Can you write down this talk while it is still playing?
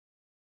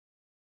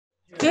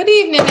Good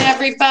evening,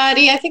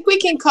 everybody. I think we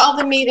can call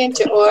the meeting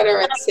to order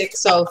at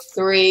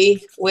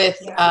 6:03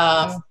 with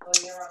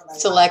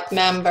Select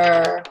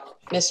Member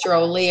Mr.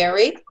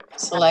 O'Leary,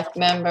 Select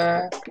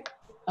Member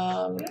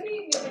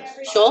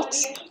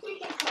Schultz,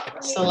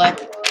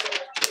 Select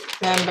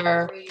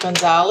Member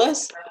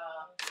Gonzalez,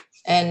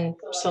 and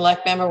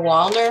Select Member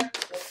Wallner.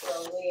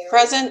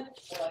 Present?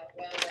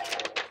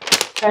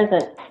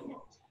 Present.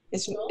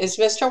 Is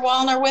Mr.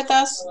 Wallner with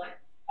us?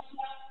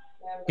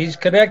 He's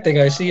connecting.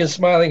 I see his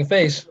smiling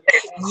face.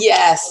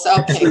 Yes.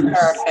 Okay,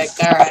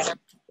 perfect.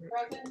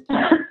 All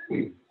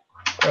right.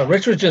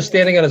 Rich was just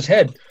standing on his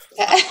head.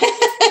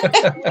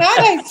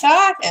 I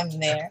saw him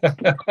there.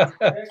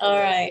 All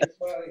right.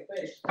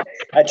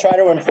 I try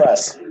to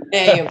impress.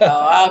 There you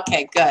go.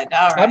 Okay, good.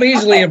 All right. I'm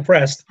easily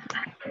impressed.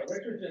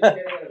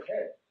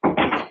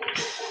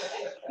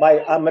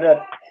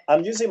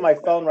 I'm using my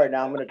phone right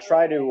now. I'm gonna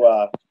try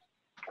to.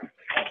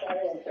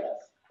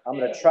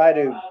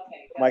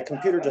 My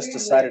computer just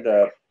decided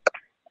to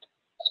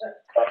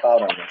drop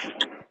out on me.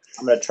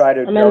 I'm gonna try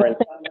to during.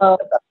 All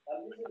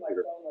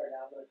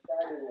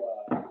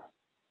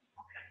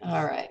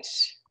right.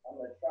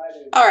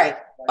 All right.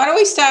 Why don't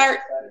we start,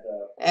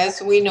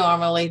 as we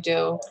normally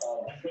do,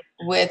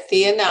 with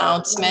the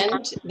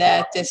announcement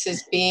that this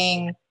is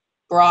being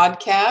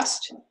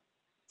broadcast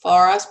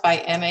for us by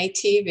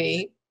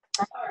MATV,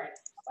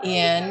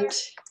 and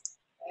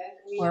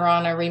we're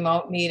on a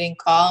remote meeting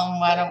call.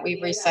 And why don't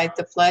we recite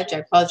the pledge?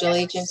 I pledge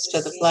allegiance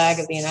to the flag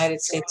of the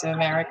United States of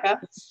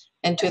America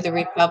and to the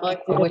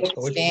republic for which it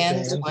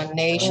stands, one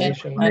nation,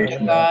 under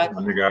God,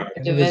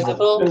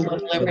 indivisible,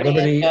 with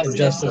liberty and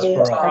justice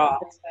for all.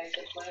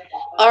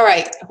 All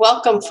right,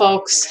 welcome,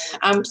 folks.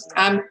 I'm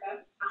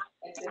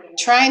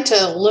trying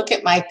to look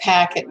at my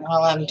packet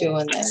while I'm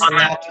doing this, and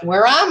that's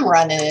where I'm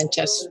running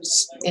into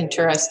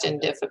interest and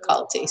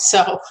difficulty.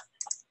 So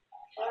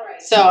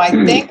I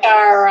think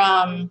our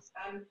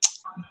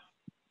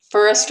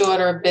first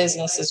order of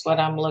business is what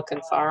I'm looking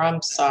for.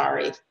 I'm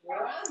sorry.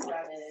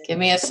 Give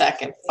me a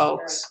second,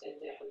 folks.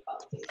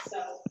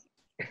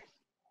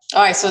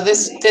 All right, so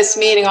this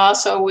meeting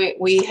also,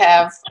 we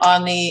have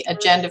on the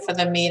agenda for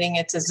the meeting,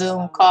 it's a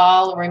Zoom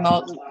call, a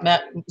remote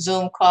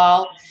Zoom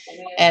call,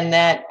 and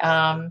that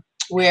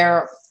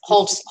we're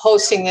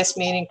hosting this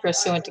meeting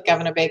pursuant to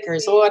Governor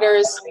Baker's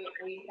orders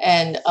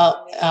and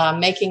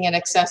making it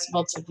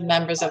accessible to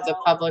members of the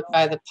public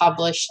by the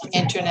published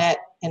internet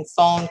and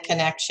phone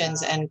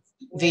connections and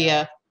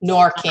via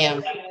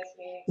NORCAM's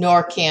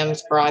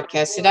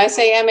broadcast. Did I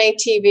say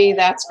MATV?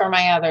 That's for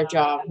my other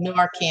job.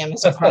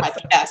 NORCAM's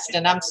broadcast,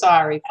 and I'm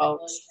sorry,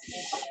 folks.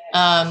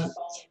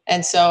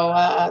 And so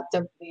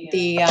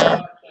the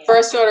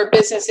first order of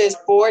business is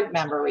board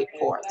member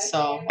report.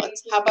 So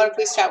how about if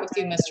we start with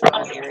you, Mr.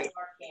 O'Leary?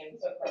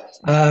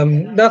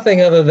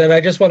 Nothing other than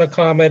I just want to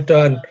comment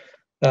on,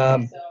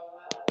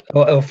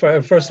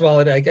 first of all,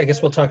 I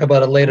guess we'll talk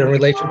about it later in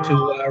relation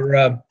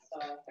to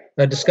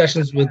our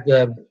discussions with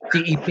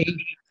DEP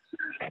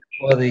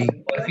or the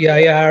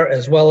FEIR,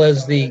 as well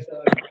as the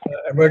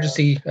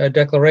emergency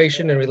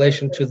declaration in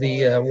relation to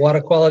the water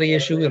quality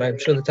issue, and I'm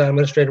sure the town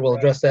administrator will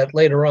address that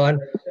later on.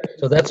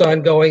 So that's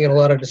ongoing and a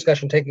lot of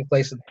discussion taking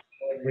place in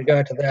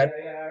regard to that.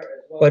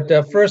 But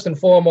first and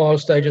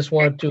foremost, I just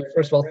want to,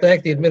 first of all,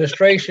 thank the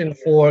administration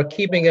for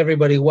keeping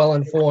everybody well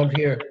informed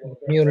here in the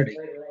community.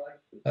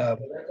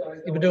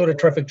 You've been doing a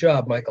terrific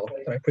job, Michael,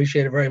 and I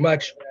appreciate it very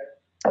much.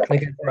 And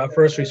again, for our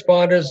first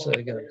responders,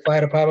 again,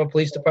 fire department,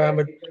 police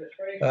department,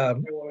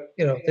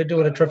 they're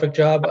doing a terrific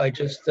job. I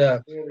just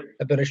have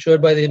been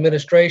assured by the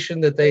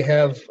administration that they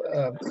have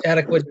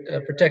adequate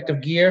protective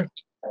gear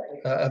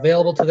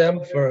available to them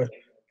for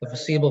the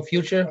foreseeable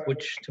future,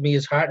 which to me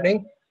is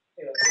heartening.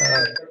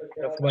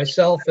 For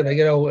myself and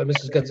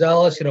Mrs.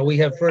 Gonzalez, we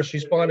have first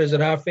responders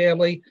in our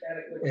family,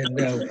 and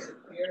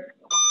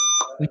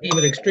we deem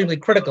it extremely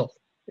critical,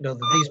 that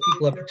these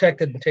people are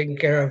protected and taken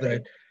care of.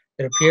 And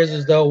it appears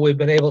as though we've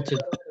been able to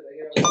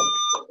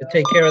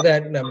take care of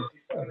that, and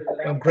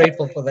I'm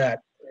grateful for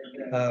that.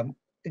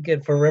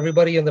 Again, for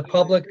everybody in the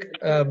public,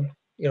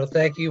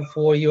 thank you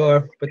for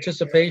your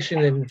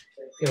participation in,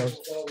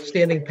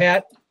 standing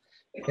pat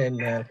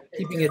and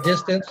keeping your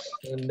distance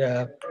and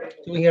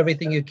doing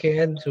everything you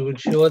can to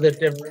ensure that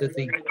the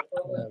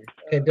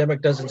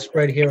pandemic doesn't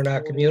spread here in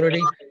our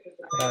community.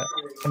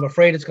 I'm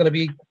afraid it's going to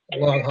be a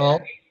long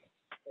haul.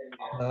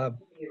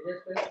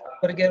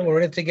 But again, we're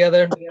in it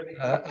together.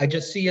 I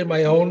just see in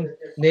my own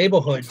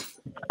neighborhood,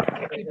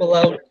 people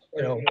out,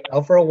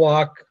 out for a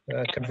walk,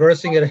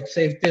 conversing at a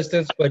safe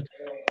distance, but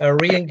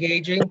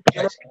re-engaging.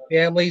 I see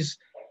families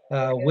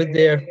with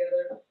their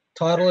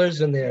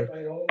toddlers and their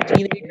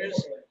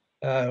teenagers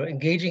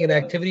engaging in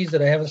activities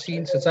that I haven't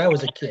seen since I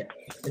was a kid.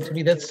 And to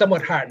me, that's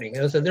somewhat heartening.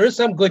 So there is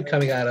some good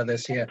coming out of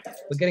this here.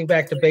 We're getting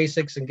back to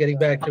basics and getting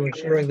back to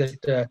ensuring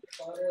that,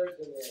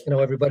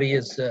 everybody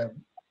is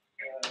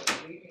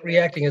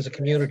reacting as a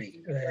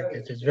community.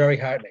 It's very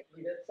heartening.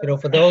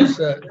 For those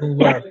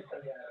who are,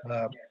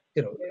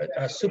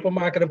 a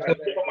supermarket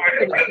employees,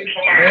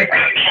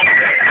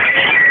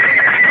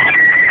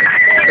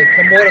 they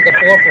come more to the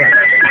forefront.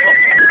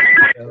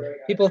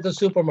 people at the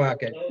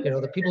supermarket,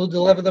 the people who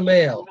deliver the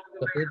mail,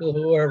 the people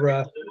who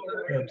are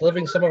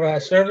delivering some of our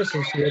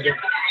services here that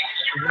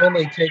we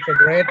normally take for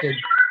granted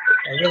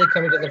are really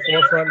coming to the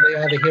forefront. They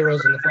are the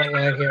heroes in the front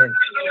line here, and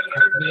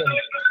we am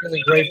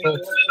really grateful.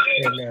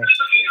 And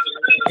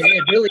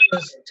it really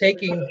is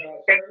taking,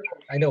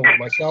 I know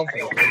myself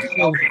and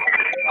Sue,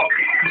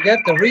 you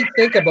have to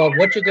rethink about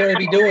what you're going to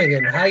be doing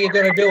and how you're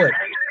going to do it.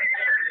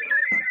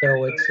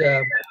 So it's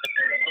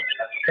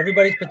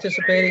everybody's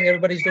participating,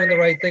 everybody's doing the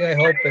right thing, I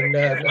hope, and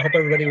I hope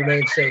everybody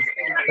remains safe.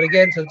 But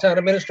again, to the town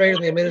administrator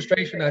and the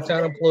administration, our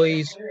town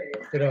employees,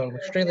 I'm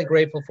extremely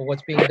grateful for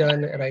what's being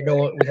done, and I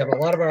know we have a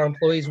lot of our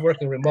employees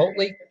working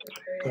remotely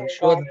to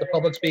ensure that the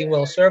public's being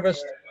well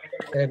serviced,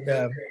 and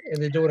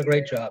they're doing a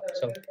great job.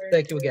 So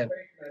thank you again.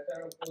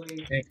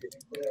 Thank you.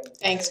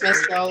 Thanks,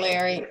 Mr.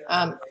 O'Leary.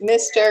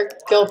 Mr.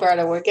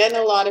 Gilberto, we're getting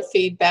a lot of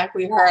feedback.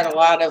 We've heard a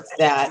lot of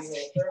that.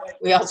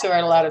 We also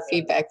heard a lot of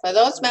feedback. For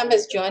those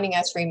members joining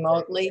us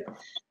remotely,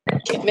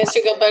 Mr.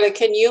 Gilberto,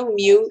 can you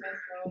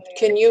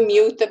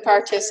mute the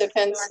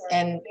participants?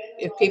 And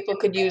if people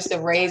could use the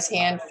raise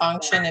hand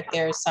function, if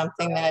there's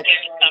something that.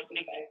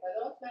 For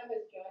those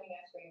members joining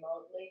us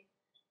remotely,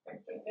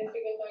 Mr.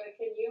 Gilberto,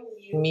 can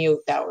you mute?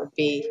 That would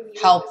be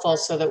helpful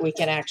so that we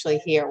can actually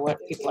hear what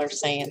people are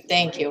saying.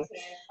 Thank you.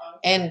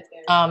 And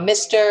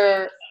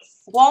Mr.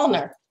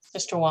 Wallner.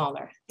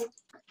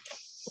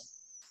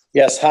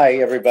 Yes, hi,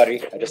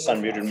 everybody. I just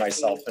unmuted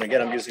myself. And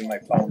again, I'm using my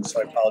phone, so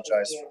I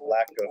apologize for the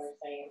lack of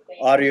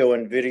audio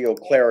and video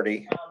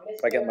clarity.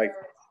 If I get my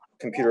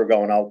computer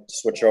going, I'll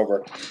switch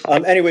over.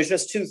 Anyways,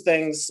 just two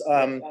things.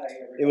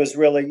 It was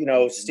really,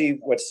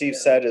 what Steve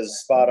said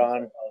is spot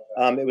on.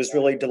 It was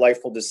really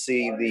delightful to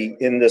see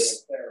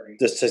this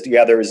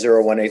together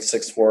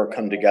 01864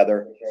 come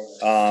together.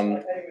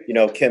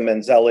 Kim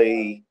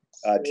Manzelli,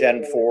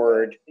 Jen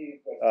Ford,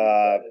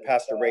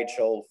 Pastor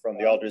Rachel from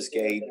the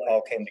Aldersgate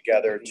all came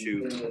together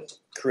to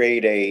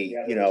create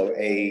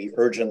a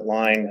urgent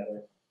line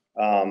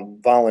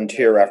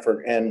volunteer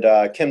effort. And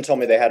Kim told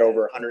me they had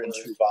over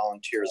 102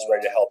 volunteers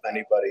ready to help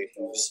anybody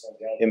who's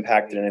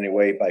impacted in any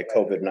way by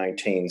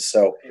COVID-19.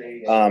 So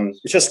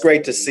it's just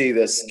great to see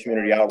this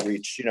community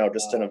outreach,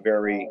 just in a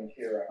very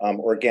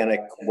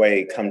organic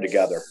way come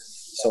together.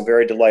 So I'm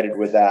very delighted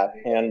with that.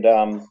 And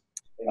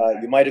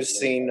you might have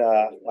seen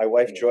my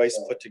wife Joyce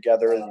put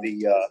together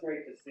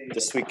the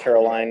Sweet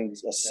Caroline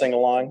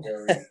sing-along.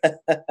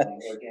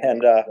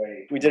 And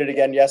we did it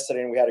again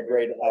yesterday, and we had a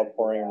great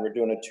outpouring, and we're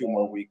doing it 2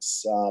 more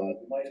weeks,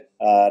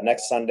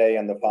 next Sunday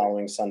and the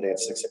following Sunday at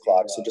 6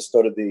 o'clock. So just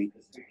go to the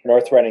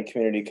North Reading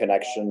Community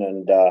Connection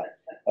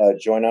and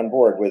join on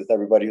board with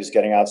everybody who's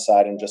getting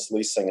outside and just at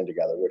least singing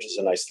together, which is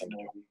a nice thing to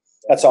do.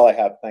 That's all I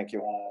have. Thank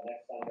you.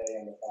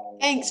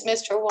 Thanks,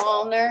 Mr.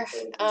 Wallner.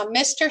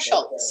 Mr.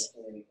 Schultz.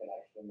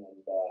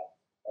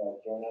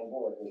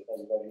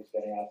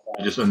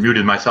 I just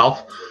unmuted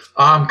myself.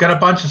 Got a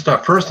bunch of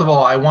stuff. First of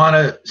all, I want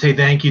to say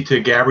thank you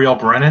to Gabrielle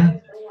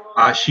Brennan.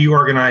 She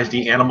organized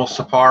the animal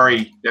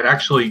safari that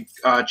actually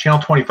Channel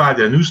 25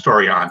 did a news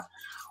story on.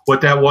 What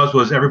that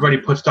was everybody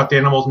put stuffed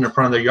animals in the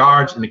front of their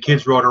yards, and the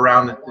kids rode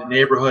around the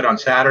neighborhood on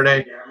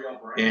Saturday,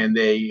 and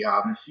they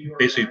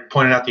basically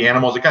pointed out the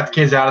animals. It got the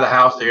kids out of the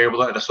house. They were able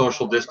to, at a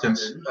social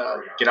distance,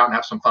 get out and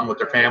have some fun with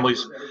their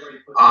families.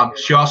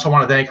 She also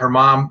wanted to thank her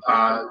mom,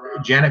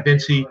 Janet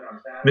Vinci,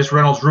 Miss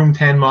Reynolds' Room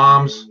 10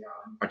 moms,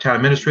 our town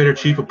administrator,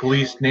 chief of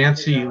police,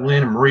 Nancy,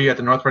 Lynn, and Marie at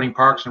the North Reading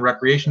Parks and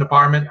Recreation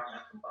Department,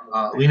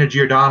 Lena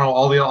Giordano,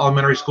 all the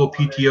elementary school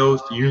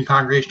PTOs, the Union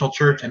Congregational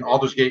Church and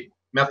Aldersgate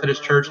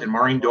Methodist Church, and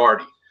Maureen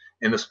Doherty,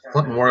 and the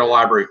Flint Memorial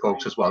Library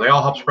folks as well. They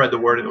all helped spread the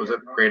word, and it was a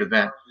great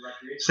event.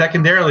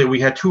 Secondarily, we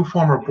had 2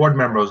 former board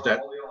members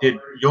that did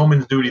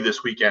yeoman's duty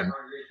this weekend.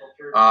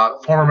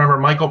 Former member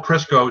Michael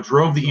Prisco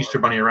drove the Easter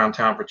Bunny around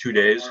town for 2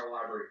 days.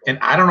 And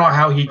I don't know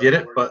how he did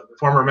it, but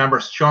former member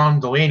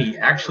Sean Delaney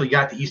actually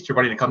got the Easter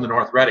Bunny to come to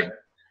North Reading.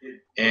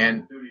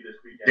 And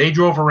they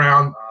drove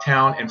around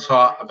town and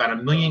saw about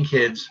 1 million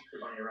kids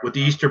with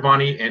the Easter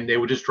Bunny, and they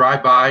would just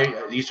drive by.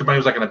 The Easter Bunny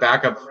was like in the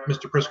back of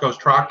Mr. Prisco's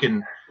truck,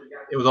 and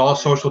it was all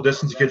social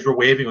distance. The kids were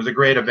waving. It was a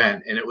great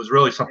event, and it was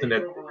really something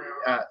that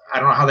I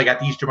don't know how they got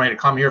the Easter Bunny to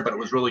come here, but it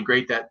was really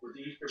great that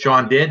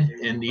Sean did,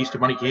 and the Easter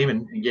Bunny came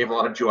and gave a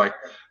lot of joy.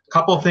 A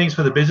couple of things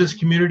for the business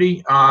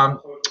community.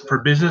 For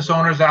business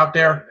owners out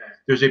there,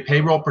 there's a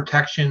payroll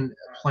protection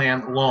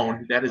plan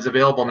loan that is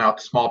available now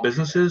to small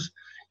businesses.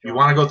 You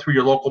want to go through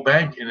your local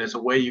bank, and there's a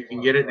way you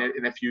can get it.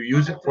 And if you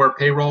use it for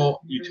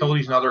payroll,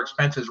 utilities, and other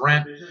expenses,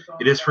 rent,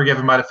 it is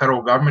forgiven by the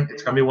federal government.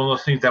 It's going to be one of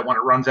those things that when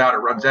it runs out, it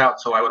runs out.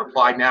 So I would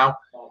apply now.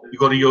 You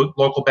go to your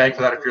local bank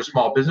for that if you're a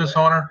small business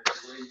owner.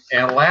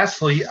 And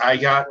lastly, I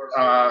got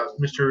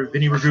Mr.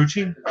 Vinny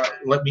Ragucci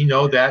let me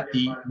know that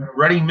the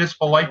Reading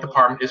Municipal Light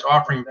Department is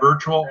offering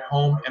virtual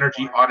home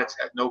energy audits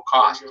at no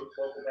cost.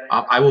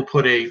 I will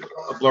put a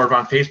blurb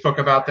on Facebook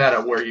about that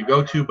of where you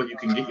go to, but you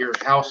can get your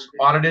house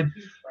audited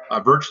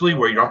virtually,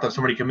 where you don't have to have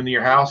somebody come into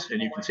your house,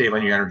 and you can save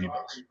on your energy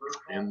bills.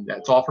 And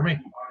that's all for me.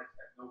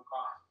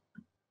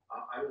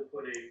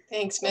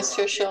 Thanks,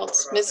 Mr.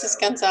 Schultz. Mrs.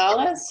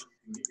 Gonzalez?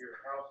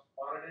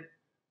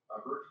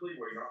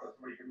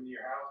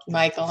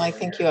 Michael, I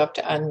think you have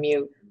to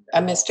unmute.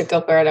 Mr.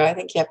 Gilberto, I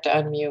think you have to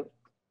unmute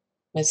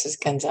Mrs.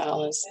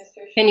 Gonzalez.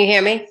 Can you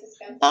hear me?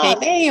 Oh,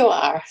 there you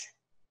are.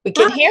 We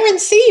can hear and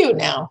see you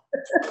now.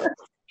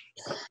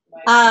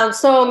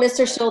 So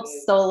Mr.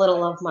 Schultz stole a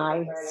little of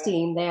my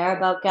steam there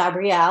about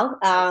Gabrielle.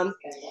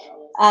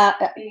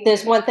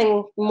 There's one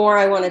thing more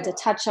I wanted to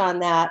touch on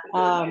that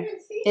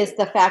is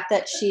the fact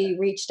that she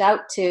reached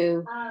out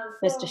to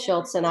Mr.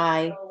 Schultz and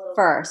I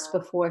first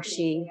before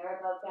she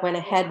went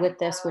ahead with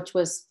this, which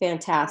was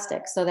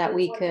fantastic, so that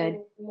we could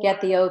get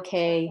the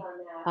okay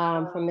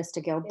from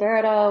Mr.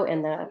 Gilberto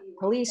and the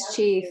police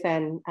chief,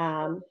 and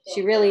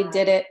she really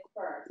did it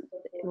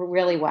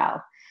really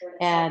well.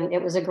 And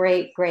it was a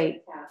great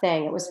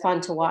thing. It was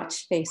fun to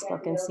watch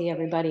Facebook and see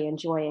everybody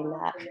enjoying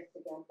that.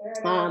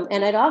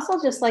 And I'd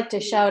also just like to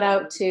shout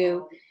out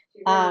to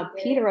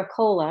Peter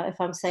Acola, if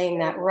I'm saying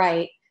that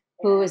right,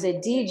 who is a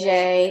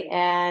DJ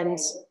and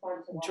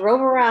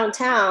drove around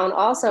town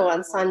also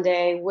on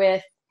Sunday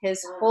with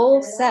his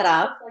whole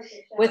setup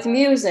with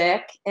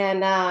music,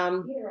 and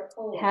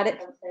had it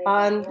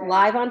on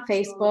live on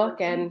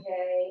Facebook. And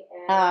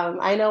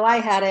I know I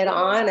had it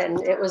on, and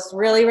it was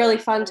really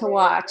fun to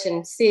watch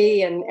and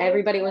see, and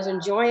everybody was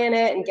enjoying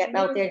it and getting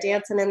out there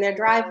dancing in their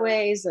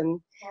driveways. And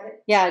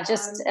yeah,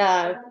 just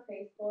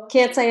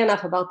can't say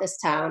enough about this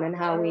town and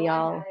how we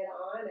all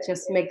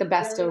just make the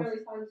best of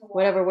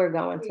whatever we're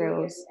going through.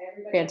 It was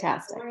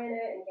fantastic.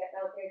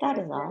 That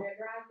is all.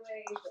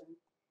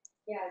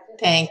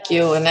 Thank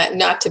you. And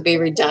not to be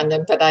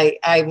redundant, but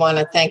I want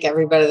to thank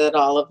everybody that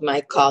all of my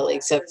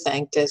colleagues have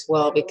thanked as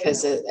well,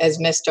 because as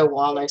Mr.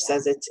 Wallner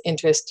says, it's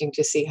interesting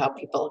to see how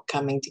people are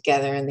coming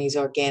together in these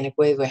organic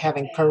ways. We're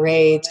having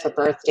parades for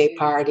birthday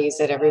parties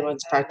that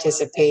everyone's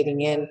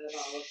participating in,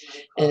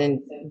 and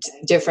in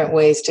different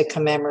ways to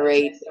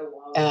commemorate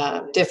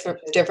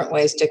different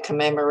ways to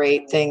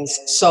commemorate things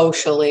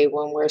socially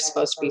when we're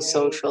supposed to be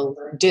social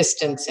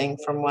distancing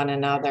from one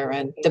another.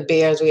 And the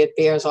bears, we had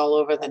bears all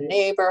over the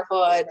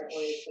neighborhood,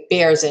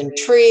 bears in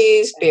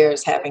trees,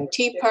 bears having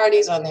tea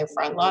parties on their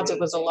front lawns. It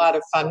was a lot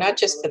of fun, not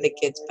just for the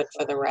kids, but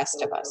for the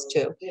rest of us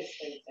too.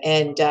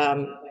 And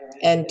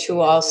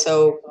to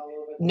also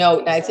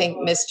note, I think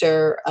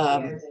Mr.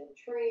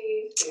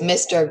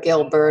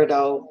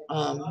 Gilberto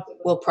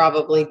will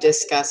probably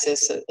discuss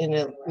this in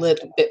a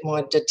little bit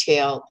more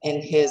detail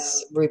in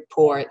his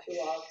report.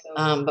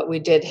 But we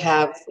did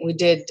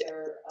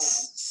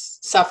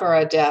suffer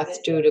a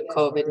death due to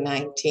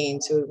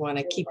COVID-19, so we want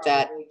to keep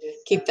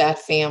that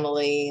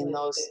family and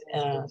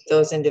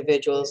those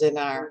individuals in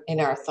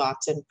our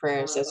thoughts and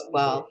prayers as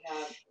well,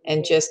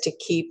 and just to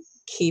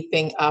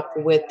keeping up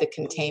with the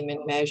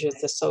containment measures,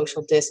 the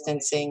social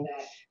distancing,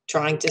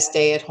 trying to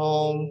stay at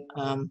home.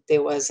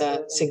 There was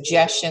a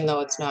suggestion, though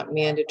it's not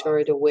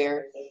mandatory, to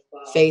wear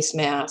face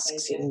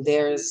masks. And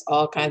there's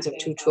all kinds of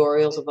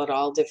tutorials about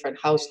all different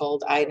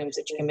household items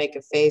that you can make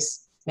a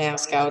face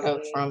mask out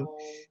of, from,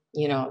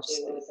 you know,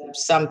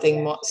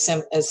 something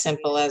as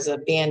simple as a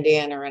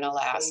bandana and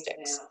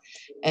elastics,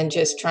 and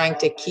just trying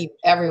to keep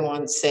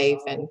everyone safe.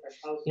 And,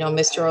 you know,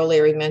 Mr.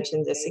 O'Leary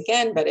mentioned this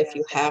again, but if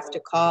you have to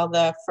call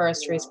the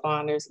first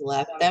responders,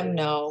 let them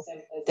know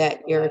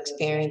that you're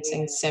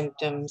experiencing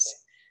symptoms.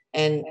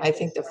 And I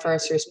think the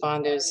first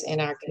responders in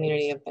our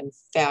community have been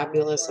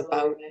fabulous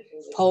about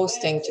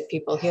posting to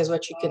people, here's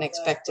what you can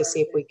expect to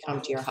see if we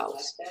come to your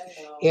house.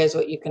 Here's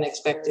what you can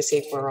expect to see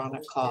if we're on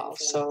a call.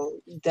 So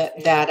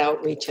that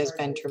outreach has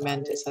been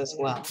tremendous as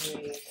well.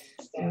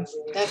 And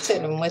that's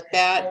it. And with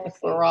that, if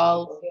we're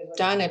all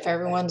done, if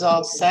everyone's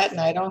all set,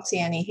 and I don't see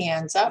any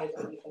hands up,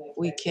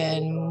 we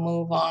can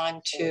move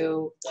on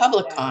to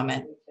public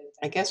comment.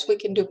 I guess we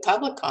can do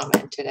public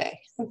comment today.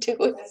 Do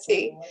we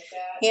see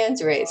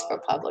hands raised for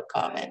public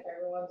comment?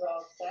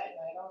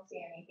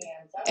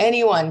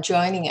 Anyone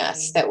joining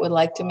us that would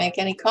like to make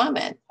any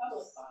comment?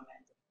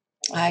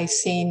 I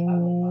see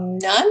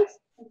none.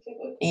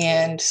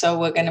 And so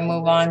we're going to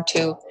move on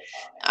to,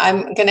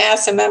 I'm going to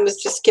ask the members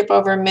to skip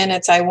over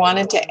minutes. I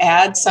wanted to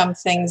add some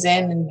things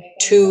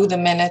to the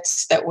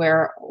minutes that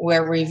we're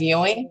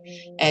reviewing.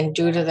 And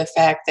due to the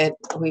fact that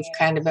we've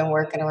kind of been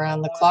working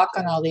around the clock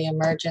on all the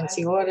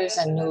emergency orders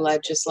and new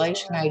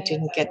legislation, I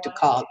didn't get to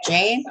call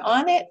Jane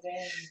on it.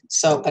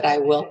 So, but I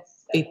will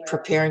be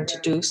preparing to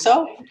do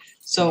so.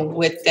 So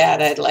with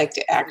that, I'd like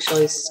to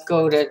actually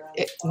go to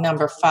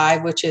number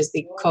 5, which is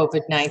the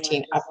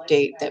COVID-19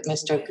 update that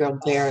Mr.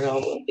 Gilberto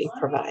will be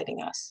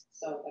providing us.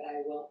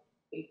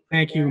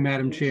 Thank you,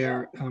 Madam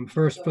Chair.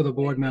 First, for the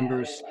board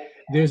members,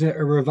 there's a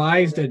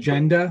revised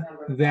agenda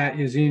that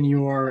is in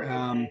your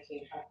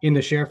in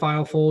the share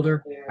file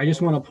folder. I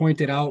just want to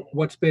point it out.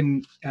 What's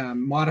been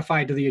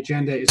modified to the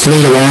agenda is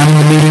later on in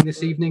the meeting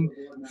this evening.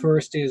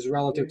 First is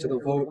relative to the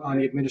vote on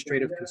the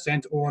administrative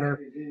consent order.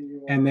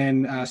 And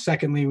then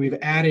secondly, we've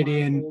added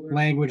in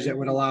language that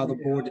would allow the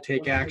board to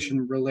take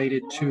action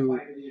related to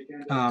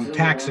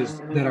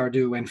taxes that are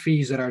due and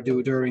fees that are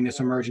due during this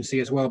emergency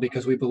as well,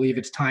 because we believe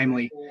it's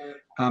timely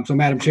So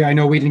Madam Chair, I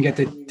know we didn't get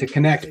to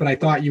connect, but I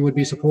thought you would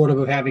be supportive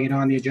of having it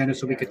on the agenda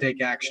so we could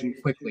take action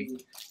quickly.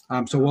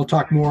 So we'll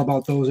talk more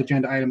about those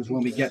agenda items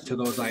when we get to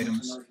those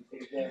items.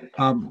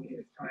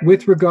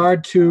 With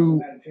regard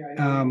to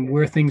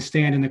where things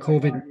stand in the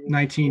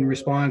COVID-19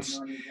 response,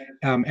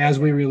 as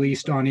we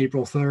released on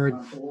April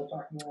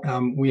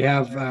 3rd, we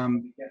have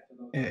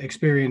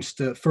experienced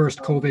the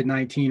first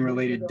COVID-19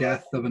 related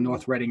death of a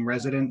North Reading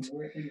resident.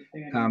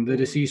 The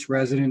deceased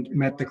resident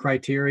met the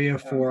criteria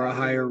for a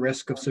higher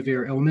risk of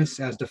severe illness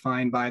as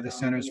defined by the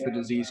Centers for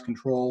Disease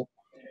Control.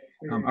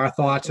 Our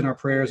thoughts and our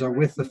prayers are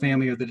with the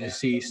family of the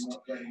deceased.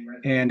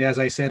 And as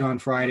I said on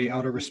Friday,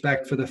 out of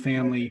respect for the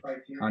family,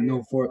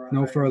 no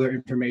further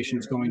information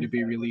is going to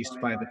be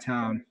released by the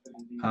town.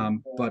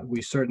 But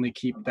we certainly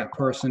keep that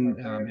person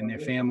and their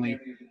family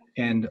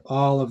and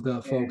all of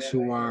the folks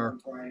who are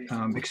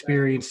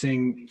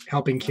experiencing,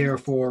 helping care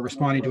for,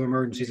 responding to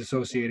emergencies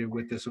associated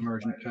with this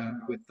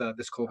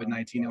this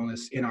COVID-19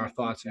 illness in our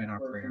thoughts and in our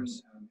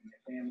prayers.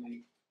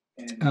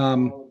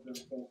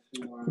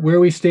 Where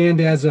we stand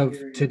as of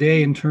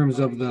today in terms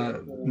of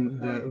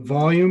the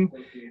volume,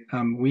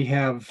 we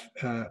have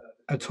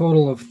a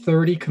total of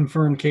 30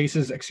 confirmed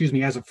cases, excuse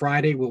me, as of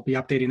Friday. We'll be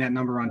updating that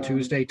number on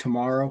Tuesday,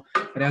 tomorrow.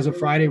 But as of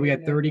Friday, we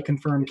had 30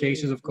 confirmed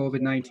cases of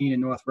COVID-19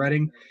 in North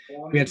Reading.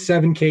 We had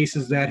 7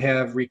 cases that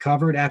have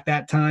recovered at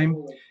that time.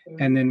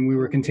 And then we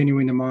were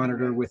continuing to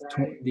monitor with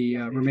the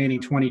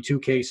remaining 22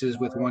 cases,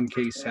 with 1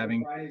 case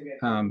having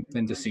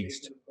been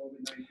deceased.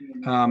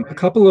 A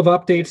couple of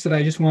updates that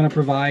I just want to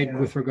provide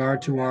with regard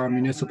to our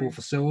municipal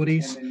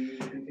facilities.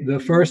 The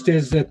first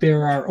is that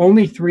there are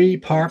only 3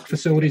 park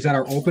facilities that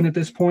are open at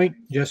this point,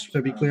 just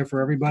to be clear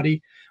for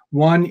everybody.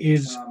 One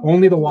is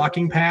only the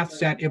walking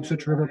paths at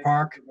Ipswich River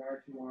Park,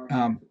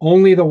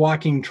 only the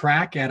walking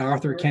track at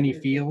Arthur Kenny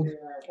Field,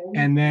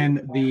 and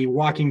then the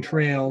walking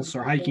trails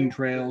or hiking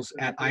trails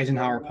at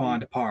Eisenhower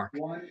Pond Park.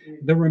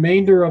 The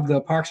remainder of the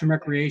Parks and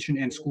Recreation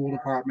and School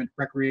Department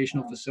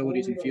recreational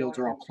facilities and fields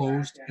are all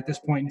closed at this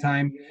point in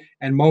time,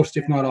 and most,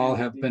 if not all,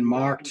 have been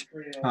marked,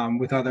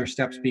 with other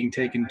steps being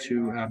taken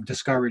to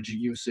discourage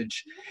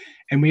usage.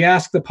 And we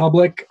ask the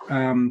public,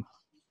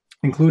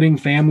 including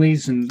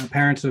families and the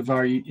parents of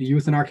our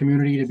youth in our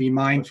community, to be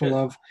mindful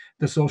of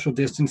the social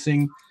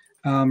distancing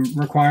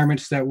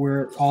requirements that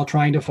we're all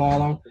trying to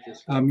follow.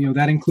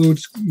 That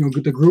includes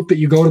the group that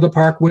you go to the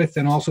park with,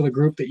 and also the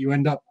group that you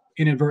end up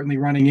inadvertently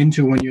running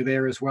into when you're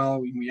there as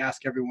well. We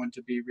ask everyone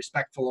to be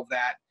respectful of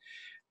that,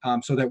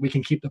 so that we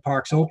can keep the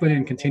parks open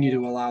and continue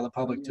to allow the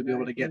public to be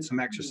able to get some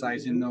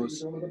exercise in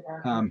those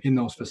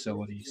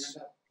facilities.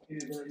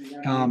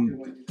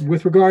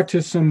 With regard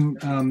to some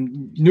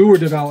newer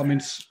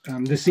developments,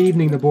 this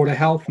evening the Board of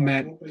Health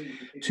met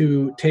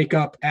to take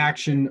up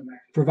action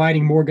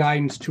providing more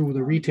guidance to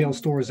the retail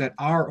stores that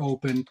are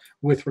open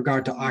with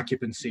regard to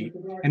occupancy.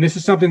 And this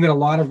is something that a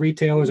lot of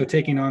retailers are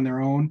taking on their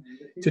own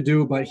to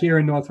do, but here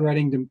in North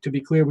Reading, to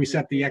be clear, we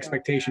set the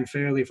expectation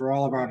fairly for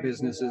all of our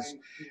businesses.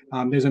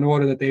 There's an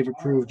order that they've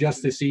approved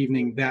just this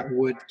evening that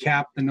would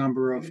cap the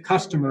number of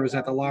customers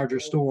at the larger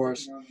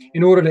stores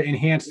in order to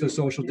enhance the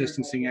social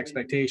distancing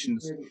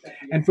expectations.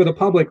 And for the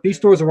public, these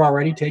stores are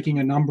already taking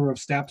a number of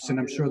steps, and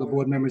I'm sure the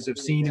board members have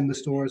seen in the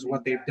stores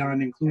what they've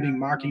done, including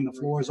marking the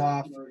floors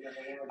off,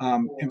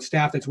 and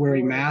staff that's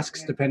wearing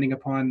masks depending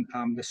upon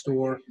the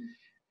store.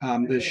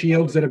 The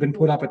shields that have been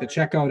put up at the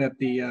checkout at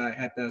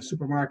the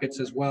supermarkets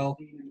as well.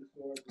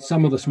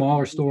 Some of the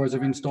smaller stores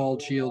have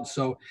installed shields.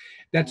 So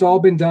that's all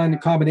been done, a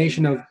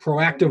combination of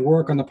proactive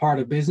work on the part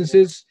of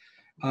businesses,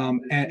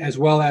 as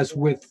well as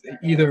with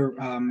either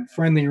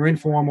friendly or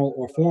informal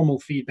or formal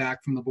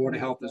feedback from the Board of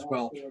Health as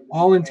well,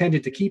 all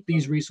intended to keep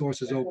these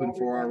resources open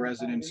for our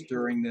residents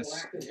during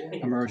this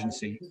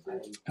emergency.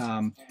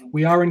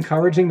 We are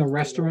encouraging the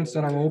restaurants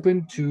that are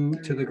open to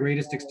the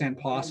greatest extent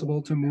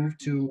possible to move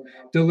to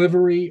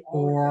delivery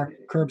or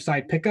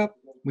curbside pickup.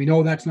 We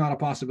know that's not a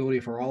possibility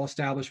for all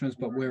establishments,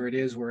 but where it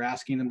is, we're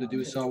asking them to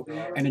do so.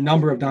 And a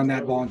number have done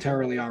that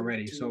voluntarily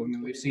already. So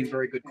we've seen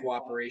very good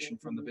cooperation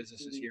from the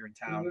businesses here in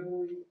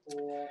town.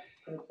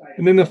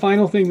 And then the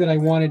final thing that I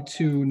wanted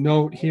to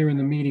note here in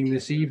the meeting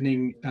this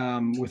evening,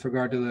 with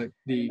regard to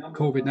the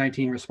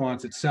COVID-19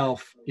 response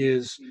itself,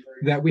 is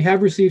that we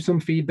have received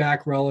some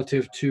feedback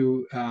relative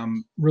to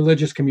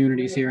religious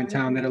communities here in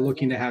town that are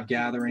looking to have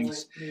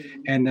gatherings.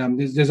 And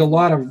there's a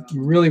lot of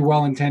really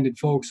well-intended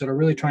folks that are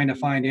really trying to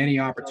find any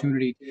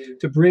opportunity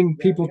to bring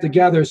people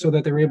together so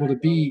that they're able to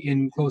be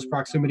in close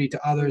proximity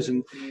to others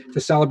and to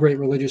celebrate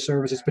religious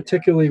services,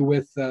 particularly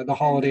with the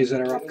holidays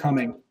that are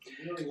upcoming.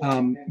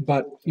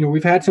 But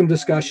we've had some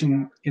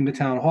discussion in the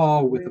town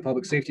hall with the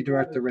public safety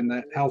director and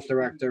the health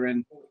director,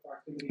 and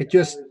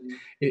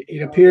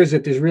it appears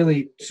that there's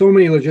really so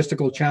many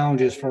logistical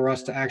challenges for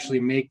us to actually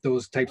make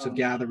those types of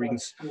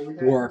gatherings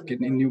work.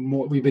 And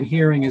what we've been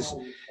hearing is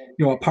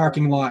a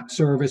parking lot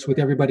service with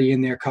everybody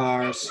in their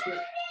cars,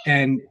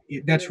 and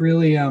that's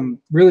really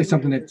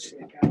something that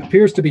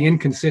appears to be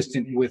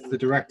inconsistent with the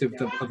directive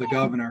of the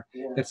governor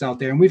that's out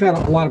there. And we've had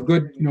a lot of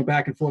good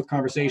back and forth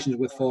conversations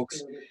with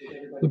folks.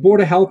 The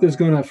Board of Health is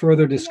going to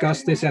further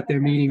discuss this at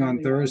their meeting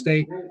on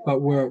Thursday,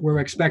 but we're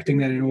expecting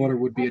that an order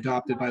would be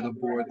adopted by the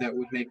board that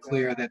would make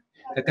clear that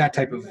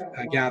type of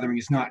gathering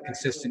is not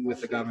consistent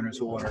with the governor's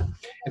order.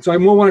 And so I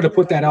more wanted to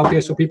put that out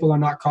there so people are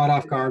not caught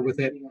off guard with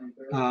it.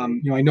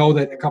 I know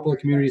that a couple of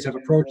communities have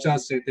approached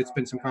us. It's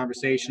been some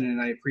conversation,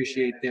 and I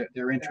appreciate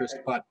their interest.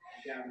 But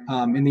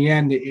in the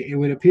end, it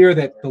would appear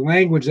that the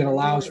language that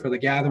allows for the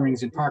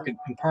gatherings in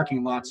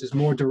parking lots is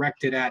more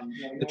directed at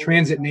the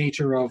transit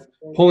nature of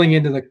pulling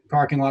into the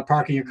parking lot,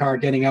 parking your car,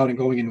 getting out, and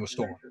going into a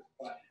store.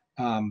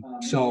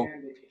 So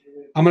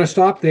I'm going to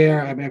stop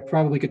there. I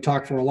probably could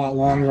talk for a lot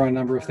longer on a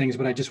number of things,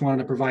 but I just wanted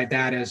to provide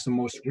that as the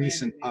most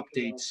recent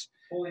updates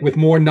with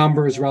more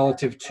numbers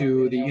relative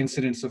to the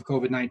incidence of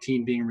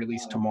COVID-19 being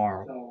released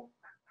tomorrow.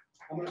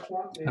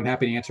 I'm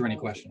happy to answer any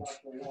questions.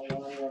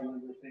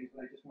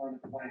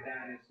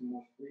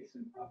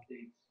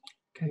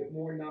 Okay.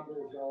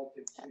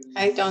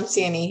 I don't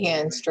see any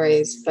hands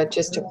raised, but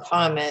just a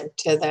comment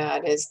to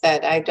that is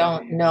that I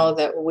don't know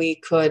that we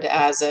could,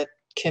 as a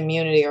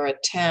community or a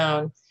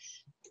town,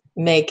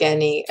 make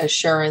any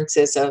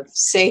assurances of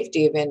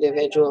safety of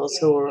individuals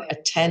who are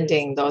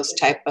attending those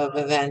type of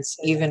events,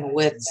 even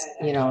with,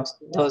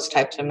 those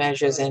types of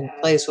measures in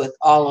place, with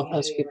all of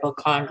those people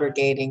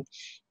congregating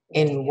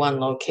in one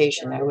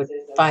location. I would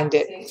find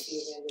it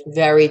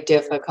very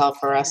difficult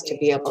for us to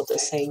be able to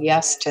say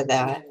yes to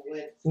that,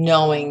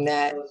 knowing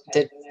that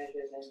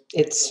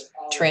it's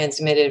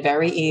transmitted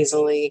very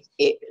easily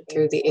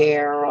through the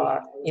air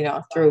or,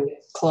 through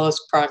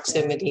close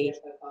proximity,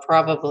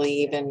 probably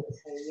even,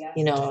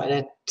 at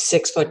a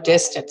 6-foot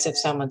distance if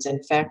someone's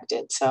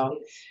infected. So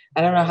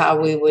I don't know how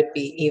we would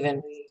be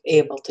even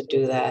able to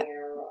do that.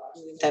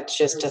 That's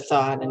just a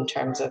thought in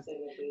terms of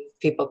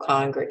people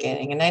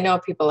congregating. And I know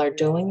people are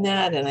doing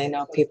that, and I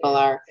know people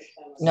are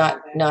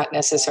not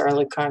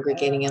necessarily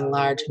congregating in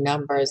large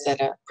numbers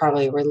that a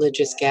probably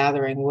religious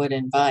gathering would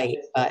invite,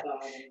 but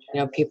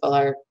people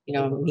are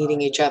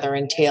meeting each other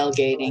and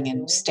tailgating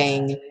and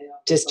staying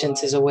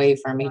distances away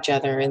from each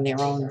other in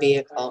their own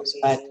vehicles.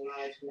 But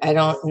I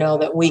don't know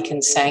that we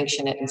can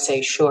sanction it and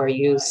say, sure,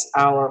 use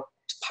our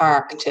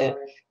park to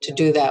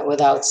do that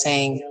without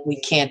saying we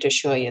can't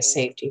assure you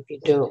safety if you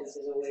do.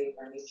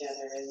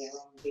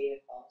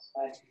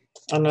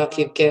 I don't know if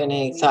you've given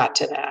any thought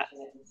to that.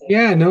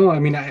 Yeah, no, I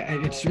mean,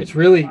 it's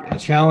really a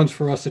challenge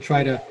for us to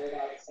try to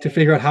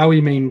figure out how we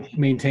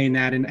maintain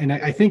that. And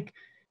I think,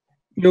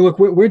 look,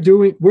 we're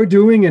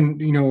doing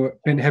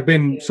and have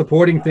been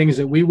supporting things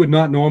that we would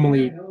not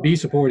normally be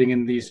supporting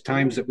in these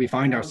times that we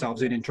find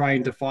ourselves in, and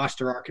trying to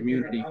foster our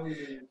community.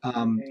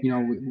 And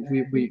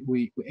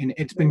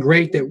it's been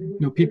great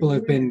that people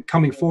have been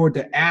coming forward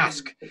to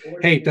ask,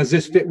 hey, does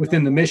this fit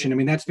within the mission? I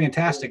mean, that's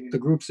fantastic. The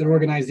groups that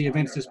organized the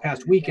events this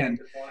past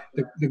weekend,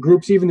 the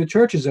groups, even the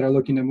churches that are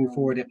looking to move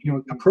forward,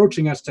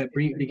 approaching us to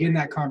begin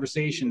that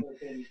conversation.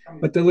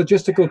 But the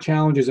logistical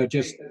challenges are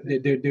just,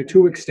 they're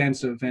too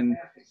extensive. And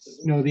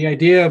the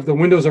idea of the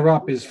windows are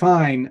up is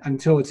fine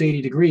until it's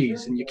 80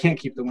 degrees and you can't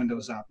keep the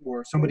windows up,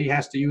 or somebody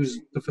has to use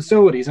the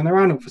facilities and there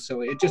are no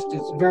facilities. It just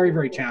is very,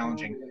 very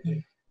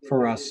challenging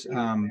for us.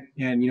 And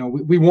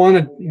we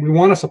want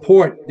to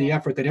support the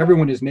effort that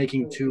everyone is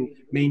making to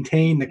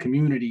maintain the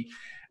community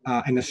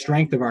and the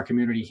strength of our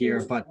community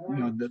here. But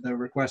the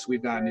request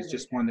we've gotten is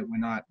just one that we're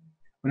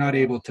not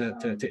able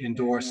to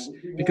endorse,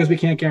 because we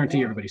can't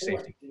guarantee everybody's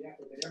safety.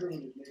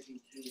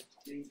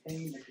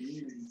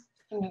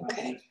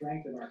 Okay.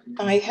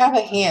 I have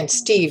a hand.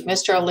 Steve,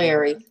 Mr.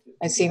 O'Leary.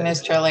 I see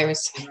Mr. O'Leary.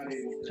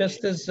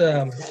 Just as,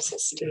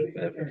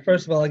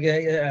 first of all,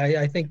 again,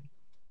 I think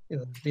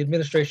the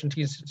administration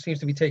seems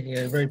to be taking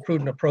a very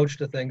prudent approach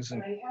to things.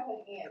 And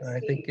I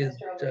think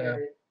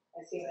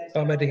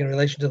commenting in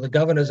relation to the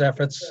governor's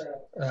efforts,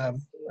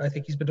 I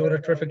think he's been doing a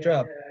terrific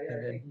job.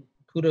 And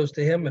kudos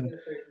to him, and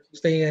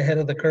staying ahead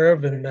of the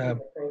curve,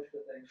 and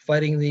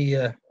fighting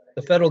the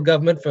federal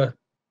government for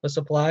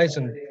supplies,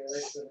 and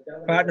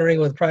partnering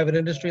with private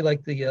industry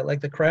like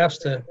the crafts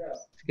to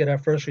get our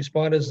first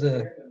responders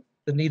the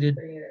needed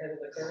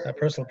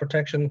personal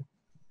protection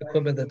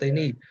equipment that they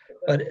need.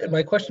 But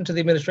my question to the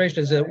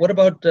administration is, what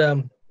about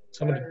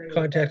someone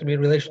contacted me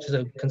in relation to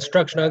the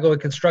ongoing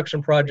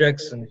construction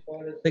projects and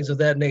things of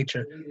that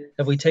nature?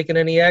 Have we taken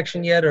any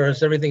action yet, or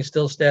is everything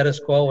still status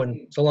quo,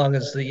 and so long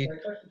as the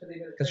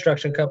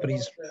construction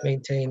companies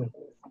maintain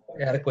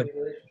adequate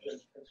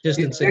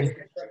distancing?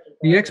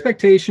 The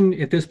expectation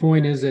at this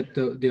point is that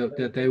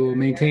they will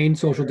maintain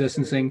social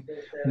distancing.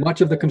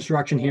 Much of the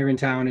construction here in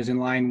town is in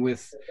line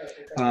with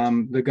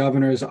the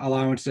governor's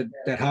allowance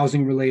that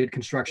housing-related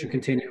construction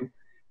continue.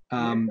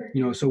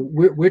 So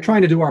we're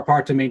trying to do our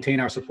part to maintain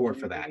our support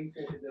for that.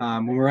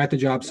 When we're at the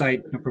job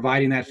site,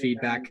 providing that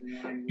feedback,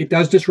 it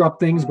does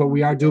disrupt things, but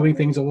we are doing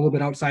things a little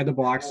bit outside the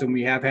box. And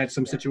we have had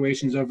some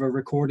situations of a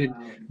recorded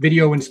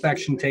video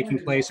inspection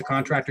taking place. A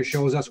contractor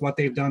shows us what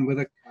they've done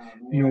with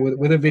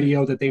with a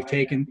video that they've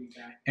taken,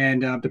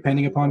 and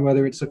depending upon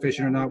whether it's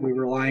sufficient or not, we're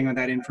relying on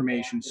that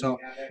information. So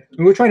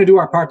we're trying to do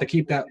our part to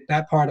keep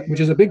that part, which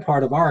is a big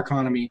part of our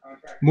economy,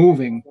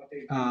 moving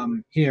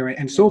here.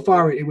 And so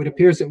far, it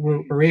appears that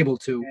we're able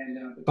to,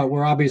 but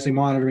we're obviously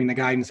monitoring the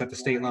guidance at the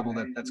state level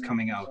that's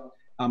coming out.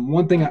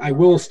 One thing I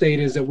will state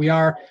is that we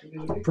are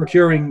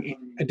procuring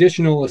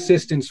additional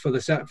assistance for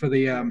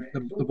the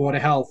Board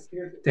of Health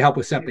to help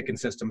with septic and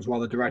systems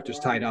while the director's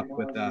tied up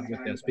with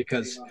this,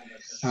 because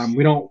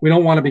we don't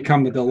want to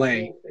become the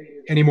delay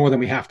any more than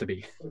we have to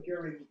be.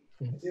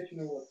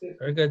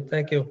 Very good.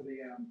 Thank you.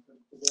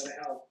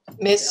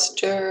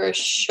 Mr.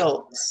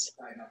 Schultz.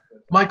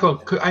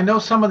 Michael, I know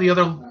some of the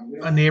other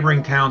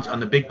neighboring towns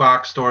on the big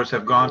box stores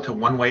have gone to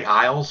one-way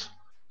aisles,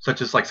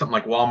 such as like something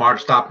like Walmart or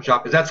Stop and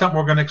Shop. Is that something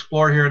we're going to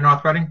explore here in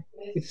North Reading?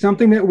 It's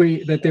something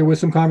that there was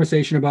some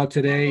conversation about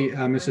today,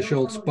 Mr.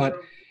 Schultz, but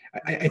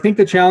I think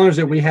the challenge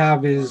that we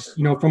have is,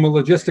 from a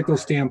logistical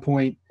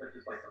standpoint,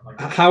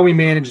 how we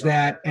manage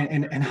that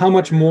and how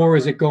much more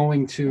is it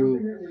going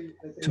to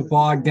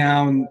bog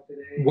down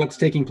what's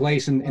taking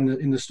place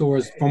in the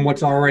stores from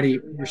what's already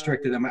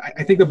restricted them.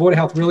 I think the Board of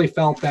Health really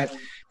felt that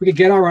we could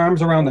get our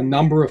arms around the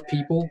number of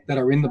people that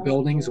are in the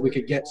buildings, we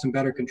could get some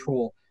better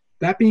control.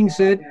 That being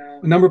said,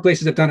 a number of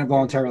places have done it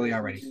voluntarily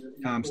already.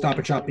 Stop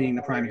and Shop being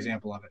the prime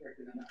example of it.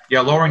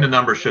 Yeah, lowering the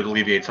numbers should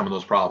alleviate some of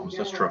those problems.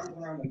 That's true.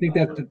 I think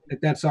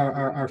that's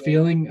our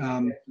feeling.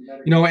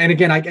 And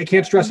again, I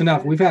can't stress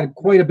enough, we've had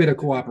quite a bit of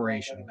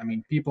cooperation. I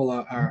mean, people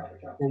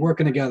we're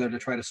working together to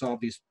try to solve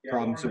these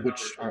problems,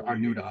 which are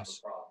new to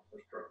us.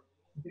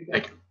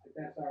 Thank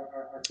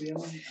you.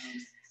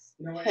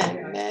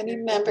 And any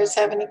members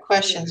have any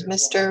questions?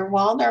 Mr.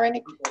 Wallner,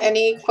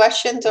 any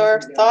questions or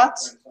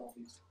thoughts?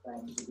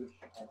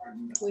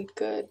 We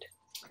good?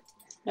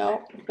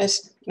 No?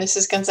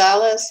 Mrs.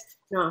 Gonzalez?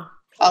 No.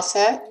 All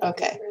set?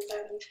 Okay.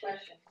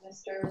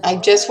 I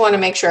just want to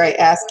make sure I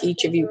ask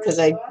each of you, because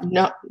I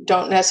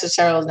don't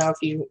necessarily know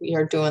if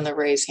you're doing the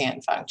raise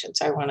hand function,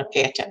 so I want to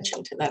pay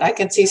attention to that. I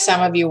can see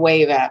some of you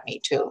wave at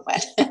me too,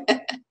 but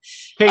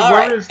okay,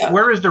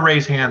 where is the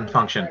raise hand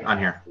function on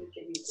here?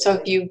 So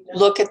if you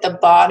look at the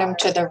bottom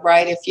to the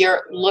right, if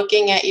you're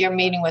looking at your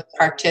meeting with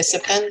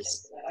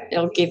participants,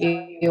 it'll give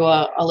you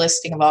a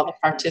listing of all the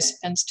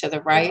participants to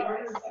the right.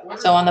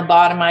 So on the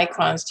bottom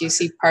icons, do you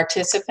see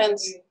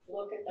participants?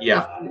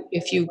 Yeah.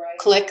 If you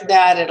click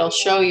that, it'll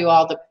show you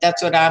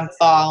that's what I'm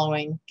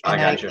following. I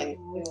got you.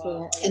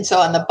 And so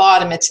on the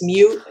bottom, it's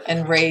mute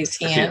and raise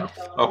hand.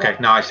 Okay,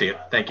 now I see it.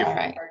 Thank you. All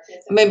right.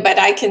 I mean, but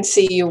I can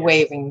see you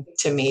waving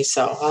to me,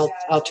 so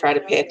I'll try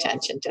to pay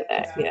attention to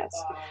that. Yes.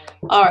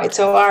 All right.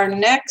 So our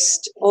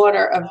next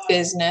order of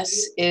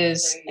business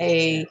is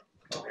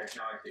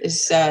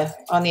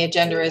on the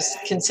agenda is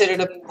consider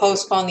to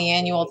postpone the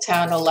annual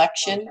town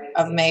election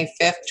of May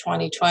 5th,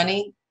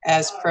 2020,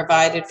 as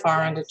provided for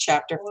under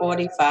Chapter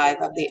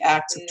 45 of the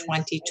Acts of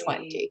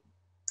 2020.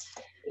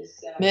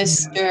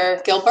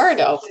 Mr.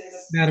 Gilberto.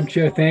 Madam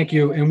Chair, thank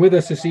you. And with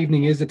us this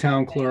evening is the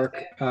town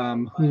clerk,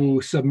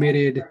 who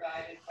submitted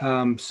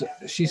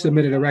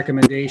a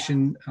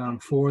recommendation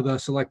for the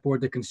select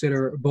board to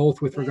consider,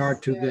 both with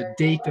regard to the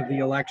date of the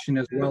election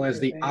as well as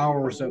the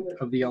hours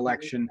of the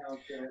election.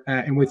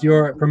 And with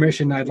your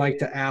permission, I'd like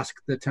to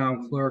ask the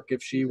town clerk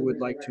if she would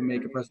like to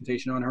make a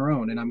presentation on her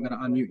own. And I'm going to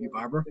unmute you,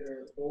 Barbara.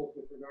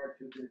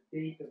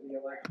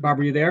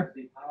 Barbara, you there?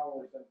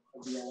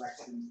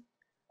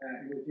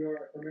 And with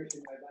your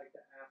permission, I'd like to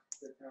ask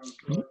the town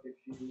clerk if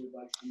she would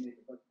like to make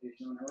a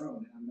presentation on her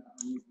own. And I'm going to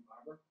unmute you,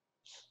 Barbara.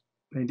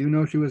 I do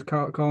know she was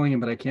calling in,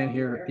 but I can't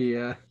hear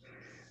the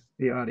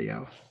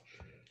audio.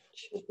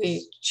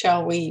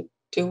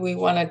 Do we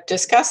want to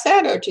discuss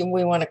that, or do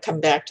we want to come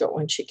back to it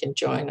when she can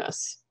join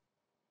us?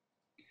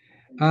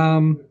 I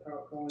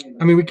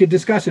mean, we could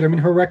discuss it. I mean,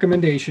 her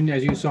recommendation,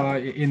 as you saw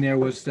in there,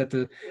 was that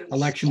the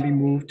election be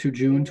moved to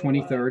June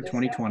 23rd,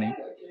 2020.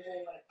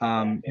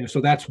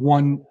 So that's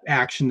one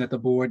action that the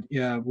board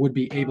would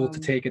be able to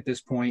take at this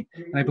point.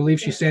 And I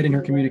believe she said in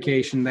her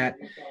communication that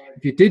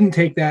if you didn't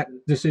take that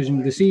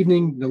decision this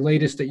evening, the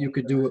latest that you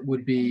could do it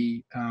would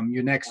be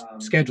your next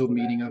scheduled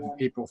meeting of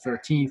April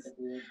 13th.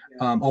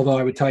 Although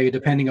I would tell you,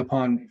 depending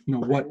upon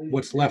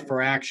what's left for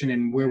action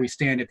and where we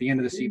stand at the end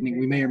of this evening,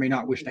 we may or may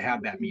not wish to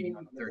have that meeting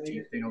on the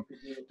 13th.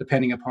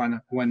 Depending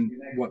upon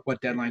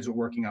what deadlines we're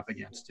working up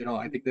against.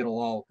 I think that'll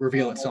all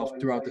reveal itself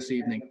throughout this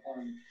evening.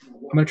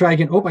 I'm going to try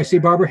again. Oh, I see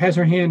Barbara has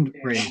her hand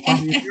raised.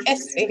 I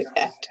see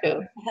that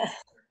too.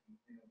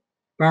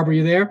 Barbara,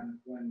 you there?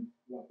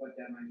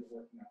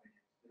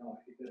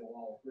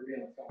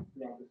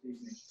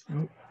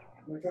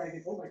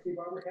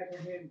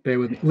 Bear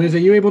with me. Liz, are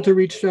you able to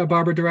reach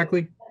Barbara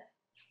directly?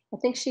 I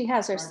think she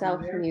has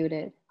herself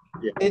muted.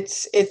 Yeah.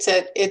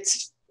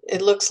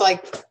 It looks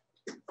like.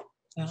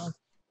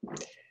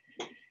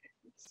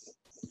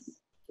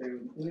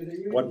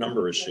 What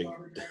number is she?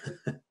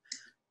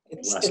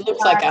 It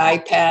looks like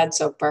iPad,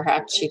 so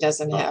perhaps she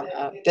doesn't have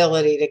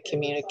ability to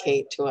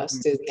communicate to us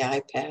through the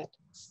iPad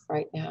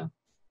right now.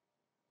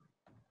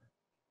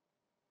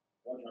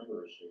 What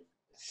number is she?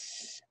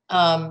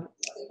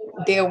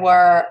 there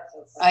were,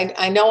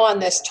 I know on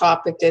this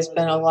topic, there's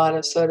been a lot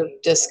of sort of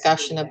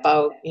discussion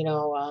about,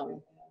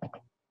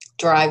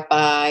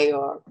 drive-by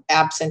or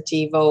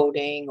absentee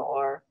voting,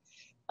 or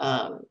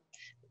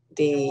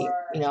the,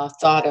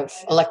 thought of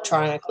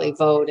electronically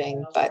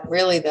voting, but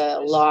really the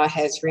law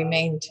has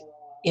remained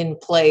in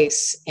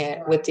place,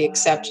 and with the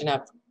exception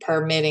of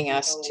permitting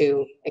us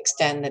to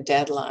extend the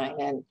deadline,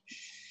 and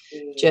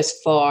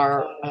just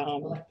for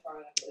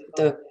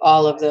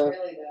all of the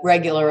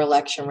regular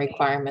election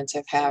requirements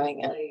of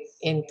having an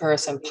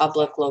in-person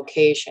public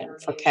location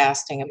for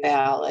casting a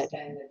ballot,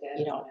 and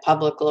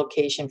public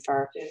location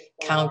for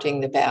counting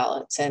the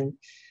ballots, and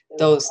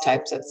those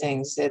types of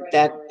things,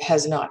 that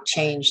has not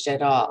changed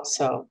at all.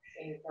 So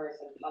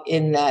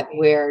in that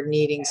we're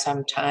needing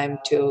some time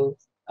to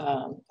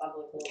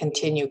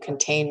continue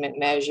containment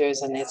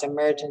measures, and there's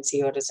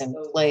emergency orders in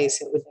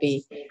place, it would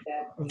be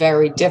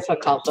very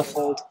difficult to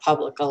hold a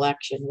public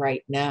election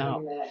right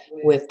now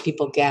with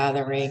people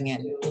gathering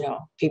and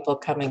people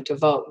coming to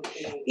vote.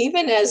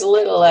 Even as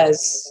little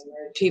as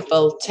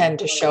people tend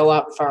to show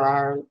up for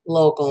our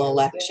local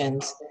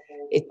elections,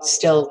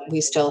 we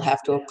still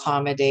have to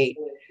accommodate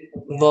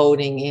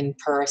voting in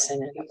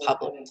person in a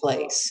public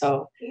place.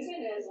 So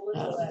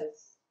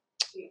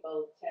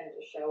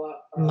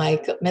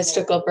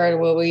Mr. Gilbert,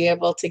 were we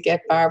able to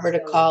get Barbara to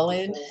call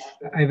in?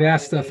 I've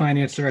asked the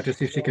finance director to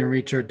see if she can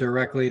reach her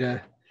directly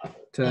to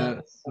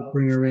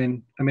bring her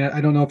in. I mean, I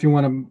don't know if you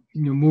want to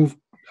move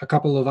a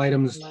couple of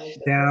items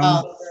down.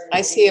 Oh,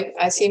 I see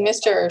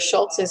Mr.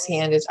 Schultz's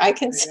hand is, I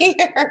can see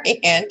her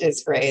hand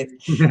is raised,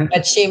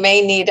 but she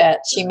may need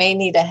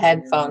a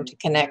headphone to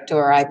connect to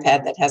her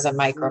iPad that has a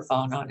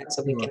microphone on it,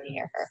 so we can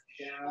hear her.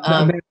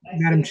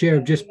 Madam Chair,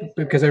 just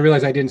because I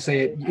realized I didn't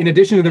say it, in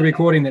addition to the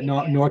recording that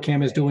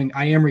NORCAM is doing,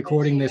 I am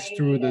recording this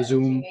through the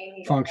Zoom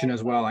function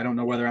as well. I don't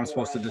know whether I'm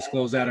supposed to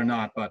disclose that or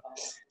not, but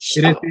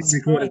it is being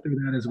recorded through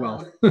that as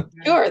well.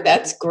 Sure,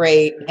 that's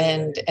great,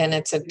 and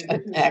it's an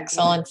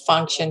excellent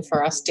function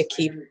for us to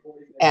keep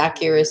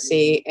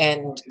accuracy,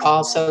 and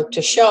also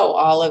to show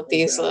all of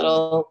these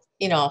little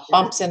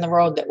bumps in the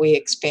road that we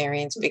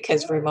experience,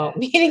 because remote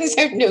meetings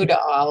are new to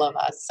all of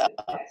us. So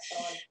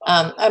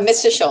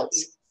Mr.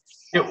 Schultz.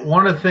 Yeah,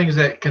 one of the things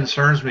that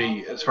concerns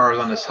me as far as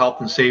on this health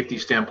and safety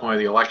standpoint of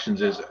the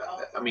elections is,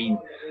 I mean,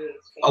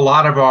 a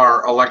lot of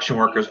our election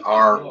workers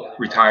are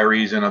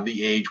retirees and of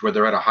the age where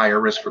they're at a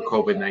higher risk for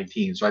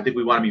COVID-19. So I think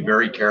we want to be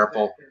very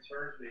careful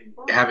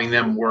having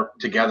them work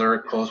together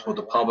close with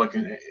the public,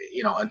 and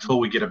until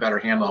we get a better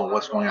handle on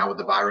what's going on with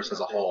the virus as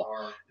a whole.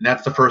 And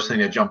that's the first thing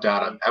that jumped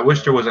out. I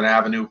wish there was an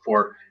avenue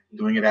for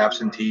doing it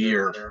absentee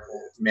or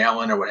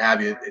mail-in or what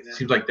have you. It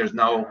seems like there's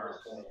no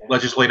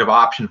legislative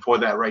option for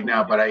that right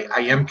now, but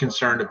I am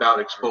concerned about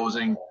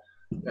exposing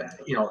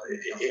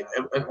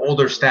an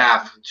older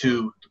staff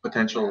to the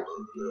potential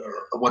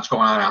what's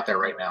going on out there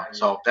right now.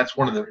 So that's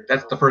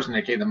the first thing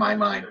that came to my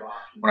mind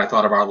when I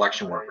thought of our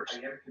election workers.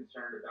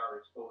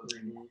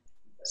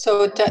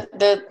 So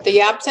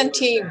the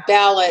absentee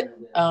ballot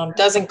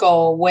doesn't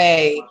go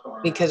away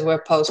because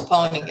we're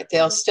postponing it.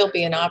 There'll still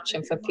be an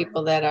option for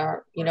people that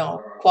are,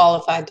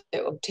 qualified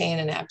to obtain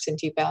an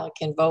absentee ballot,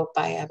 can vote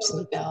by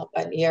absentee ballot.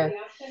 But you're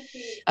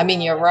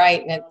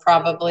right. And it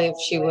probably, if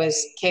she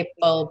was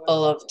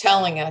capable of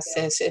telling us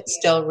this, it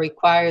still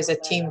requires a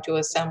team to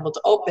assemble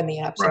to open the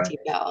absentee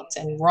ballots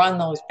and run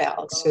those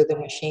ballots through the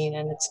machine.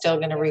 And it's still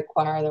going to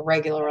require the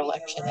regular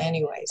election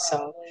anyway.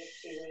 So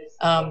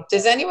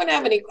does anyone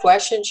have any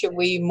questions? Should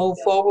we move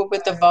forward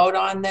with the vote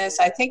on this?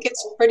 I think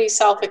it's pretty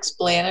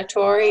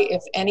self-explanatory.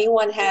 If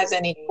anyone has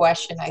any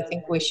question, I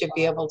think we should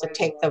be able to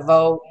take the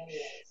vote.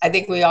 I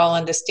think we all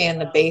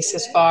understand the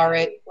basis for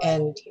it,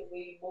 and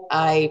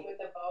I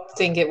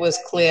think it was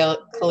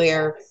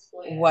clear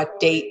what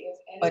date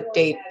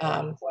the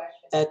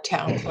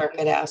town clerk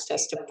had asked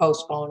us to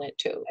postpone it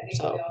to.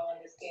 So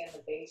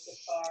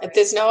if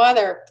there's no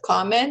other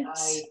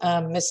comments,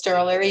 Mr.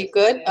 O'Leary,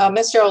 good?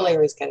 Mr.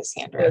 O'Leary's got his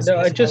hand raised. No,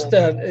 I just,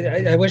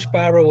 I wish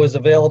Barbara was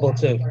available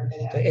to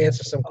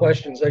answer some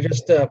questions. I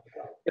just,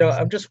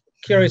 I'm just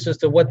curious as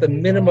to what the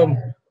minimum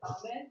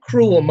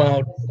crew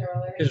amount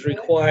is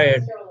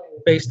required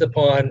based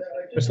upon,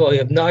 first of all, you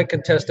have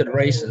non-contested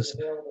races.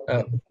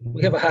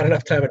 We have a hard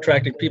enough time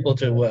attracting people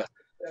to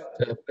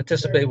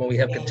participate when we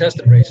have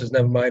contested races,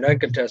 never mind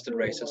uncontested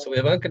races. So we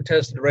have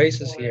uncontested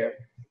races here.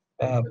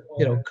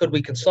 Could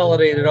we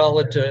consolidate it all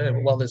into,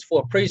 well, there's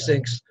 4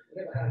 precincts,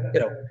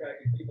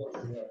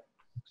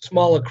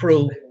 smaller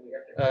crew.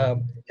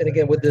 And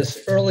again, with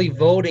this early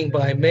voting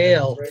by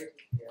mail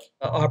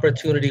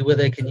opportunity where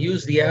they can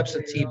use the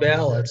absentee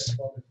ballots,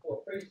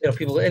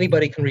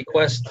 anybody can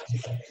request,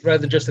 rather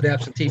than just an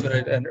absentee, but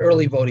an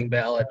early voting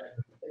ballot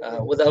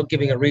without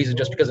giving a reason,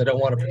 just because I don't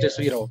want to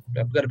participate,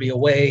 I'm going to be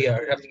away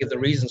or have to give the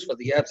reasons for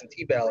the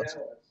absentee ballots.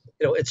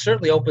 It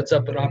certainly opens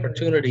up an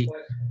opportunity,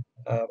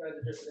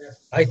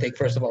 I think,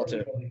 first of all,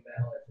 to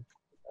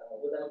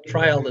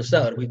try all this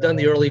out. We've done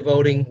the early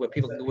voting where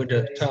people can go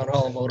into town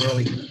hall and vote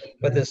early,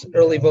 but this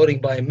early voting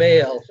by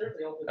mail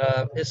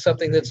is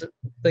something that's a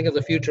thing of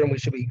the future, and we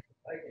should be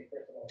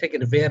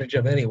taking advantage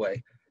of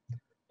anyway.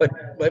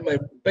 But my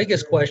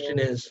biggest question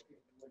is,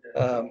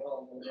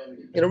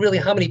 really,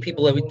 how many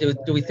people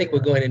do we think we're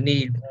going to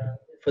need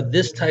for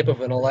this type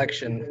of an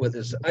election with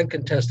this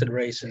uncontested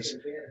races?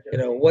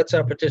 What's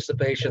our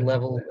participation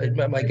level?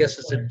 My guess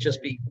is it'd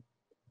just be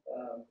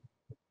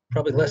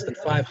probably less than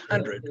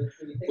 500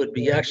 would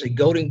be actually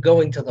going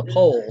to the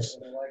polls.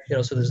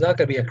 So there's not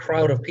going to be a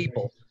crowd of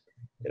people.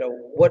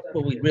 What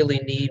will we really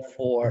need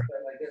for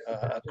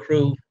a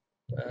crew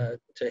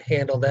to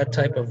handle that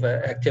type of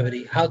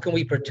activity? How can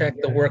we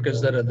protect the workers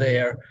that are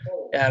there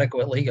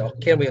adequately?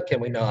 Can we or can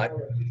we not?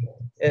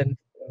 And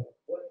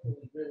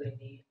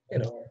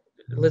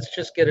let's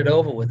just get it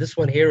over with. This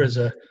one here is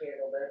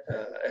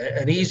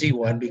an easy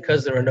one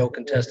because there are no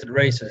contested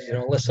races.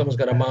 Unless someone's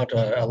going to mount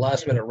a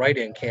last-minute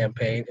write-in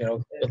campaign,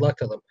 good luck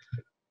to them.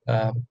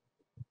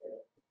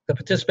 The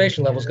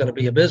participation level is going to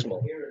be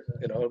abysmal.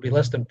 It'll be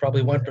less than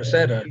probably 1%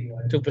 or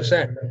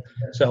 2%.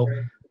 So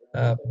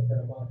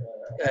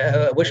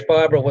I wish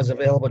Barbara was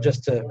available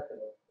just to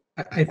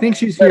I think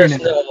she's let here us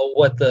now. know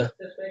what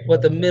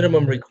the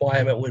minimum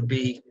requirement would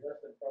be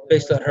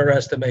based on her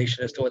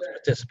estimation as to what the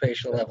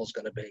participation level is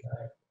going to be.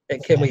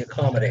 And can we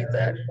accommodate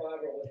that?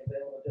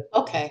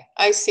 Okay,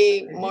 I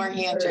see more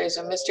hands raised.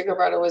 And Mr.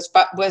 Gabretto, was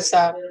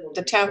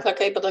the town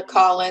clerk able to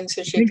call in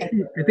so she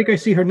can? I think I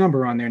see her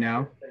number on there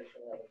now.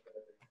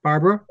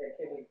 Barbara?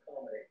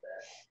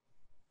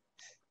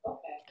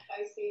 Okay,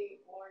 I see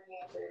more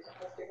hands raised.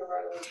 Mr.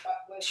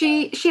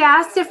 Gabretto, She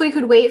asked if we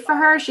could wait for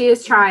her. She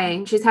is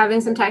trying. She's having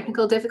some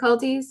technical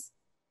difficulties.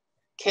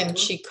 can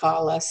she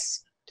call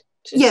us?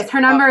 Yes, her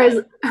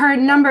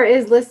number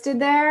is listed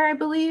there, I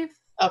believe.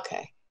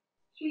 Okay.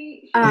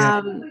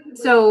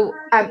 So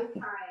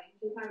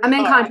I'm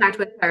in contact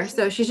with her.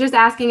 So she's just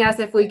asking us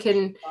if we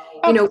can,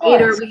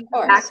 wait or we can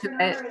come back to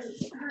it.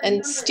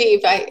 And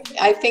Steve,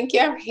 I think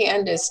your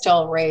hand is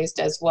still raised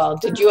as well.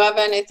 Did you have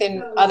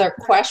other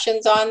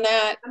questions on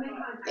that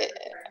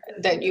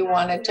that you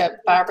wanted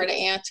Barbara to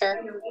answer?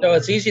 No,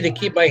 it's easy to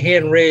keep my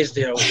hand raised,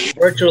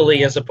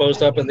 virtually as opposed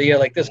to up in the air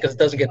like this because it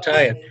doesn't get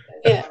tired.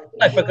 Yeah.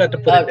 I forgot to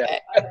put it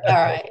down.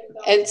 All right.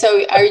 And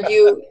so are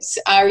you,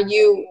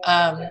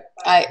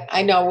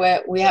 I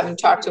know we haven't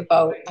talked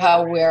about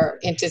how we're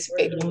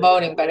anticipating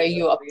voting, but are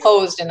you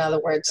opposed, in other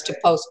words, to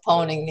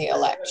postponing the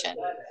election?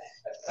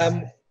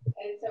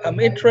 I'm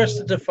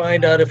interested to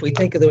find out if we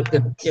think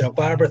of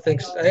Barbara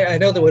thinks, I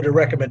know that what the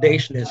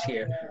recommendation is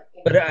here,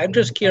 but I'm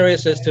just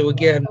curious as to,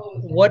 again,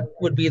 what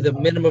would be the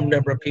minimum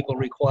number of people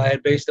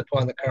required based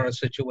upon the current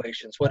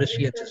situations? What does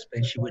she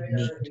anticipate she would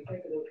need,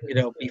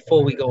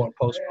 before we go and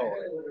postpone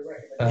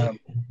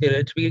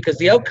it? Because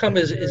the outcome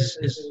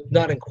is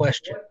not in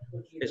question.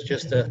 It's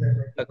just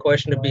a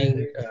question of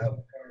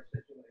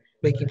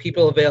making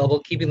people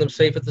available, keeping them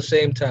safe at the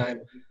same time,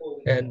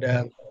 and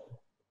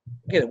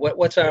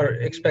what's our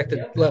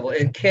expected level?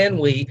 And can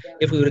we,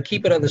 if we were to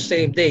keep it on the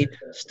same date,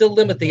 still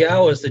limit the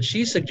hours that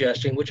she's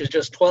suggesting, which is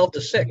just 12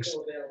 to 6?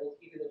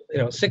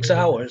 6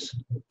 hours.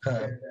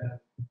 For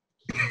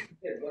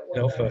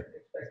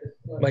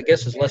my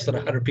guess is less than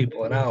 100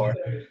 people an hour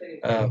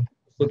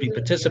would be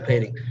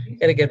participating.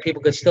 And again,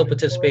 people could still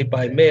participate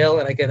by mail.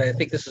 And again, I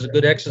think this is a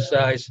good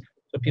exercise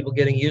for people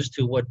getting used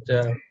to what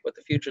the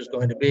future is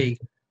going to be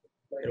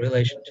in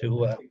relation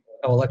to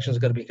how elections are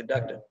going to be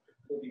conducted.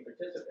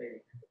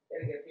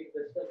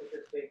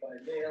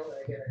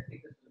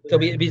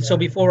 So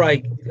before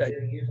I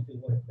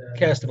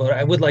cast a vote,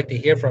 I would like to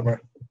hear from her,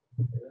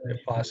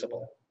 if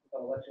possible.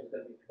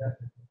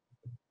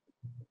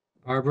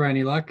 Barbara,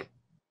 any luck?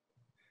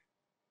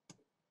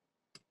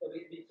 So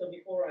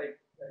before I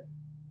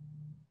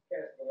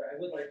cast a vote, I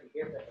would like to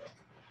hear from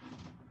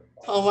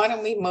her. Well, why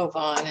don't we move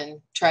on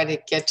and try to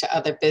get to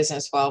other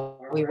business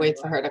while we wait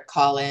for her to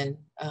call in.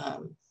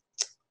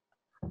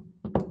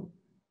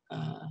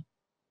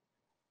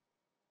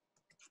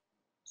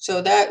 So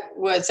that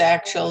was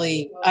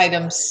actually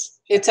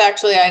it's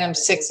actually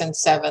items 6 and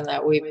 7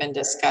 that we've been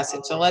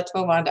discussing. So let's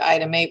move on to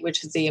item 8,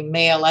 which is the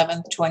May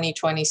 11th,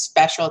 2020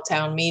 special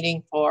town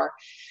meeting for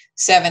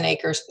 7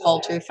 Acres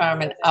Poultry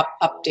Farm and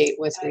update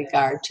with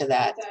regard to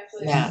that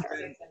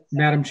matter.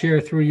 Madam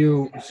Chair, through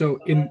you. So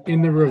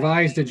in the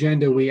revised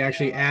agenda, we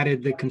actually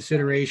added the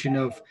consideration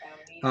of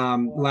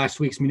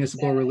last week's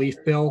municipal relief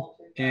bill,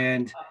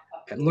 and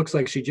it looks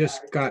like she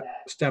just got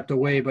stepped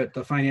away, but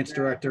the finance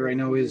director I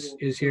know is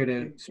here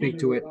to speak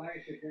to it.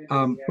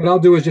 What I'll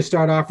do is just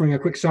start offering a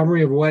quick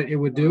summary of what it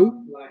would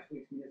do,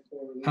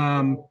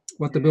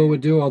 what the bill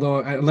would do, although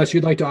unless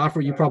you'd like to offer,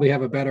 you probably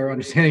have a better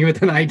understanding of it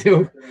than I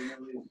do.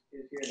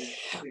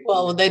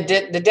 Well,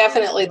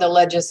 definitely the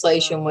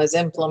legislation was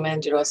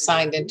implemented or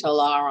signed into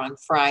law on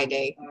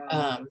Friday,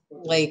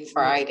 late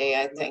Friday,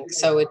 I think.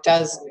 So it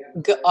does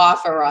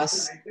offer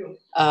us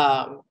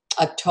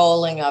a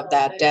tolling of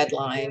that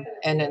deadline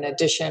and an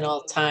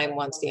additional time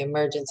once the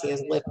emergency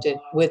is lifted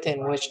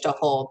within which to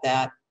hold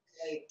the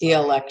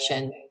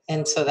election.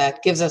 And so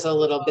that gives us a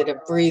little bit of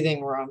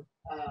breathing room,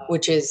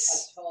 which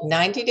is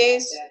 90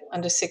 days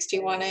under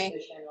 61A.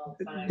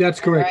 That's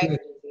correct. Right?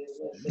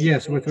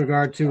 Yes, with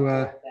regard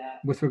to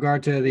with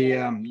regard to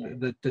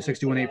the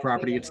 61A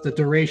property, it's the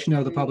duration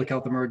of the public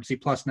health emergency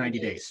plus 90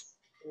 days.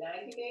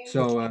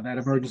 So that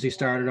emergency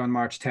started on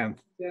March 10th,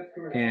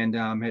 and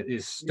it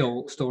is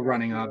still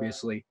running,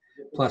 obviously,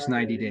 plus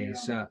 90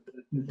 days.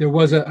 There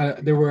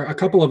were a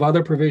couple of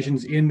other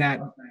provisions in that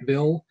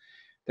bill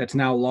that's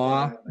now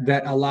law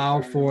that allow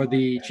for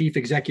the chief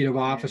executive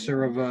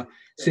officer of a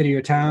city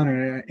or town,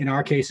 or in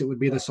our case, it would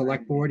be the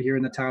select board here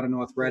in the town of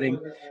North Reading,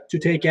 to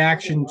take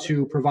action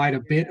to provide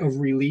a bit of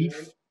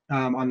relief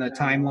on the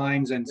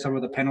timelines and some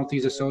of the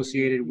penalties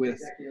associated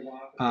with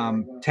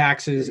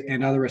taxes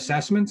and other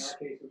assessments.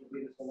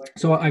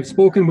 So I've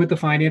spoken with the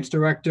finance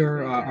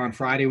director on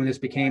Friday when this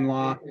became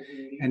law,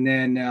 and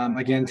then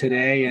again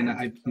today. And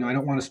I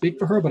don't want to speak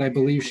for her, but I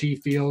believe she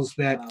feels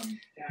that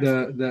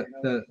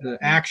the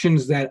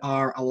actions that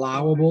are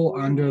allowable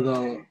under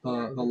the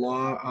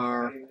law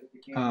are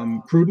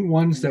prudent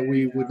ones that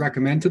we would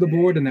recommend to the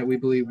board, and that we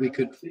believe we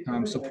could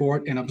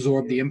support and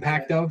absorb the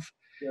impact of,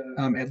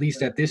 at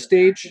least at this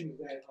stage.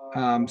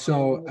 I'll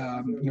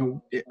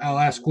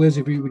ask Liz,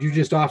 would you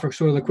just offer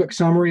sort of the quick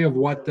summary of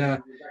what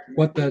the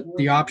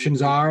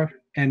options are,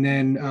 and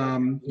then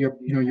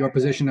your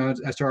position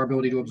as to our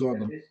ability to absorb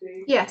them.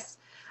 Yes.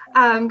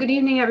 Good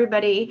evening,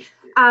 everybody.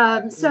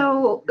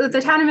 So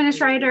the town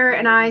administrator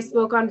and I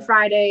spoke on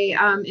Friday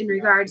in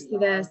regards to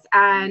this,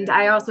 and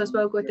I also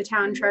spoke with the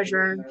town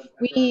treasurer.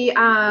 We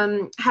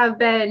have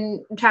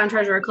been, town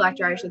treasurer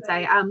collector, I should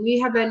say, we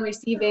have been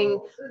receiving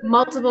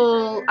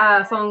multiple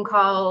phone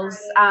calls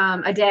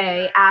a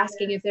day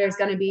asking if there's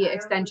going to be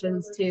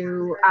extensions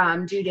to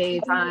due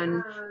dates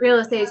on real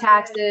estate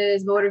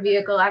taxes, motor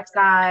vehicle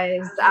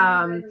excise,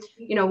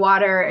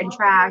 water and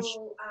trash.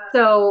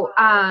 So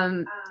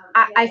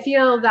I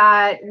feel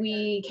that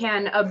we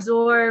can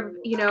absorb,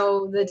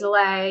 the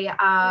delay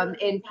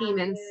in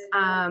payments.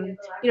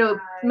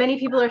 Many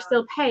people are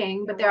still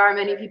paying, but there are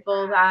many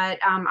people that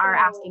are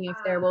asking if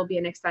there will be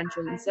an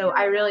extension. So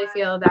I really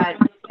feel that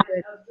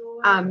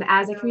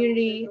as a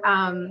community,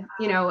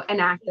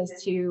 enact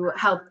this to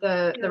help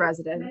the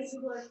residents.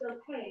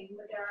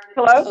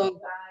 Hello?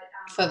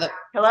 So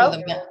Hello?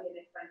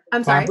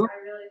 I'm sorry.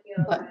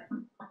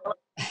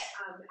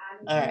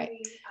 All right.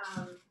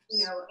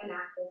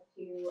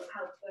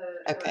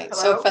 Okay, Hello?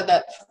 so for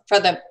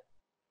the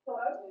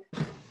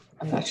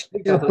I'm not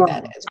sure who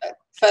that is,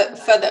 but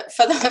for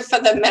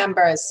the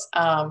members,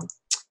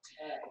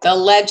 the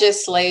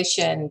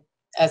legislation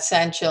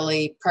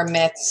essentially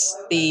permits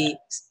the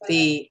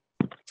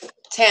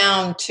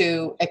town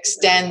to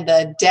extend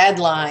the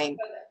deadline,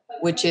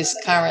 which is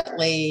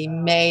currently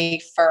May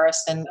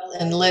 1st.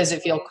 And Liz,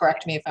 if you'll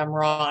correct me if I'm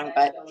wrong,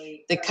 but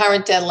the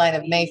current deadline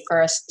of May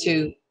 1st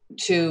to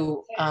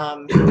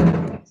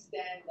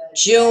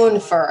June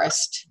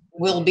 1st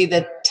will be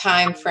the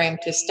time frame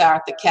to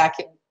start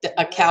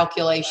a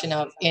calculation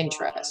of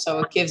interest. So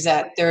it gives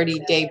that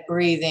 30-day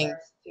breathing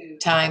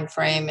time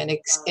frame, and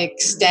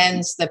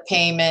extends the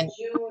payment.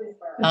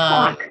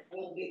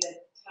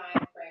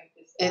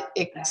 It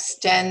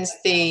extends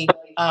the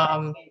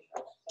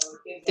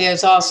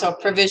there's also a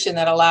provision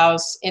that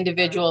allows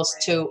individuals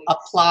to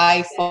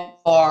apply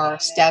for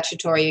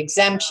statutory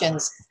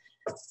exemptions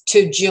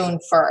to June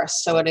 1st.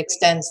 So it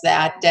extends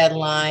that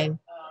deadline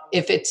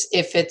if it's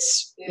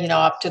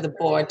up to the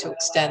board to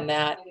extend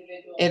that.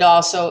 It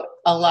also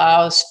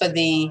allows for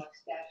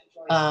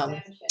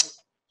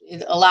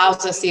it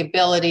allows us the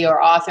ability,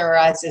 or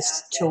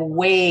authorizes to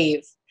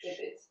waive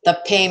the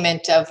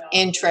payment of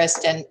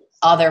interest and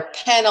other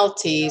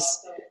penalties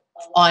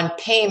on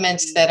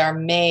payments that are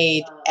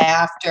made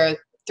after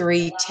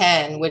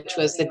 3/10, which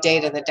was the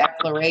date of the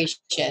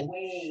declaration,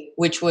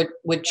 which would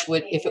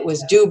if it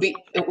was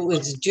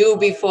due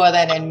before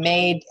then and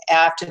made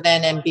after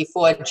then and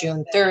before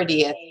June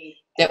 30th,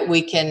 that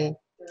we can,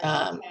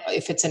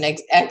 if it's an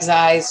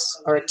excise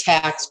or a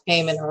tax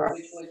payment, or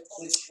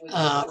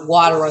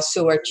water or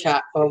sewer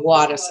charge, or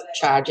water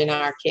charge in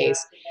our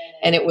case,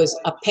 and it was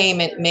a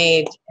payment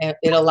made,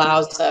 it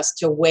allows us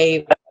to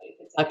waive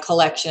a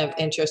collection of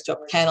interest or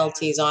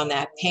penalties on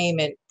that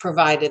payment,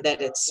 provided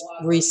that it's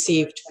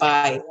received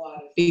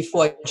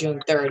before June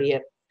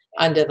 30th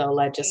under the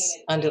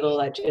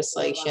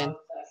legislation.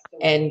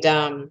 And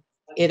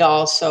it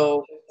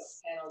also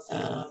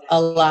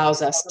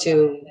allows us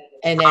to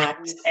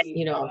enact,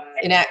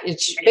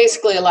 it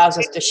basically allows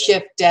us to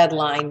shift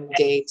deadline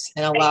dates,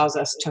 and allows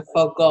us to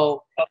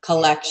forego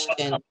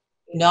collection,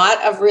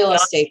 not of real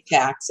estate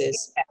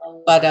taxes,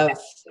 but of,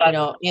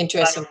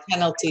 interest and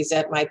penalties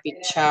that might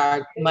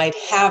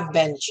have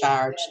been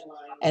charged,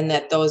 and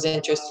that those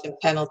interest and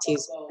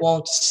penalties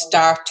won't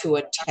start to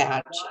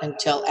attach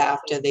until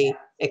after the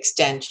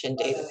extension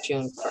date of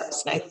June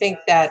 1st. And I think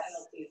that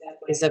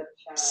is a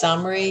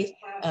summary,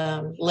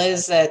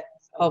 Liz, that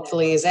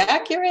hopefully is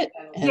accurate.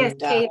 And, yes,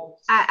 Kate,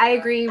 I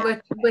agree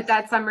with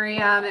that summary.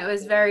 It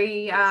was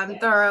very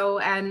thorough,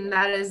 and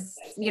that is,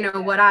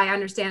 what I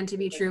understand to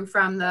be true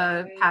from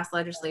the past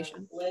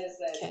legislation.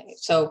 Okay,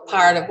 so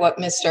part of what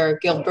Mr.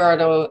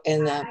 Gilberto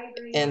and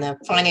the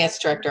finance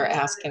director are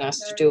asking us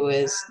to do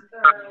is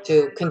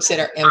to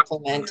consider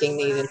implementing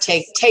these and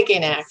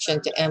taking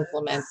action to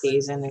implement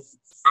these.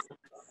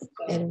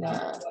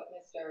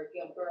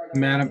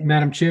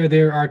 Madam Chair,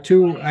 there are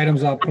two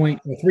items I'll point,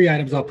 or three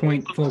items I'll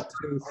point folks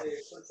to.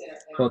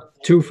 Well,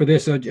 two for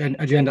this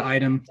agenda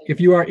item.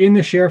 If you are in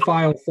the share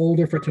file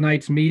folder for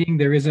tonight's meeting,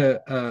 there is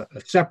a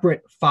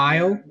separate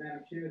file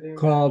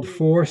called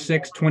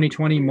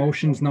 4/6/2020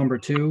 motions number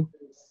 2.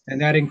 And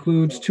that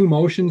includes 2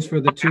 motions for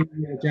the 2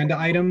 agenda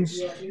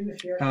items.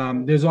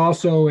 There's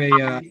also if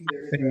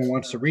anyone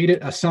wants to read it,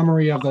 a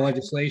summary of the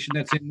legislation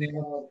that's in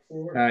there.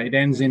 It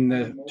ends in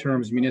the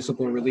terms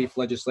municipal relief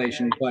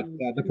legislation, but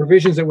the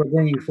provisions that we're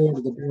bringing forward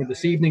to the board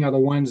this evening are the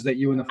ones that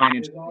you and the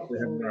finance committee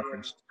have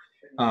referenced.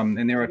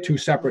 And there are 2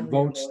 separate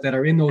votes that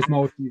are in those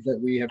motions that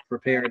we have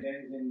prepared.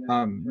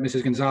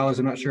 Mrs. Gonzalez,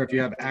 I'm not sure if you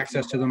have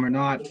access to them or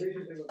not,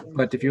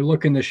 but if you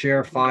look in the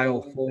share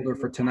file folder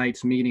for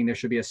tonight's meeting, there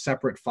should be a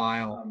separate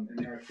file,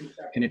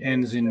 and it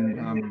ends in,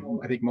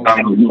 I think,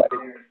 motion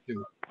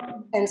 2.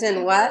 Ends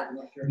in what?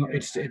 No,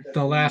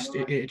 the last,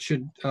 it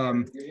should,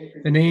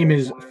 the name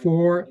is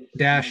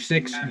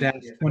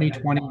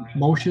 4-6-2020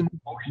 motion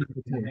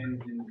number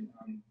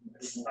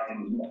 2.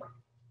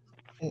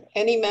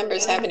 Any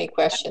members have any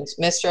questions?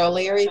 Mr.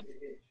 O'Leary?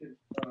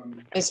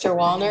 Mr.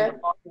 Wallner?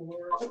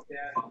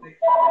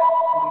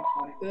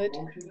 Good.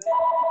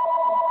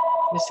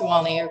 Mr.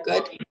 Wallner, you're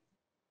good?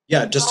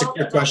 Yeah, just a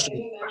quick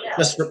question,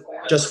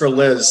 just for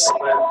Liz.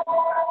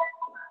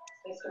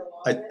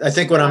 I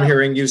think what I'm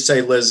hearing you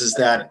say, Liz, is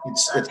that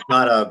it's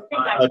not a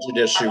budget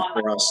issue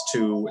for us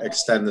to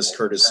extend this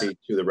courtesy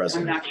to the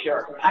residents. I'm not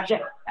sure. I've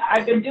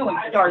been doing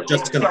stars.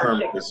 Just to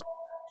confirm, please.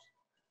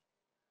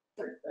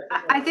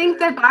 I think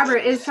that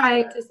Barbara is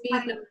trying to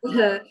speak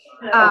to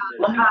not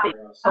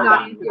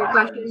answer your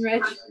question,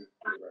 Rich.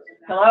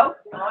 Hello?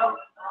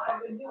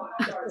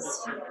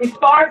 It's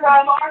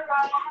Barbara.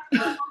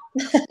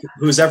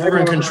 Who's ever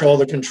in control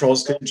of the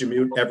controls, could you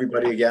mute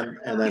everybody again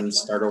and then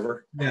start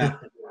over? Yeah.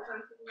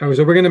 All right,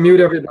 so we're going to mute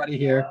everybody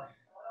here.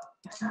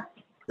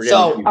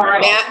 So,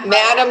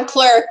 Madam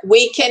Clerk,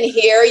 we can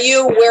hear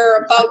you.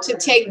 We're about to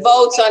take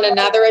votes on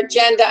another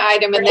agenda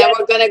item, and then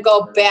we're going to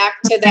go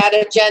back to that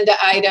agenda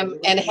item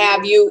and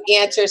have you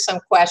answer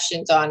some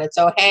questions on it.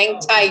 So hang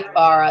tight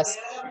for us.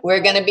 We're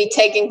going to be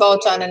taking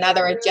votes on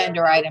another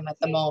agenda item at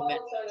the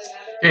moment.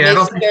 Hey, I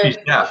don't think she's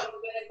deaf.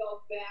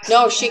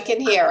 No, she can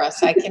hear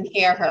us. I can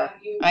hear her.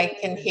 I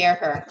can hear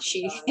her.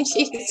 She's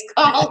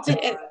called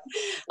in.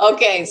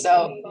 Okay,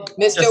 so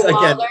Mr.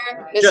 Wallner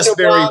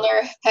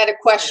had a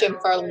question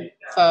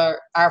for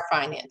our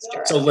finance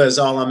director. So Liz,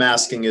 all I'm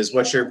asking is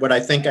what I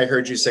think I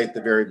heard you say at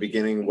the very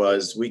beginning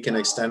was we can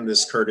extend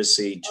this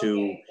courtesy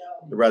to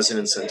the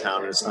residents in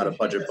town, and it's not a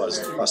budget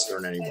buster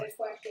in any way.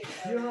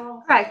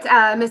 Correct,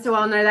 Mr.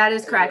 Wallner, that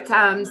is correct.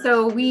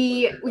 So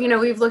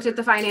we've looked at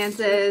the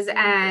finances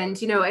and,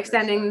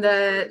 extending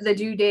the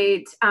due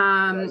date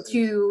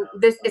to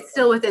this, it's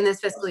still within this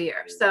fiscal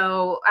year.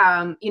 So,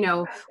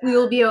 we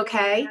will be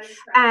okay.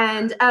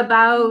 And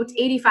about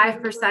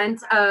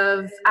 85%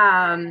 of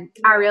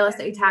our real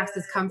estate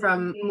taxes come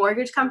from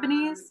mortgage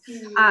companies.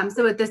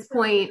 So at this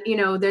point,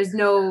 there's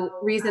no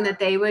reason that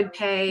they would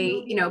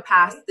pay,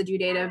 past the due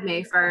date of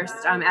May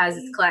 1st, as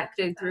it's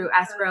collected through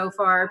escrow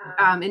for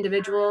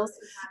individuals.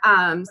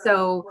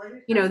 So,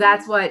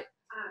 that's what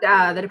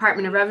the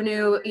Department of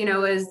Revenue,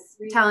 is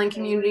telling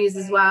communities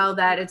as well,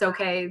 that it's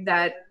okay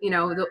that,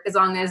 as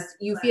long as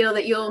you feel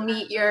that you'll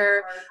meet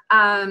your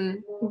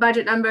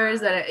budget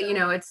numbers, that,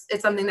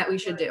 it's something that we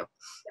should do.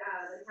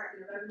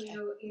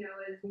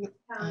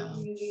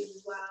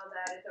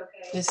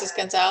 Mrs.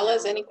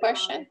 Gonzalez, any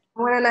question?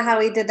 I want to know how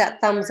he did that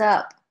thumbs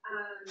up.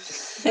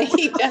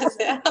 He does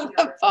it on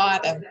the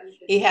bottom.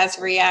 He has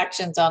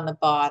reactions on the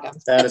bottom.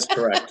 That is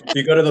correct. If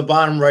you go to the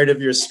bottom right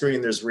of your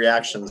screen, there's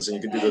reactions, and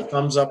you can do the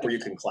thumbs up or you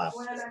can clap.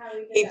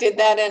 He did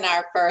that in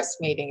our first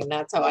meeting, and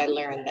that's how I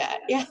learned that.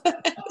 Yes.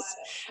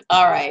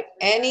 All right.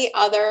 Any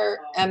other,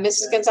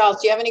 Mrs. Gonzalez,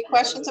 do you have any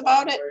questions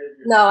about it?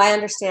 No, I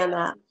understand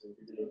that.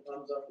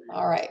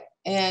 All right.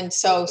 And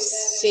so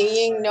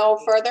seeing no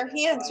further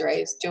hands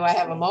raised, do I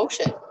have a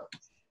motion?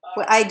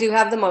 Well, I do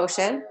have the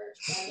motion.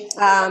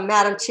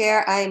 Madam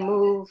Chair, I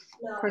move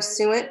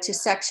pursuant to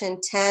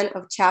Section 10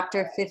 of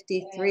Chapter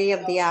 53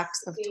 of the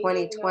Acts of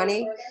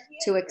 2020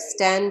 to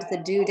extend the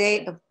due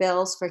date of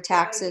bills for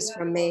taxes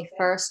from May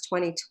 1st,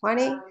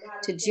 2020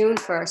 to June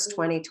 1st,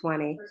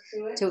 2020,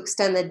 to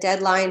extend the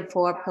deadline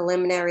for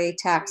preliminary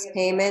tax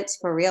payments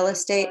for real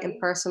estate and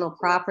personal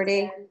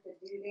property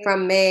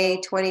from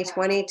May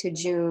 2020 to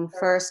June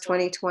 1st,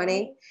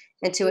 2020,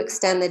 and to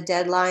extend the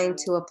deadline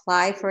to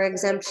apply for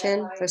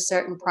exemption for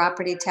certain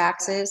property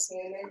taxes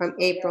from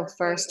April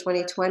 1st,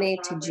 2020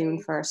 to June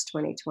 1st,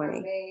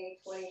 2020.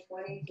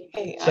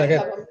 Okay,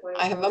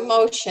 I have a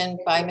motion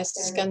by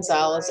Mrs.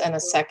 Gonzalez and a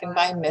second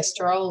by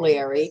Mr.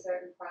 O'Leary.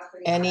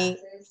 Any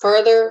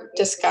further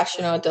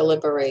discussion or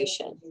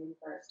deliberation?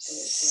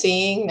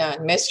 Seeing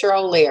none. Mr.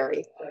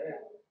 O'Leary.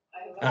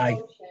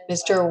 Aye.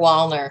 Mr.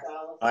 Wallner.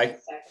 Aye.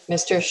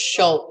 Mr.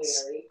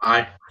 Schultz.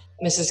 Aye.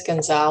 Mrs.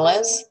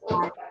 Gonzalez.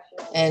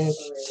 And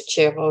the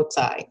chair votes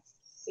aye.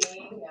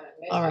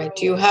 All right,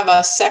 do you have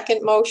a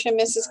second motion,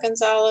 Mrs.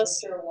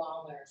 Gonzalez?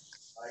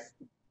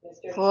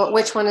 Well,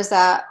 which one is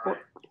that?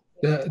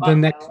 The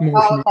next Oh,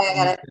 motion, okay, I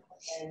got it.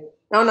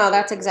 No,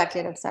 that's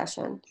executive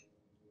session.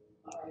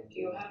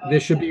 there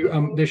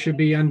should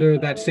be under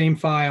that same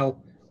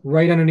file,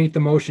 right underneath the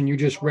motion you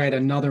just read,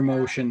 another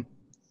motion,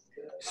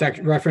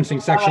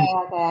 referencing section.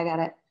 Okay, I got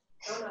it.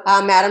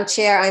 Madam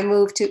Chair, I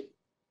move to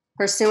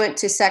pursuant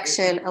to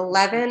section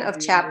 11 of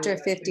chapter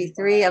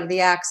 53 of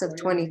the Acts of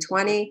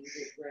 2020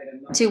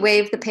 to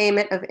waive the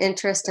payment of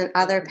interest and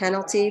other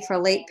penalty for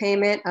late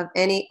payment of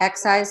any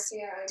excise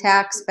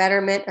tax,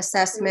 betterment,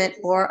 assessment,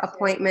 or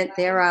appointment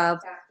thereof,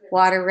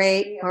 water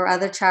rate, or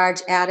other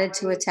charge added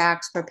to a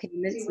tax for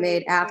payments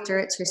made after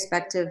its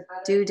respective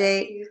due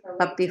date,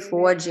 but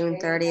before June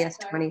 30th,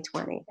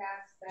 2020.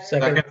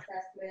 Second.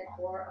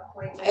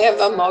 I have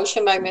a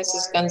motion by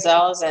Mrs.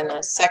 Gonzalez and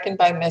a second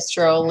by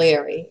Mr.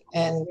 O'Leary.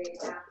 And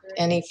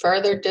any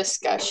further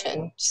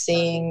discussion?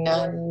 Seeing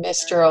none.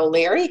 Mr.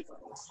 O'Leary?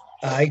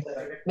 Aye.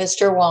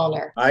 Mr.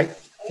 Wallner? Aye.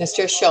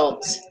 Mr.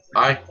 Schultz?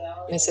 Aye.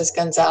 Mrs.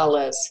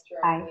 Gonzalez?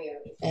 Aye.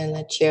 And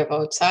the chair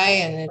votes aye,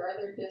 and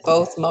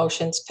both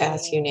motions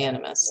pass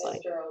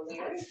unanimously.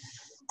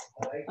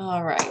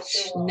 All right,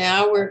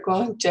 now we're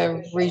going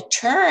to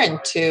return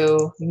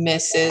to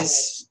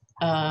Mrs.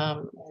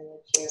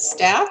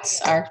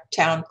 Stats, our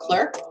town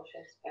clerk,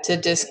 to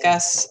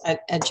discuss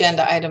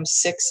agenda items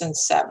 6 and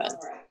 7.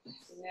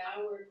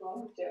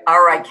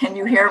 All right, can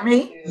you hear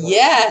me?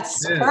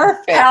 Yes,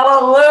 perfect.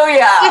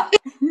 Hallelujah.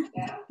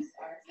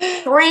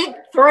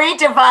 Three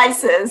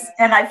devices,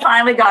 and I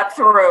finally got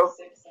through.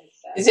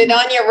 Is it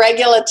on your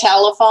regular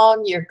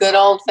telephone, your good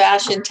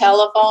old-fashioned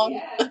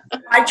telephone?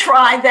 I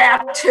tried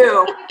that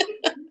too.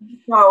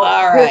 So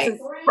All right. This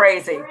is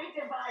crazy.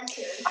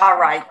 All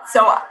right,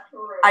 so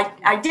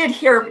I did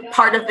hear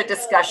part of the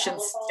discussion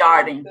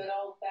starting.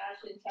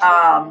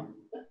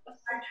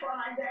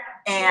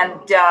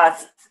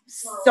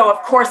 So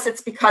of course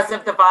it's because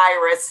of the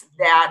virus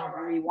that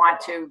we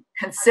want to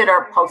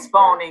consider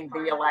postponing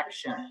the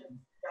election.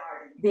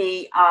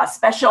 The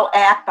special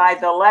act by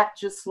the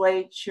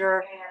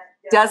legislature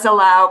does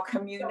allow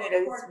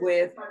communities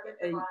with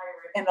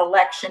an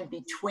election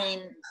between,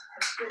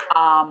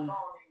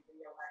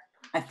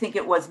 I think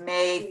it was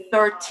May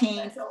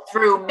 13th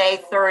through May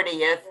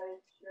 30th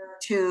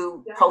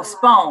to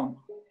postpone.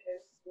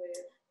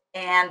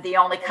 And the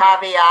only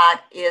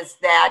caveat is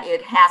that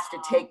it has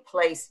to take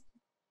place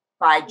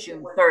by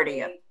June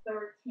 30th.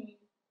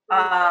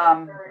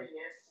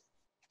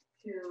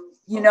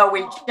 You know,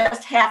 we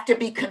just have to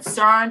be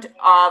concerned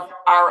of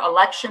our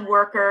election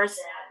workers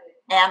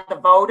and the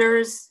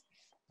voters.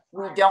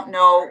 We don't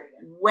know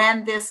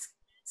when this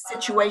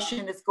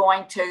situation is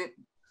going to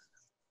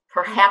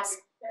perhaps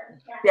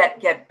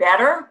get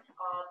better.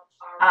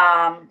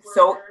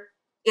 So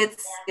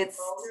it's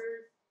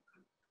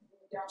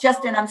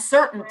just an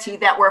uncertainty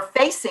that we're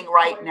facing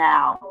right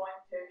now.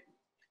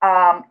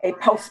 A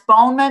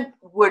postponement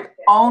would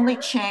only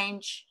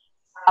change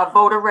a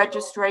voter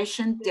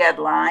registration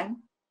deadline.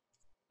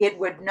 It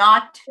would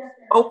not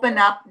open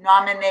up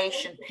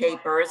nomination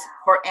papers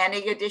for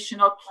any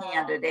additional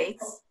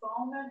candidates.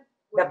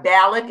 The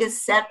ballot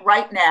is set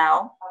right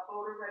now.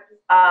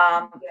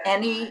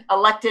 Any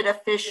elected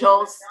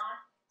officials,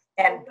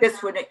 and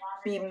this would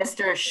be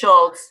Mr.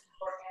 Schultz,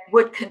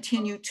 would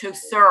continue to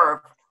serve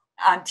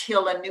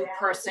until a new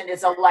person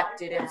is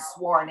elected and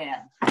sworn in.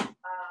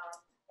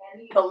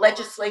 The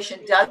legislation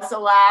does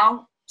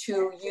allow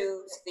to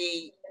use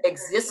the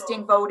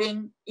existing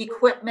voting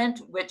equipment,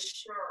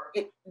 which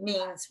it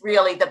means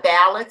really the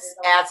ballots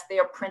as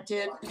they're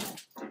printed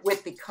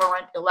with the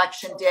current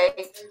election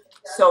day.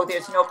 So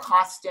there's no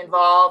cost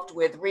involved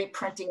with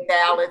reprinting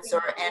ballots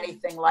or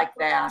anything like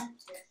that.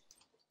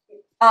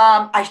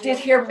 I did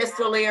hear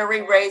Mr.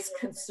 Leary raise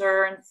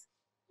concerns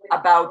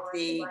about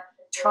the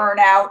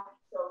turnout,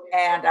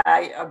 and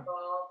I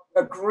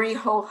agree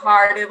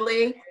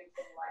wholeheartedly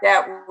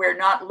that we're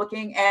not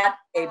looking at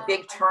a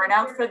big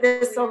turnout for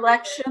this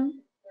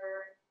election.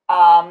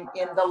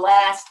 In the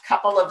last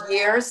couple of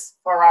years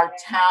for our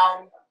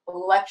town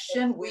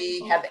election,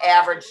 we have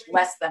averaged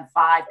less than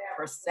 5%.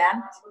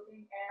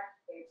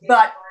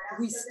 But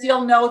we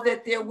still know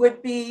that there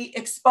would be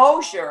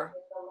exposure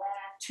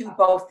to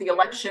both the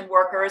election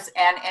workers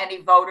and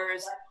any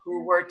voters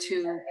who were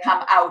to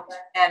come out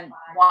and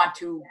want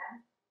to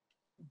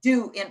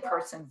do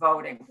in-person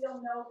voting.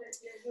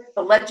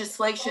 The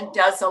legislation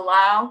does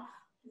allow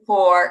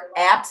for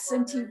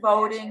absentee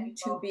voting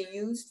to be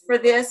used for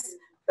this.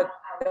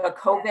 The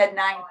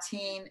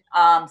COVID-19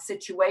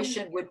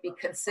 situation would be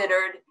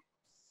considered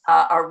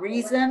a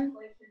reason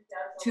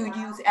to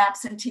use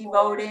absentee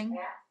voting,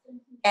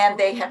 and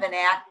they have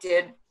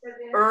enacted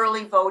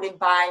early voting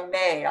by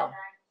mail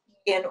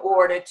in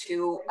order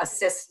to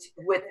assist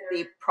with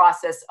the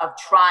process of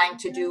trying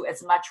to do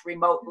as much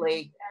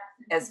remotely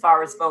as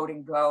far as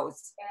voting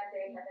goes.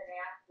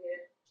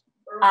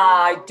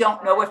 I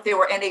don't know if there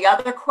were any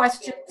other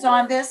questions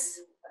on this.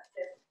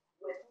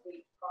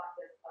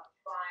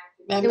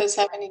 members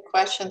have any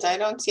questions? I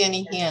don't see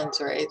any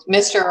hands raised.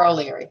 Mr.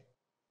 O'Leary.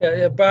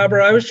 Yeah,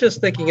 Barbara, I was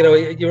just thinking,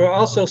 you were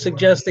also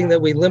suggesting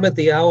that we limit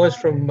the hours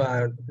from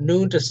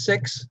noon to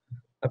 6.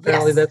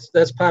 Apparently, Yes.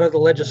 that's part of the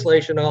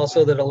legislation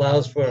also that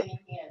allows for a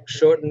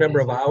shortened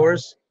number of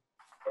hours.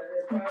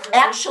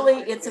 Actually,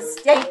 it's a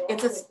state,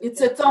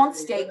 it's its own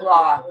state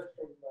law.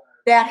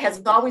 That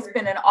has always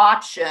been an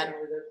option,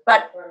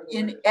 but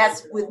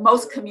as with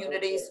most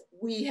communities,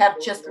 we have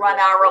just run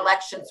our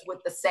elections with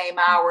the same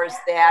hours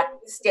that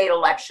state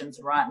elections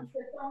run.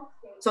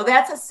 So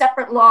that's a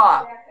separate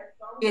law.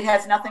 It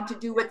has nothing to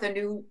do with the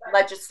new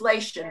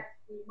legislation,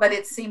 but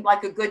it seemed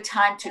like a good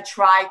time to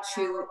try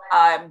to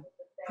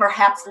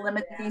perhaps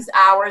limit these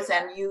hours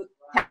and you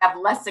have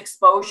less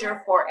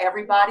exposure for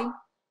everybody.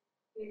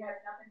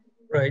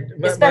 Right.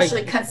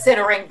 Especially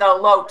considering the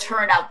low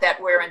turnout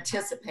that we're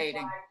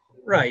anticipating.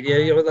 Right.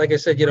 Yeah. Like I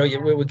said,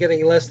 we're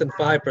getting less than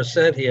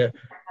 5% here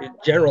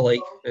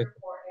generally,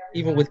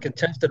 even with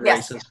contested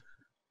races.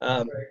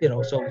 So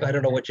I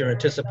don't know what your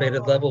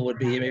anticipated level would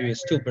be. Maybe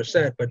it's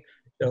 2%, but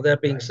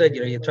that being said,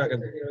 you're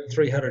talking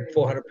 300,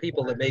 400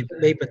 people that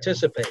may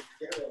participate.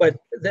 But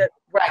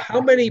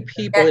how many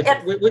people,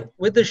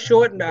 with the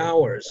shortened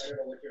hours,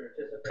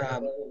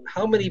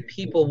 how many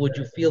people would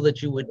you feel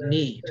that you would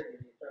need?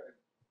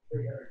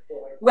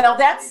 Well,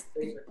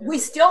 we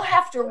still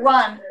have to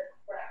run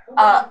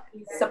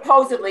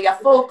supposedly a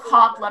full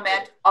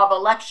complement of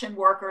election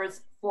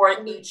workers for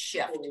each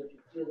shift.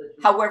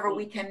 However,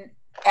 we can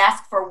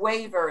ask for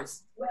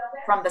waivers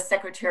from the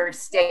Secretary of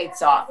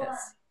State's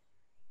office.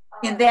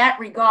 In that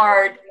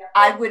regard,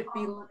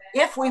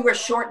 if we were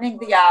shortening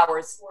the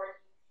hours,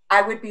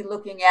 I would be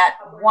looking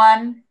at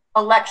one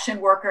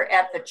election worker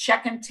at the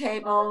check-in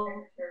table,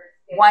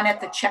 one at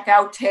the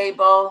checkout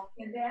table,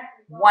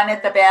 one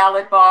at the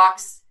ballot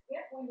box.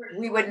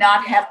 We would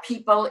not have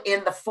people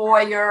in the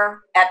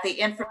foyer, at the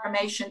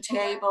information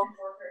table.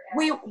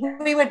 We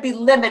would be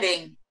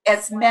limiting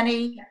as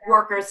many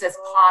workers as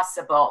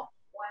possible.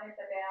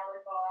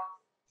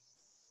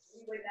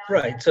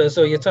 Right.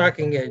 So you're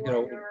talking,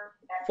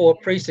 4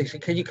 precincts.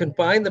 Can you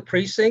combine the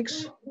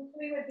precincts?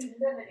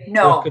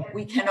 No,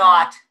 we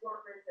cannot.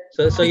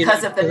 So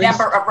because of the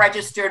number of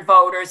registered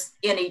voters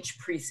in each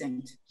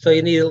precinct. So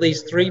you need at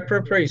least 3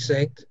 per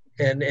precinct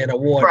and a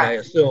warden, correct. I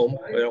assume.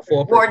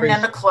 4 per warden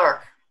precinct. And a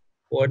clerk.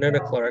 Warden and a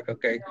clerk.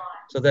 Okay.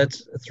 So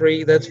that's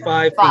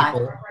 5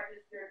 people.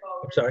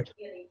 I'm sorry.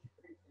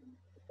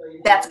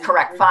 That's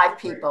correct. 5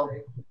 people.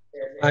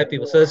 5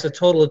 people. So that's a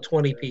total of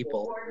 20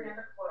 people.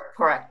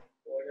 Correct.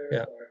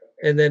 Yeah.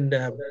 And then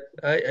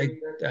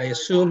I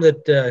assume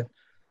that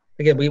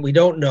again we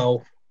don't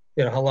know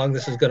how long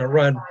this is going to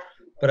run,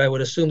 but I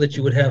would assume that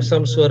you would have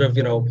some sort of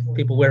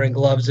people wearing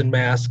gloves and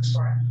masks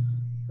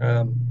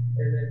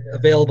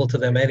available to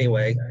them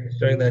anyway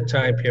during that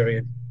time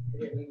period.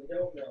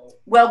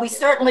 Well, we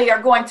certainly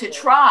are going to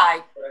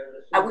try.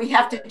 We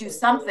have to do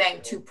something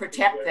to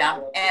protect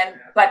them,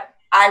 but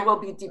I will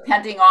be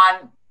depending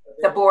on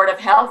the Board of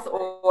Health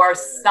or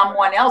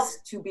someone else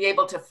to be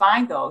able to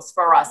find those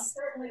for us.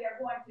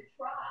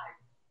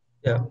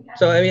 Yeah.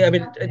 So I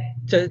mean,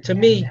 to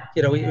me,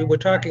 we're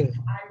talking,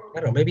 I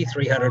don't know, maybe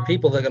 300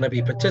 people that are going to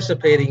be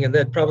participating, and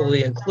that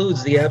probably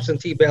includes the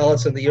absentee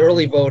ballots and the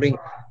early voting,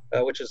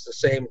 which is the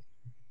same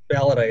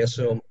ballot, I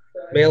assume,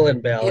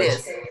 mail-in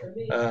ballots.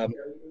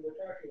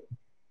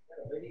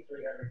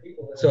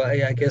 So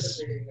I guess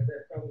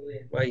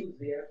my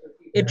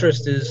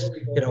interest is,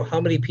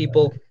 how many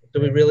people do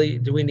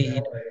we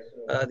need?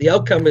 The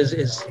outcome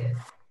is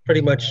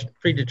pretty much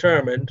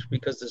predetermined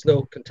because there's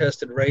no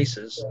contested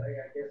races.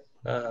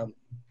 I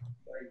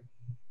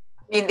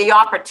mean, the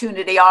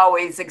opportunity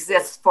always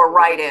exists for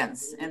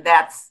write-ins, and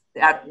that's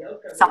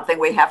something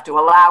we have to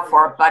allow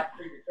for, but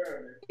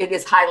it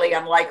is highly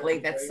unlikely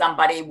that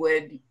somebody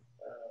would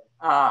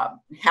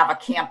have a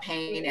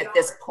campaign at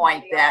this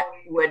point that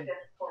would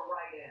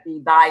be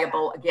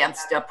viable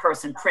against a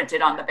person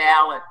printed on the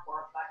ballot.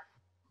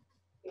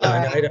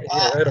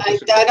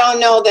 I don't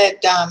know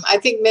that, I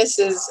think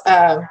Mrs.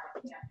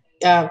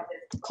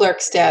 Clerk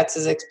Stats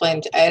has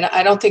explained,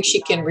 I don't think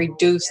she can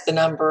reduce the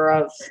number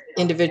of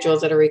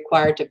individuals that are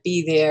required to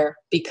be there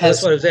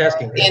because that's what I was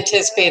asking. We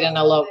anticipate a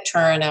low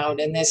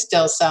turnout, and there's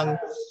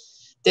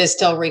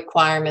still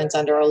requirements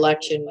under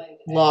election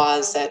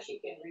laws that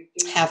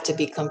have to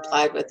be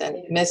complied with.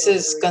 And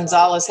Mrs.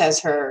 Gonzalez has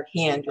her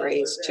hand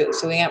raised too,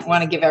 so we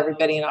want to give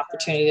everybody an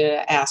opportunity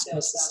to ask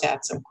Mrs.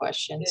 Stats some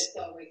questions.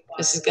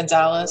 Mrs.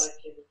 Gonzalez.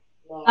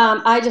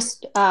 I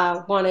just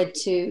wanted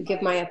to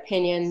give my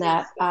opinion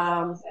that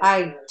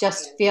I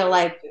just feel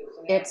like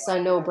it's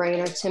a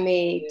no-brainer to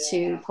me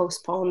to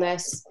postpone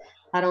this.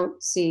 I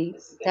don't see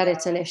that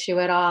it's an issue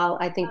at all.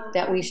 I think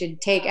that we should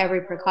take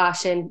every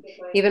precaution.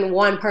 Even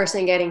one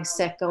person getting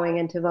sick going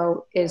in to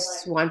vote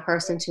is one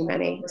person too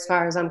many, as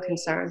far as I'm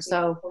concerned.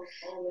 So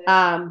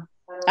I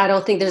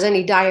don't think there's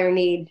any dire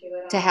need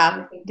to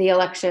have the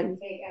election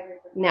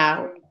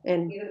now,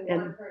 and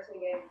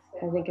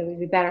I think it would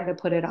be better to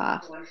put it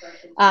off.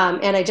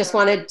 And I just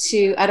wanted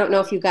to, I don't know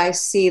if you guys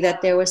see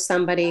that there was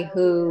somebody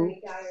who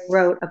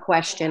wrote a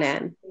question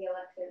in.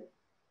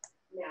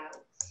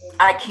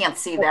 I can't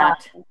see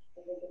that.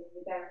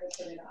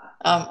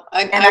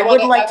 I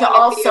would like to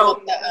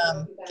also.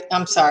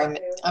 I'm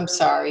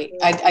sorry.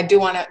 I do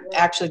want to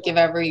actually give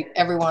every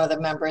one of the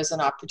members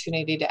an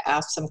opportunity to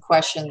ask some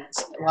questions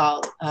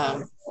while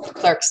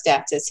Clerk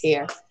Stats is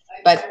here.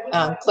 But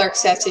Clerk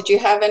Stats, did you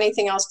have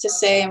anything else to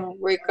say in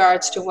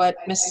regards to what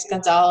Mrs.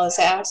 Gonzalez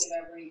asked?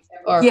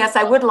 Or? Yes,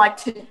 I would like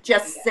to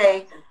just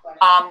say,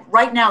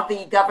 right now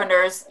the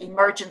governor's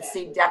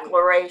emergency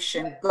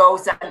declaration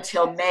goes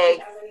until May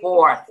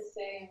 4th.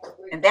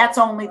 And that's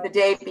only the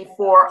day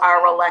before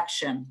our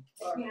election.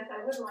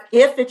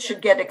 If it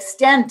should get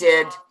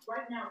extended,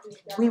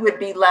 we would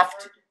be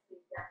left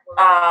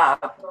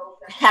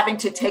having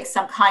to take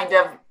some kind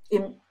of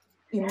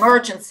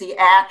emergency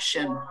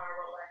action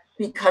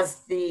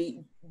because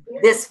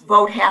this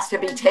vote has to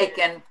be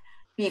taken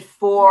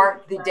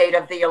before the date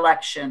of the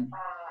election.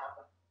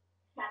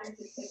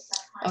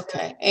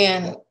 Okay,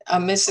 and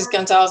Mrs.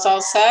 Gonzalez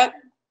all set?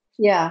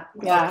 Yeah.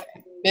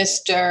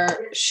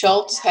 Mr.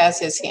 Schultz has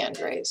his hand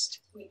raised.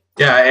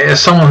 Yeah,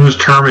 as someone whose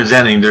term is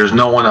ending, there's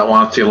no one that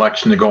wants the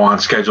election to go on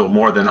schedule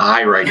more than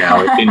I right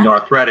now in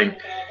North Reading.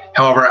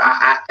 However,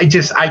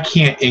 I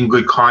can't in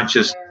good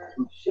conscience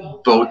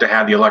vote to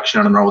have the election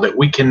on the road. That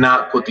we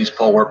cannot put these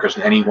poll workers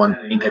in any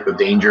type of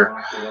danger.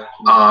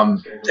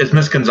 As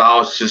Ms.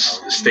 Gonzalez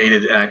just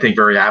stated, and I think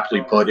very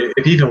aptly put,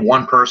 if even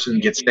one person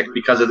gets sick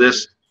because of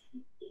this,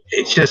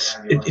 it's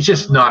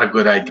just not a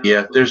good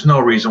idea. There's no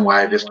reason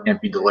why this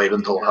can't be delayed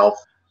until the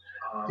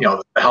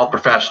health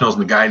professionals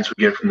and the guidance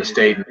we get from the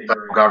state and the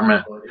federal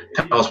government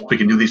tell us we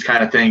can do these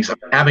kind of things.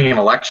 Having an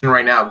election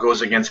right now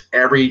goes against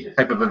every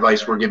type of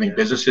advice we're giving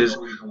businesses,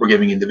 we're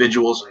giving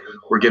individuals,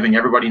 we're giving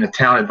everybody in the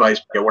town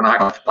advice, but we're not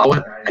going to follow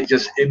it.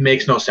 It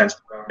makes no sense.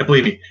 And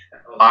believe me,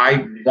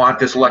 I want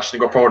this election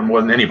to go forward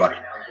more than anybody,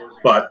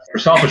 but for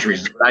selfish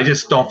reasons, I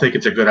just don't think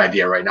it's a good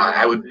idea right now.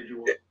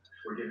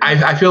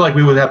 I feel like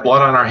we would have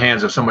blood on our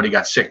hands if somebody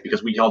got sick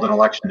because we held an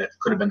election that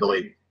could have been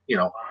delayed,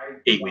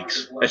 8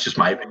 weeks. That's just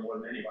my opinion.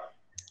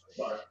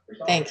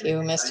 Thank you,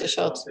 Mr.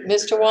 Schultz.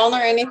 Mr.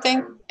 Wallner,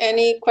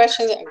 any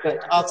questions? Good,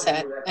 all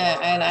set.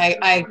 And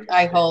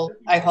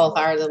I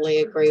wholeheartedly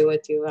agree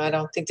with you. I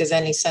don't think there's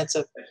any sense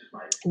of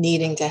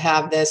needing to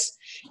have this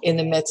in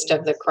the midst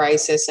of the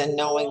crisis and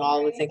knowing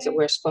all the things that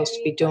we're supposed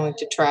to be doing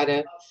to try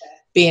to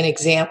be an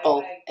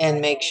example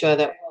and make sure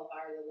that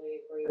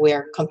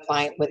we're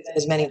compliant with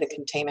as many of the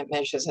containment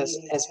measures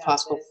as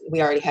possible.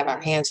 We already have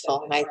our hands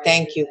full. And I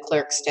thank you,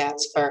 Clerk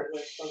Stats, for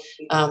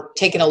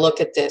taking a look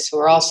at this.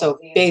 We're also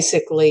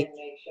basically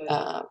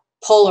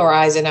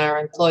polarizing our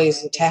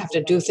employees to have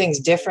to do things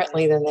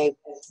differently than they've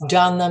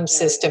done them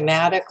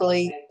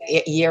systematically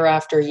year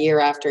after year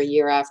after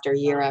year after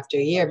year after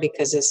year,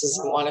 because this is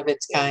one of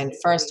its kind,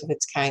 first of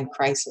its kind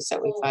crisis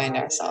that we find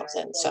ourselves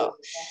in. So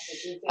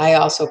I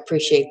also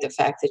appreciate the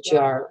fact that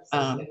you're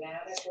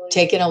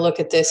taking a look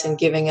at this and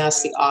giving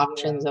us the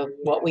options of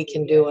what we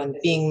can do and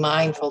being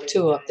mindful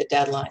too of the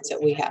deadlines that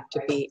we have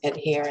to be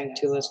adhering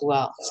to as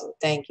well. So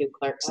thank you,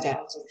 Clerk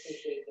Stats.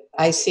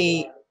 I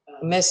see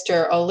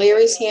Mr.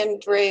 O'Leary's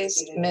hand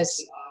raised,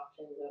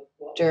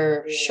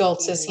 Mr.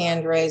 Schultz's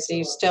hand raised. Do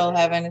you still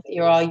have anything?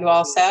 You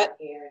all set?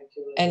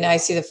 And I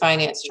see the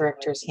finance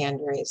director's hand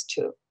raised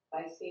too.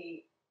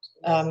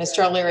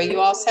 Mr. O'Leary, you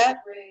all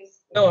set?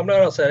 No, I'm not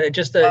all set. I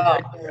just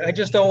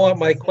don't want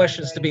my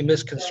questions to be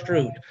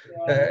misconstrued.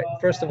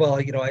 First of all,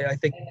 I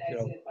think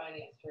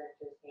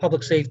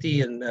public safety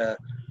and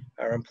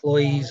our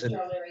employees and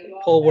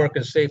poll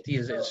workers' safety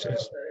is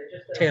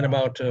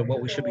tantamount to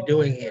what we should be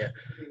doing here.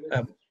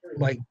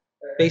 My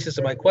basis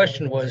of my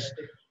question was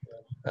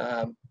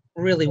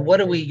really, what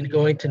are we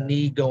going to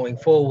need going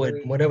forward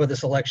whenever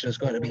this election is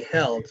going to be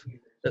held,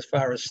 as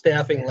far as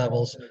staffing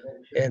levels?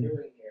 And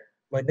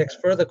my next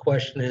further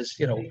question is,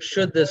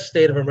 should this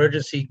state of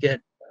emergency get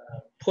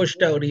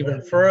pushed out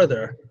even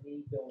further?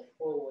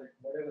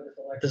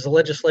 Does the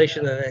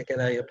legislation,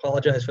 and I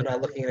apologize for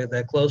not looking at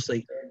that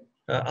closely,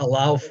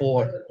 allow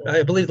for,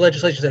 I believe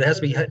legislation that it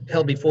has to be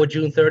held before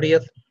June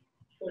 30th.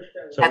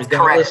 So that's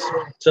correct.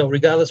 So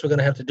regardless, we're going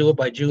to have to do it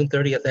by June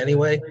 30th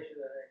anyway.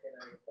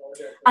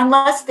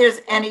 Unless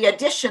there's any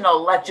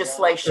additional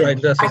legislation.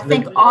 Right, I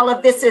think all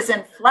of this is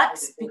in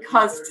flux,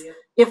 because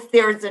if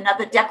there's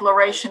another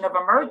declaration of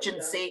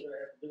emergency,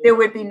 there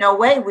would be no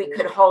way we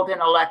could hold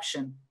an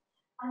election.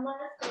 Unless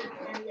there's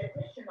any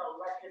additional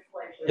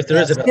legislation. If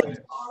there is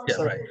another,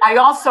 yeah, right. I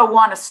also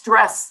want to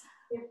stress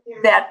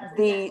that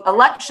the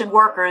election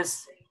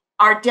workers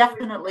are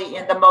definitely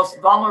in the most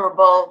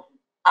vulnerable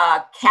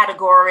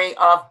category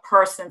of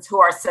persons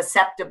who are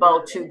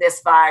susceptible to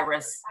this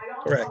virus.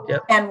 Correct.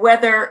 Yep. And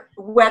whether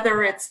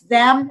it's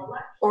them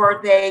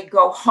or they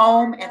go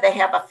home and they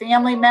have a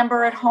family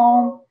member at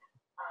home,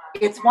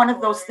 it's one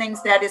of those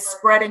things that is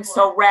spreading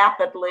so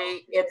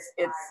rapidly.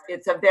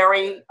 It's a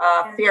very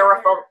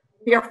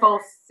fearful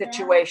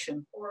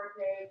situation.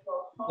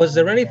 Was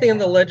there anything in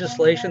the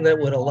legislation that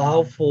would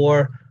allow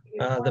for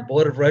the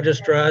Board of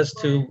Registrars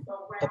to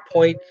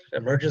appoint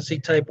emergency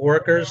type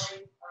workers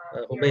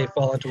who may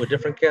fall into a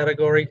different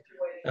category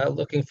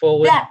looking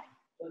forward?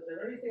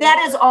 That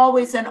is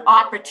always an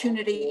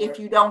opportunity if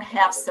you don't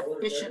have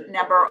sufficient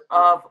number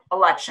of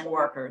election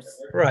workers.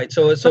 Right.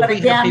 So But if we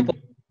again, have people,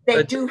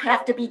 they do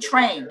have to be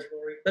trained.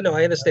 no,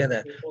 I understand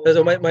that.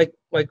 So my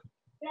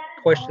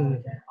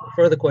question,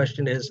 further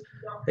question is,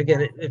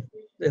 again,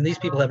 and these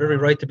people have every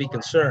right to be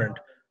concerned.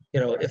 You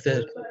know, if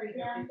the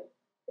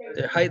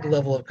heightened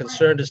level of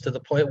concern is to the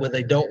point where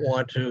they don't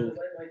want to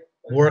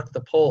work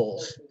the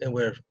polls and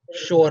we're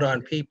short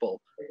on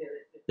people,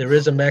 there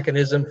is a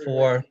mechanism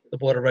for the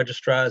Board of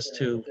Registrars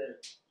to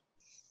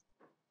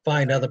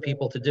find other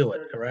people to do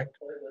it, correct?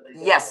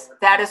 Yes,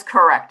 that is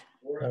correct.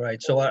 All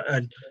right, so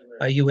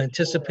are you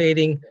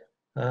anticipating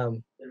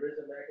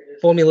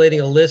formulating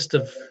a list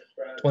of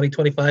 20,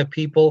 25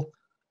 people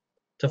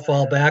to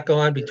fall back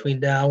on between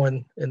now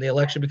and the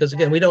election? Because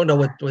again, we don't know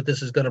what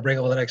this is going to bring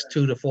over the next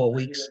 2 to 4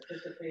 weeks.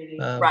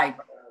 Right.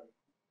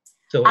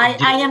 So I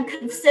am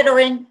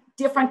considering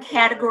different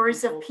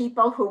categories of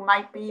people who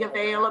might be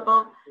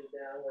available.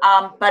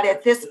 But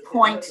at this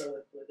point,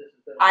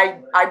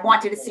 I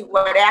wanted to see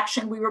what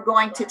action we were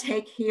going to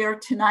take here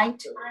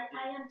tonight.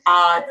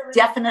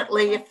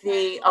 Definitely, if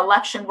the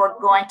election were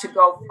going to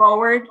go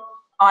forward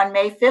on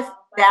May 5th,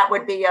 that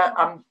would be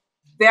a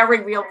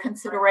very real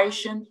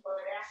consideration.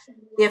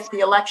 If the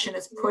election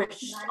is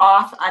pushed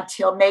off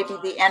until maybe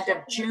the end of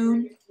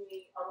June,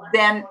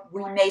 then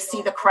we may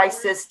see the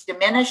crisis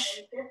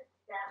diminish.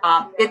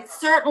 It's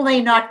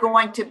certainly not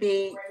going to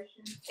be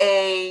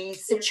a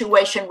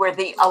situation where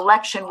the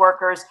election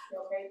workers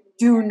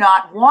do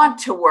not want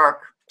to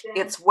work.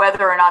 It's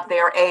whether or not they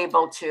are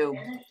able to.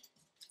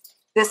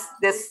 This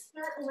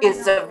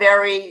is a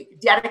very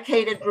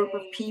dedicated group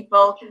of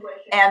people,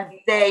 and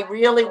they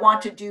really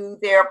want to do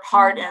their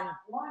part,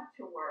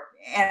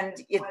 and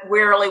it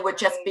really would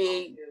just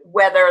be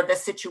whether the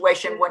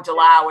situation would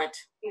allow it.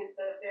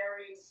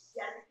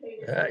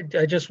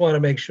 I just want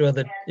to make sure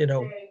that, you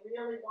know,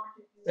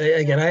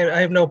 again, I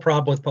have no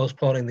problem with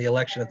postponing the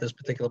election at this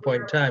particular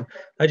point in time.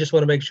 I just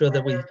want to make sure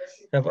that we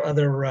have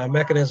other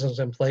mechanisms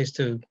in place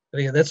to,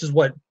 again, this is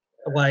why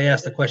I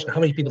asked the question, how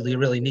many people do you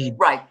really need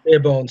bare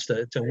bones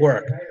to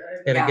work?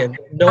 And again,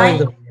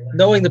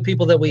 knowing the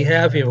people that we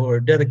have here who are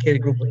a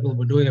dedicated group of people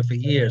who are doing it for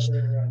years,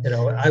 you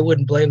know, I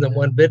wouldn't blame them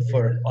one bit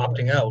for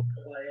opting out.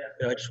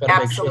 You know, I just want to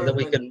make sure that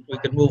we can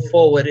move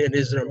forward, and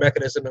is there a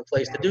mechanism in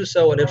place to do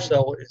so? And if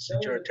so, is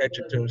it your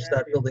intention to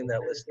start building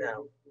that list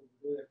now?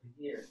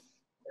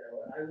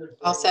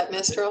 All set,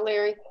 Mr.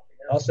 O'Leary?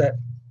 All set.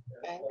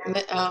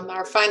 Okay.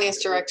 Our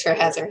finance director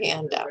has her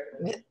hand up.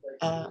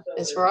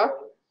 Ms. Rohr?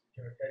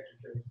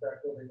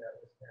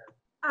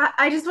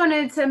 I just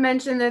wanted to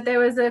mention that there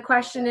was a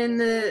question in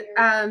the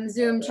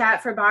Zoom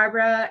chat for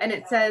Barbara, and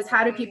it says,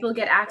 how do people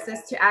get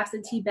access to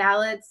absentee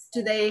ballots?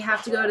 Do they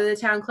have to go to the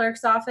town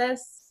clerk's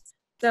office?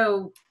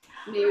 So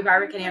maybe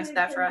Barbara can answer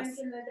that for us.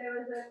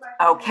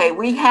 Okay,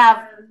 we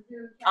have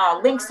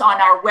links on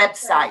our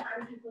website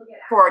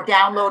for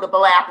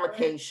downloadable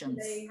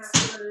applications.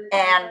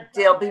 And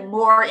there'll be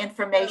more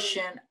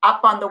information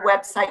up on the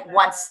website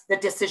once the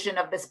decision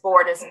of this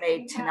board is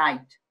made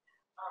tonight.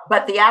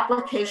 But the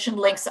application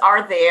links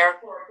are there.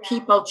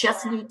 People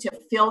just need to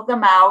fill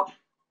them out.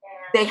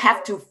 They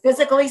have to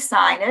physically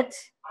sign it,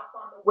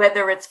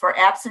 whether it's for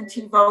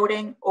absentee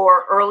voting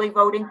or early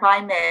voting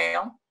by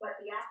mail.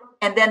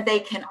 And then they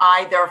can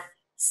either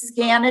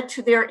scan it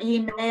to their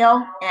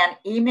email and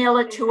email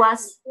it to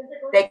us,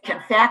 they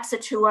can fax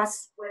it to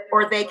us,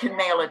 or they can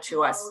mail it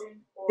to us.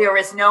 There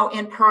is no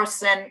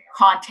in-person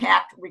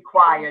contact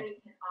required.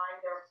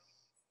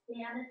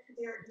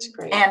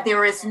 And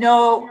there is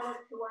no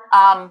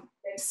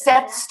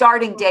set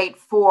starting date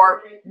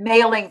for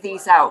mailing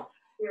these out.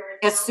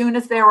 As soon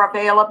as they're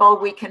available,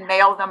 we can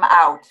mail them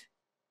out.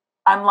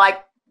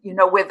 Unlike, you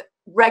know, with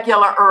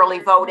regular early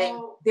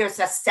voting, there's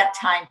a set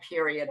time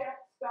period.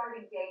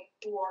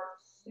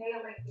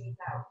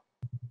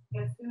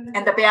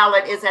 And the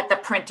ballot is at the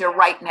printer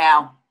right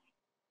now.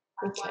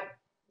 Okay.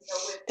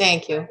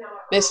 Thank you.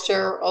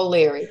 Mr.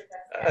 O'Leary.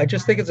 I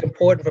just think it's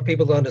important for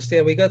people to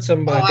understand. We got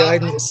some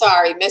guidance. I'm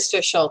sorry,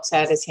 Mr. Schultz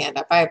had his hand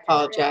up. I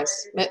apologize.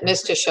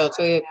 Mr. Schultz,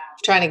 we're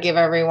trying to give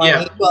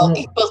everyone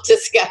equal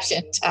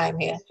discussion time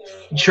here.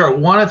 Sure.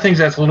 One of the things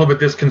that's a little bit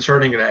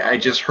disconcerting that I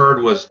just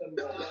heard was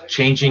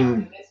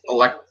changing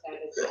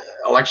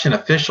election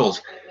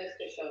officials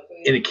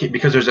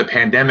because there's a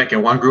pandemic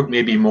and one group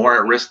may be more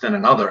at risk than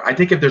another. I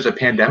think if there's a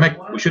pandemic,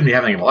 we shouldn't be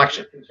having an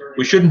election.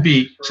 We shouldn't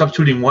be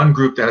substituting one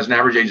group that has an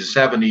average age of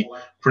 70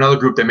 for another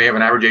group that may have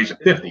an average age of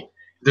 50. If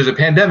there's a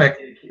pandemic,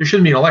 there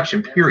shouldn't be an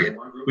election, period.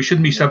 We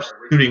shouldn't be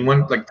substituting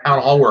one, like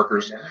town hall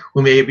workers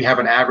who maybe have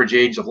an average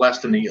age of less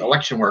than the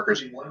election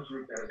workers.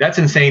 That's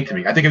insane to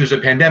me. I think if there's a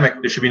pandemic,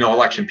 there should be no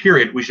election,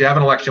 period. We should have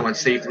an election when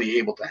it's safely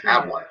able to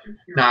have one,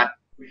 not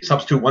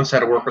substitute one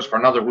set of workers for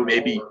another who may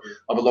be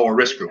of a lower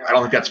risk group. I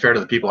don't think that's fair to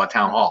the people at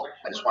town hall.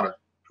 I just want to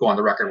go on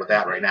the record with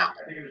that right now.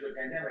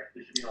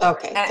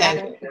 Okay.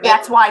 And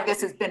that's why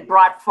this has been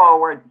brought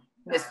forward,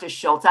 Mr.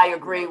 Schultz. I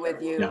agree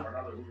with you. Yeah.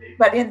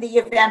 But in the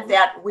event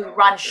that we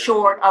run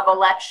short of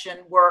election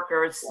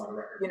workers,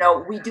 you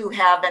know, we do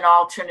have an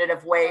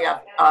alternative way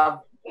of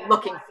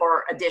looking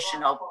for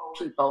additional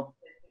people.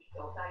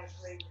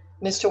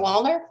 Mr.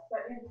 Wallner?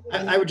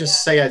 I would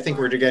just say, I think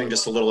we're getting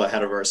just a little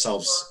ahead of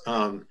ourselves.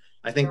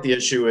 I think the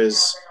issue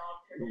is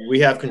we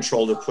have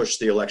control to push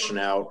the election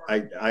out.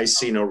 I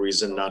see no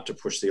reason not to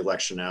push the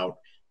election out.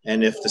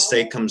 And if the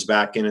state comes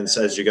back in and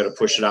says you got to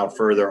push it out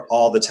further,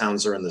 all the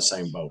towns are in the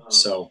same boat.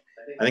 So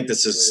I think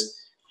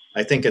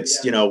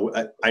it's,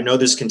 I know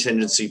there's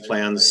contingency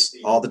plans.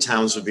 All the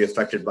towns would be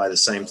affected by the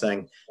same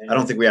thing. I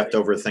don't think we have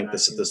to overthink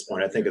this at this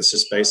point. I think it's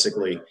just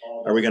basically,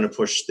 are we going to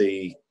push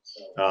the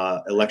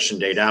election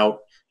date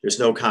out? There's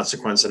no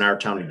consequence in our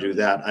town to do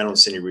that. I don't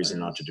see any reason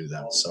not to do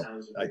that. So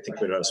I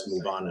think we'd just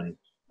move on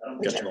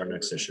and get to our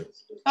next issue.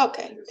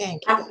 Okay,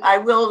 thank you. I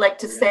will like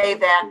to say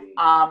that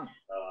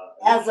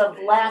as of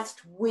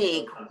last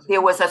week,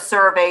 there was a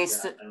survey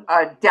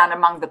done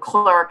among the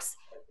clerks,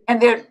 and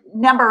their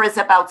number is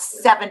about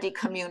 70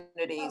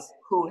 communities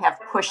who have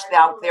pushed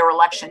out their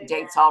election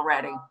dates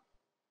already.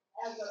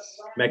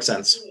 Makes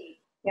sense.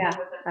 Yeah,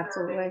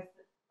 absolutely.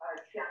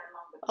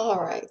 All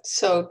right,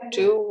 so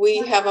do we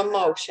have a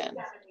motion?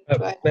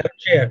 Madam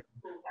Chair,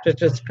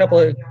 just a couple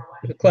of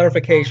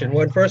clarification.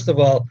 One, first of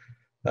all,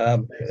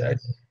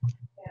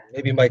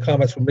 maybe my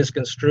comments were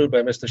misconstrued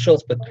by Mr.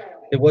 Schultz, but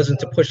it wasn't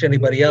to push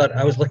anybody out.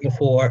 I was looking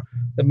for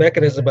the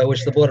mechanism by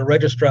which the Board of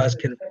Registrars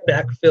can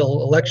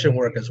backfill election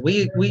workers.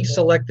 We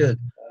selected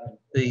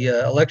the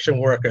election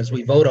workers.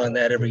 We vote on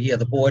that every year.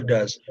 The board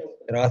does,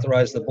 and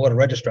authorize the Board of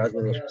Registrars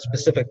with a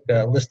specific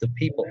list of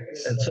people.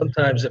 And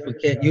sometimes if we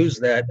can't use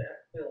that,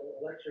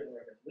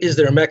 is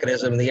there a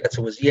mechanism? And the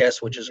answer was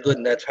yes, which is good,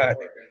 and that's hard.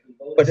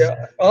 But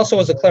also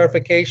as a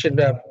clarification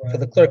for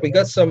the clerk, we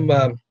got some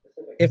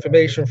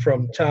information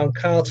from town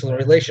council in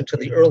relation to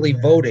the early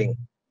voting.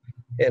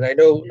 And I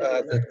know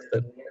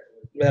that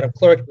Madam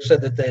Clerk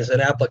said that there's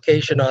an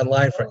application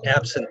online for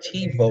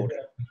absentee voting.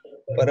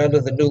 But under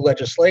the new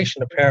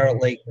legislation,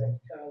 apparently,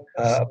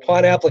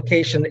 upon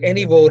application,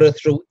 any voter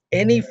through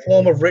any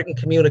form of written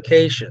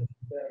communication.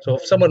 So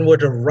if someone were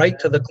to write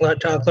to the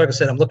town clerk and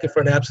say, I'm looking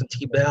for an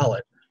absentee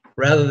ballot,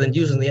 rather than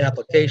using the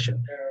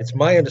application, it's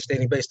my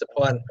understanding, based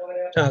upon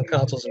town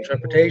council's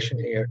interpretation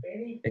here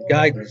and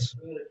guidance,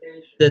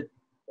 that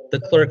the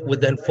clerk would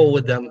then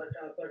forward them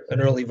an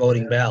early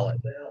voting ballot,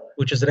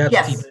 which is an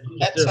absentee.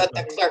 Yes, that's what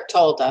the clerk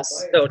told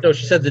us. No,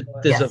 she said that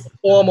there's a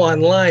form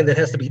online that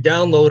has to be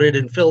downloaded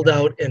and filled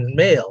out and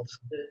mailed,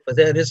 but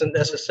that isn't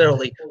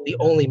necessarily the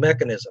only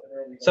mechanism.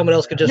 Someone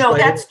else could just No, write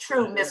that's it.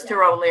 true,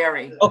 Mr.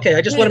 O'Leary. Okay,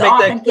 I just want to make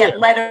that clear. We often get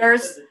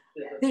letters.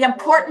 The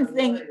important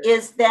thing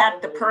is that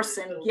the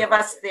person give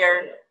us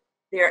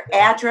their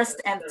address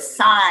and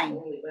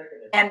sign.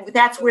 And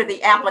that's where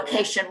the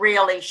application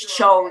really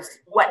shows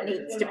what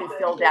needs to be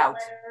filled out.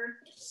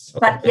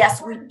 But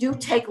yes, we do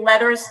take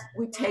letters.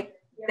 We take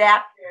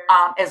that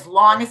as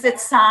long as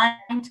it's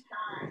signed.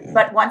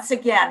 But once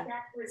again,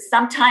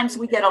 sometimes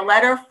we get a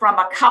letter from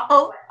a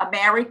couple, a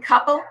married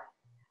couple,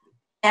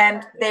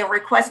 and they're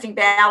requesting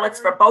ballots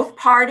for both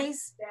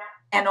parties,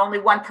 and only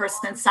one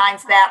person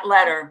signs that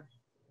letter.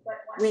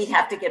 We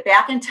have to get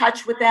back in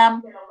touch with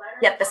them,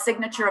 get the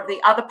signature of the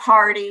other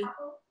party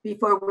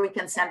before we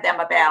can send them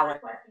a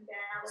ballot.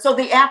 So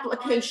the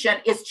application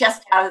is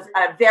just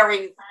a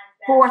very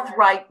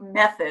forthright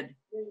method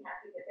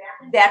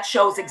that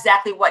shows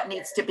exactly what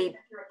needs to be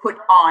put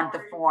on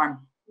the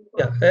form.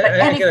 Yeah, but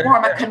any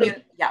form of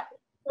community, yeah.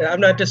 I'm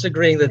not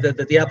disagreeing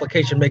that the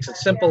application makes it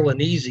simple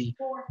and easy,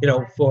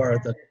 for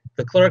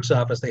the clerk's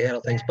office to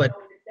handle things, but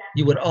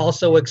you would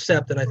also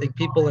accept, and I think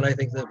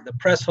the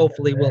press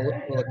hopefully will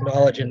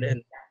acknowledge and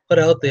put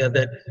out there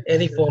that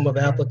any form of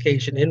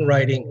application in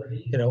writing,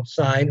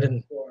 signed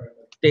and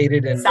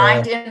dated and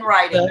signed in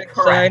writing,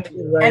 correct. Signed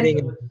in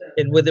writing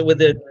and with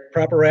the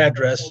proper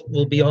address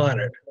will be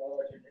honored.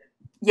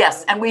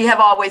 Yes, and we have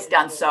always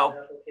done so.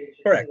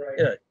 Correct.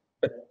 Yeah,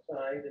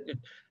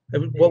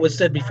 but what was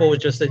said before was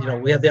just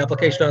that we have the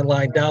application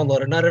online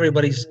downloaded. Not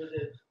everybody's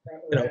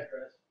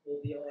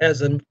has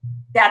them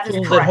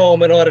tools at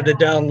home in order to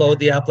download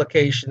the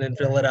application and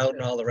fill it out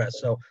and all the rest.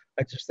 So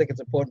I just think it's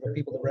important for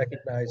people to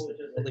recognize that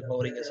early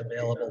voting is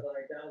available,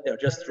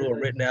 just through a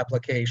written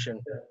application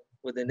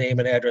with the name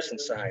and address and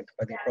signed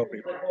by the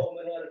appropriate people.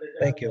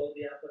 Thank you.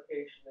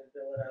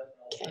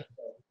 Okay.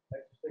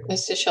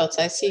 Mr. Schultz,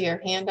 I see your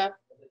hand up.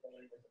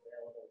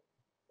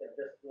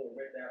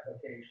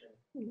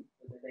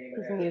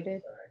 He's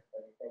muted.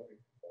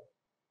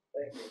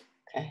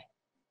 Okay.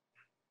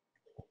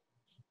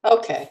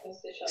 Okay.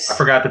 I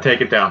forgot to take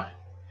it down.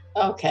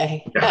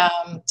 Okay.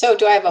 So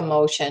do I have a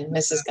motion,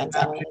 Mrs.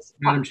 Gonzalez?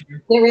 Madam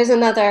Chair, There is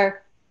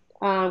another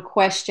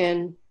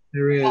question.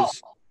 there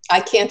is. I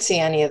can't see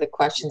any of the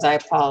questions. I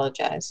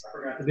apologize.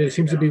 There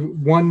seems to be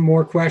one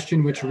more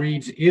question which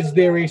reads, is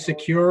there a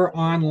secure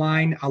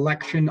online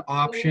election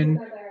option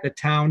the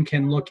town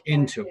can look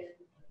into?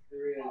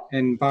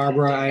 And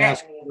Barbara, I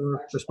ask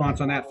your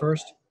response on that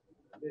first.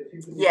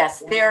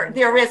 Yes,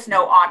 there is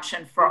no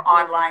option for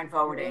online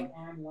voting.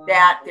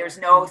 That there's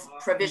no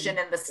provision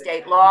in the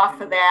state law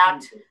for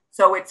that.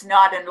 So it's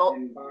not a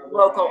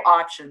local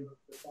option.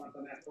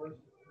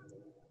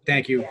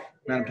 Thank you,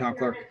 Madam Town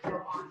Clerk.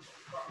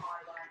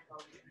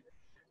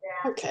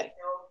 Okay.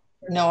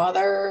 No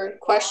other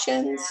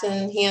questions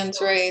and hands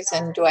raised,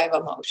 and do I have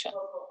a motion?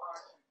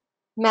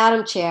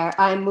 Madam Chair,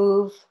 I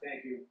move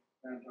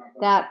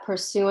that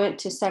pursuant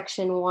to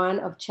Section 1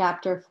 of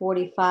Chapter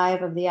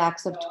 45 of the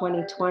Acts of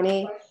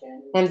 2020,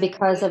 and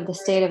because of the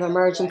state of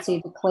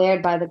emergency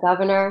declared by the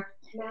governor,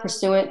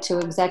 pursuant to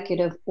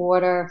Executive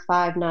Order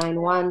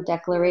 591,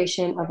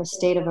 declaration of a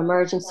state of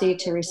emergency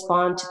to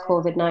respond to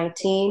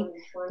COVID-19,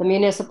 the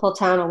municipal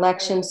town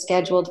election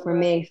scheduled for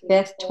May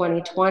 5th,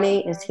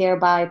 2020 is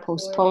hereby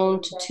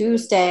postponed to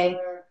Tuesday,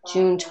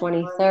 June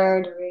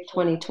 23rd,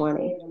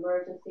 2020.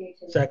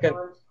 Second.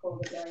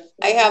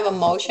 I have a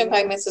motion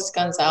by Mrs.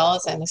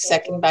 Gonzalez and a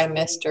second by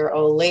Mr.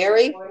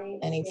 O'Leary.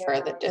 Any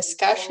further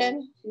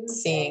discussion?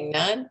 Seeing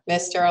none.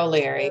 Mr.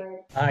 O'Leary.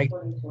 Aye.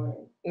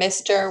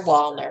 Mr.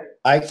 Wallner.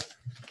 Aye.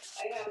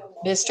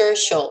 Mr.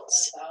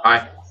 Schultz.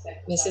 Aye.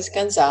 Mrs.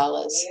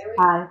 Gonzalez.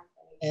 Aye.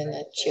 And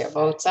the chair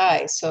votes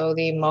aye. So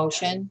the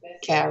motion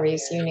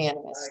carries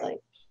unanimously.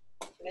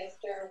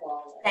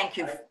 Thank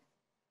you.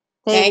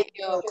 Thank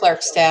you, Clerk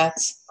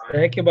Stats.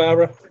 Thank you,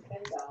 Barbara.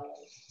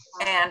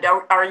 And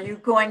are you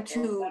going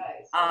to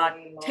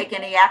take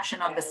any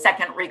action on the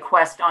second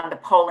request on the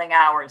polling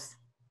hours?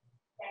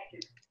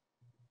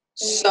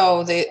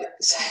 So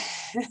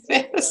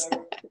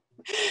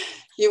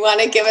you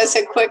want to give us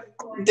a quick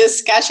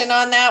discussion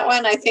on that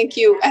one? I think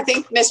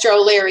Mr.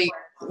 O'Leary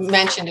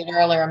mentioned it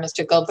earlier,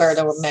 Mr.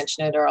 Gilberto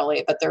mentioned it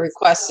earlier, but the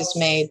request is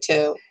made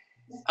to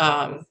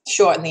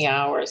shorten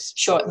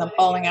the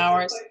polling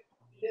hours.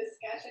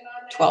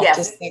 12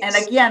 to 6. And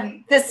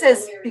again, this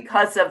is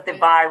because of the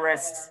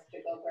virus.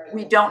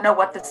 We don't know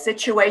what the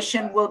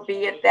situation will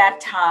be at that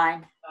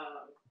time.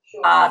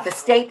 The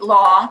state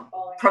law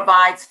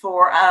provides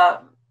for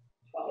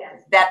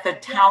that the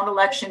town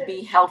election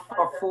be held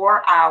for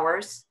 4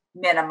 hours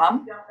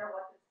minimum.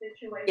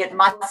 It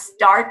must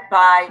start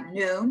by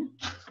noon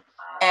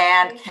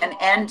and can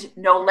end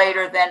no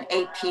later than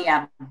 8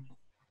 p.m.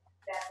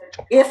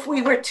 If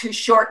we were to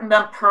shorten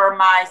them per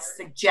my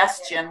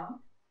suggestion,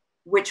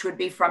 which would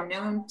be from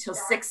noon till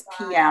 6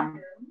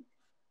 p.m.,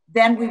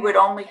 then we would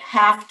only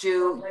have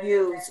to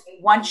use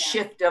one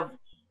shift of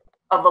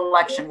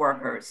election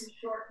workers.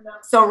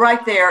 So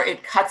right there,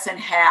 it cuts in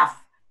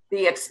half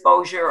the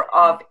exposure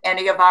of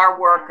any of our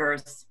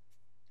workers.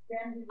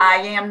 I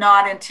am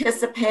not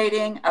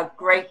anticipating a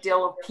great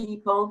deal of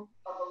people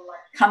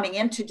coming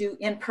in to do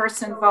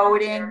in-person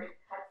voting.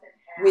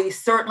 We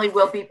certainly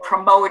will be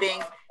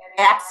promoting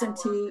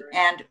absentee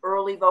and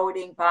early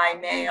voting by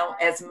mail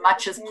as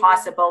much as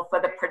possible for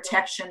the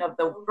protection of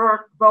the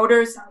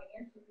voters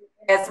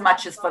as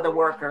much as for the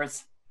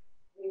workers.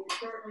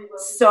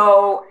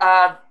 So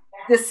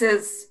this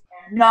is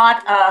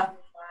not a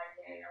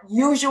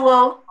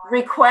usual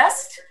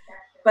request,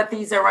 but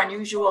these are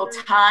unusual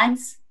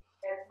times,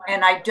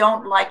 and I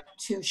don't like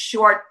to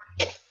shortcut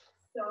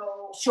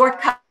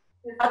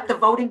the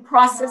voting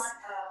process.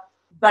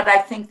 But I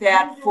think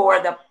that for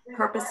the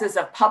purposes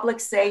of public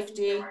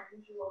safety,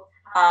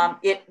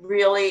 it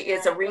really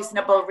is a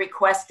reasonable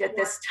request at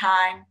this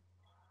time.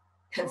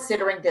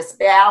 Considering this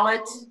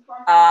ballot,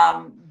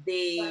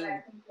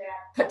 the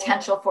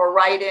potential for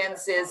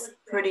write-ins is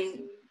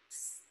pretty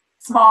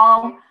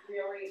small,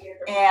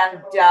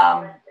 and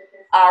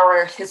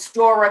our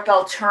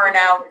historical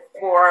turnout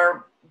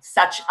for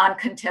such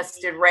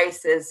uncontested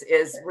races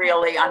is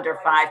really under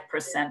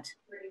 5%.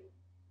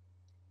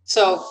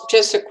 So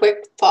just a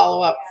quick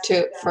follow-up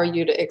for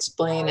you to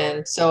explain,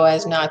 and so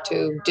as not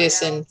to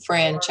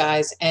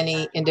disenfranchise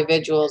any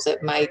individuals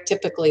that might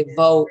typically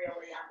vote,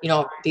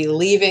 be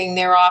leaving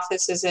their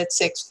offices at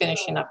 6,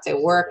 finishing up their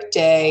work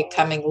day,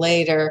 coming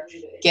later,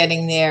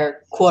 getting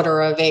there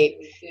 7:45.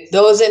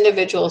 Those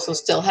individuals will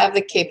still have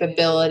the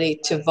capability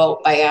to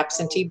vote by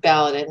absentee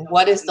ballot. And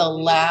what is the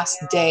last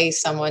day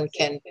someone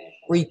can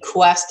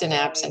request an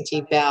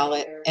absentee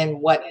ballot, and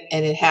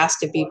it has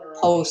to be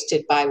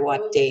posted by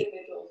what date?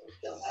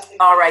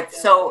 All right,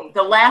 so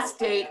the last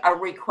date a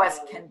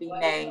request can be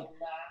made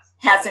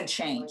hasn't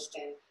changed.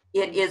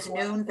 It is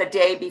noon the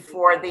day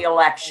before the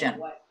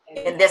election.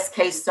 In this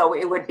case, so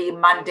it would be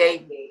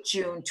Monday,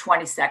 June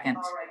 22nd.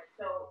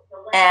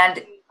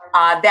 And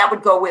that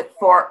would go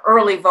for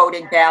early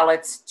voting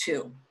ballots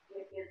too.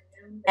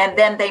 And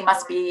then they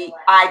must be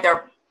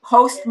either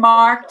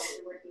postmarked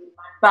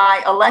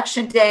by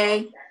election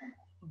day,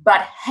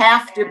 but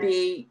have to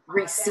be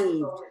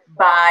received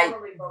by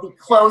the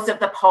close of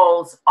the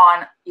polls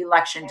on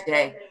election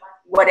day,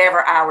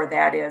 whatever hour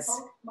that is.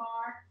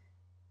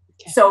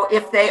 So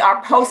if they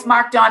are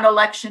postmarked on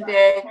election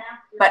day,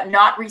 but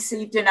not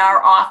received in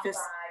our office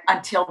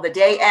until the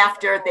day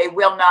after, they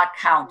will not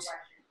count.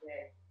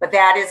 But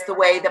that is the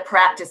way the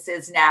practice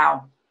is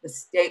now. The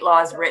state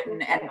law is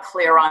written and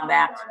clear on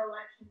that.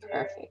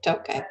 Perfect,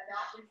 okay.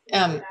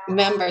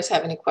 Members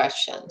have any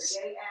questions?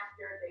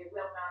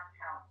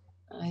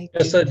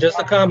 Just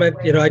a comment,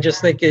 I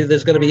just think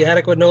there's going to be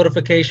adequate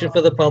notification for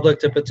the public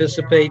to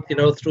participate,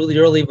 through the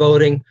early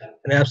voting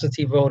and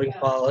absentee voting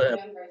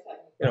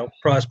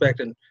prospect.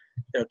 And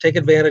take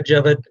advantage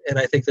of it. And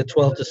I think the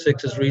 12 to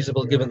 6 is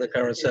reasonable given the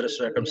current set of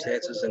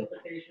circumstances and,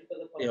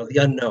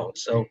 the unknown.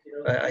 So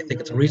I think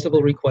it's a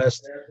reasonable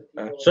request.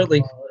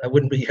 Certainly, I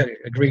wouldn't be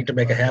agreeing to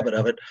make a habit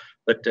of it,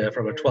 but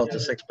from a 12 to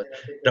 6. But,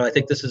 I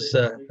think this is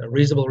a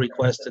reasonable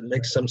request and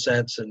makes some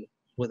sense. And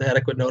with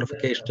adequate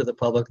notification to the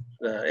public,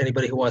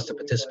 anybody who wants to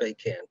participate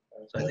can.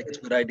 So I think it's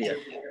a good idea.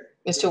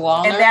 Mr.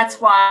 Wallner? And that's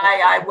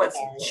why I was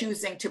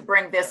choosing to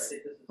bring this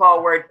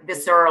forward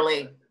this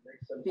early,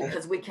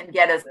 because we can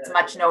get as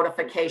much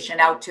notification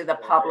out to the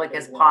public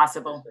as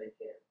possible.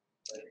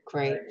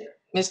 Great.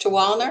 Mr.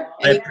 Wallner,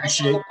 any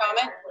question or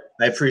comment?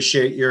 I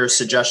appreciate your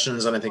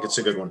suggestions, and I think it's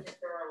a good one.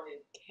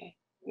 Okay.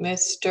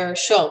 Mr.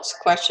 Schultz,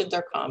 questions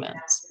or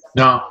comments?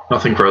 No,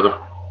 nothing further.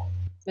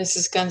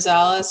 Mrs.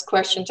 Gonzalez,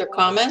 questions or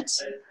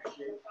comments?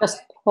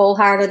 Just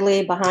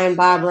wholeheartedly behind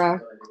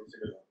Barbara.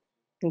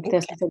 I think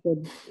this is a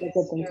good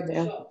thing to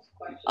do.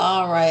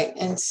 All right,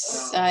 and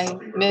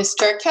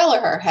Mr.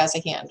 Kelleher has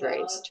a hand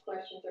raised.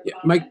 Yeah,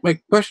 my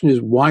question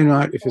is, why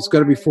not, if it's got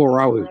to be 4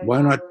 hours,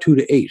 why not 2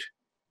 to 8?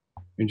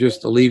 And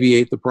just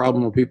alleviate the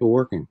problem of people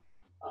working?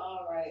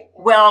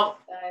 Well,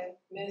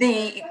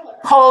 the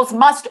polls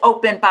must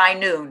open by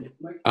noon.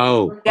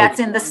 Oh.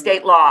 That's in the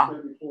state law.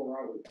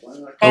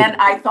 And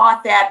I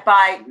thought that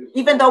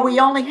even though we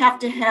only have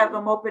to have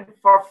them open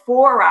for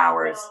 4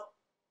 hours,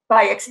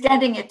 by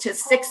extending it to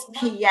 6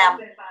 p.m.,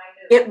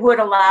 it would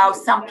allow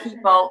some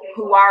people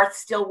who are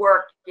still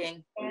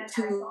working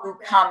to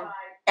come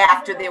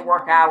after their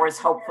work hours,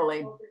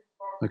 hopefully.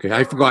 Okay,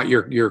 I forgot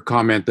your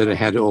comment that it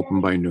had to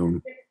open by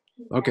noon.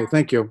 Okay,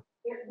 thank you.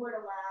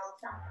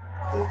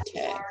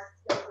 Okay.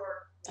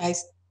 I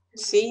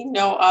see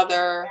no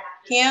other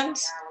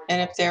hands,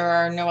 and if there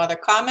are no other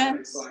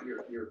comments.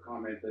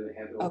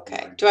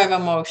 Okay, do I have a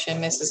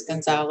motion, Mrs.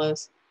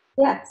 Gonzalez?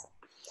 Yes.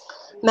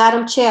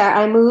 Madam Chair,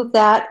 I move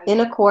that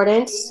in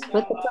accordance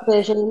with the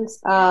provisions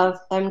of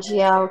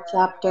MGL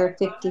Chapter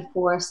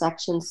 54,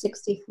 Section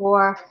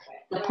 64,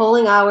 the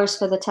polling hours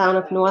for the town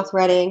of North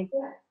Reading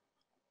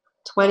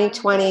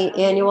 2020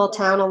 annual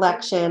town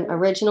election,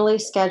 originally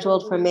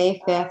scheduled for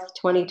May 5th,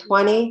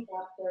 2020,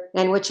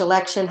 and which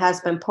election has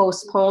been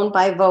postponed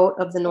by vote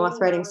of the North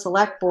Reading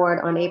Select Board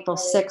on April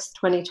 6th,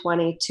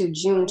 2020 to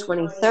June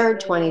 23rd,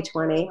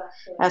 2020,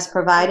 as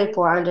provided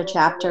for under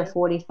Chapter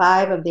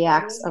 45 of the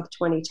Acts of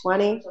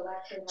 2020,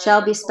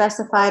 shall be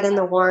specified in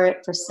the warrant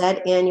for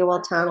said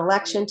annual town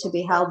election to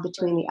be held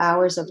between the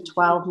hours of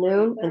 12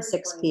 noon and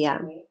 6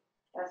 p.m.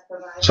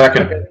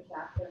 Second.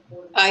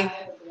 I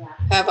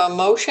have a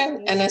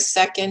motion and a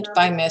second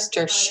by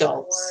Mr.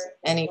 Schultz.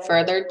 Any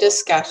further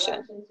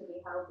discussion?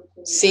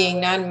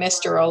 Seeing none,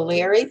 Mr.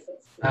 O'Leary.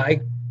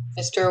 Aye.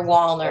 Mr.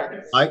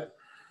 Wallner. Aye.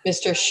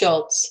 Mr.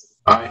 Schultz.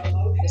 Aye.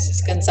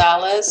 Mrs.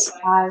 Gonzalez.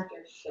 Aye.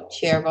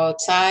 Chair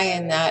votes aye,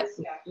 and that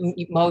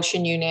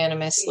motion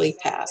unanimously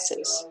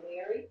passes.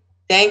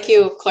 Thank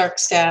you, Clerk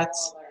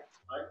Stats.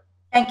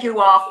 Thank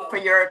you all for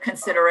your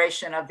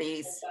consideration of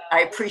these.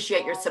 I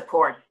appreciate your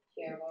support.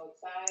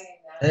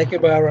 Thank you,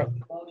 Barbara.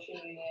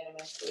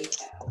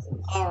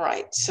 All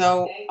right,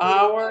 so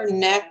our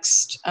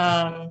next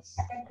Thank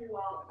you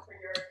all for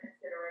your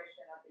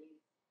consideration of these.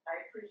 I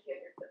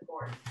appreciate your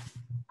support.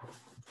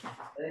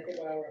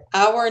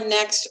 our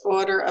next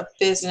order of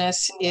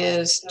business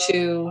is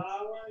to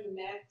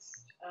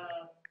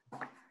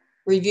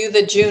review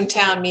the June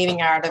town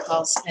meeting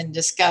articles and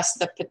discuss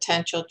the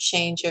potential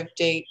change of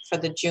date for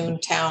the June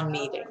town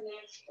meeting.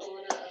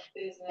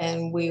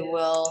 And we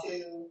will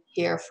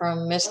hear from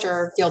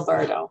Mr.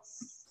 Gilberto.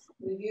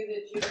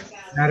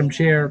 Madam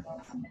Chair,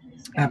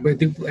 I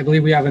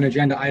believe we have an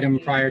agenda item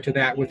prior to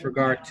that with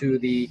regard to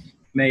the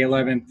May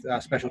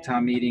 11th special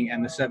town meeting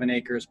and the 7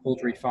 acres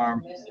poultry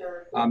farm.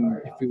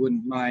 If you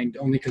wouldn't mind,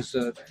 only because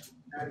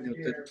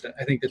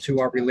I think the two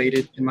are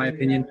related, in my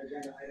opinion,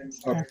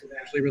 or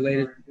potentially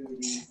related.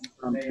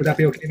 Would that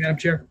be okay, Madam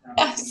Chair?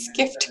 I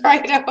skipped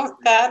right over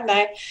that,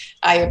 and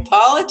I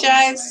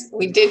apologize.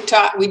 We did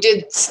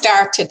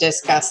start to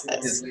discuss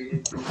this.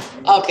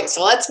 Okay,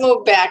 so let's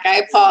move back. I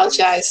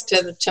apologize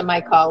to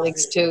my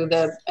colleagues to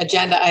the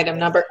agenda item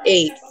number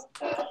 8.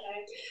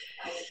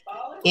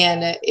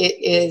 And it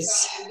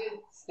is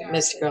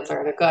Mr.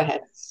 Gilberto. Go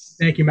ahead.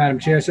 Thank you, Madam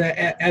Chair. So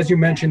as you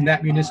mentioned,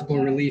 that municipal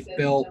relief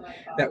bill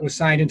that was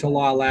signed into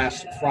law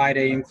last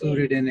Friday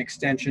included an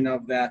extension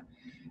of the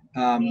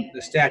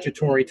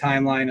statutory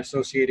timeline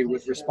associated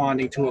with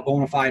responding to a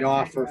bona fide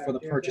offer for the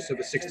purchase of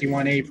a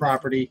 61A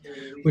property,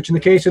 which in the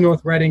case of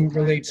North Reading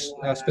relates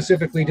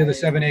specifically to the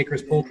 7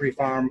 acres poultry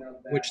farm,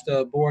 which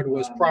the board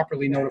was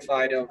properly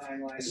notified of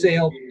the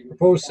sale,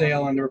 proposed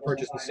sale under a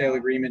purchase and sale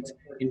agreement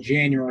in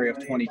January of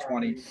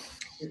 2020.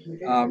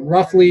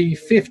 Roughly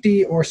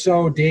 50 or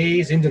so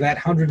days into that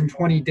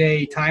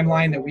 120-day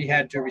timeline that we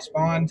had to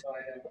respond,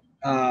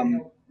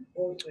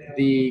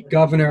 the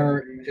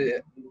governor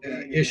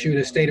issued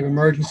a state of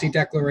emergency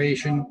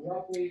declaration,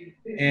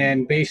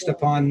 and based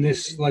upon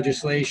this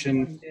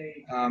legislation,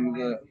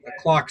 the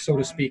clock, so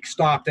to speak,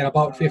 stopped at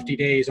about 50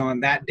 days on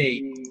that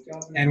date,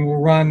 and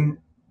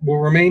will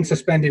remain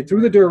suspended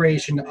through the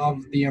duration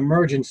of the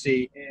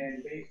emergency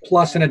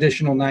plus an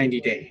additional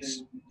 90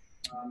 days.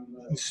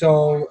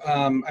 So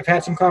I've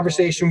had some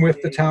conversation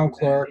with the town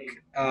clerk.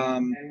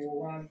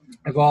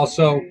 I've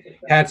also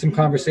had some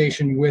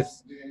conversation with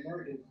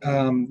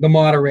the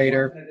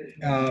moderator,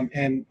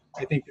 and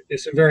I think that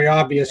there's some very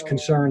obvious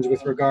concerns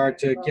with regard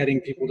to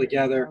getting people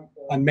together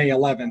on May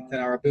 11th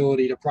and our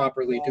ability to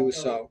properly do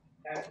so.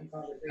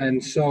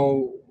 And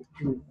so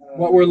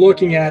what we're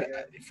looking at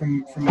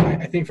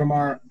I think from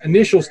our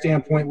initial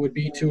standpoint would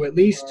be to at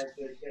least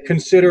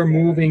consider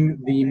moving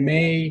the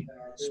May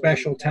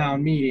special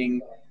town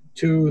meeting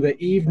to the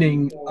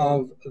evening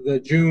of the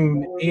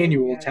June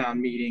annual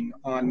town meeting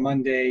on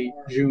Monday,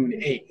 June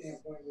 8th.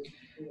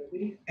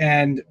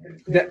 And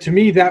that, to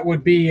me, that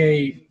would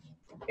be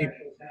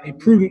a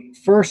prudent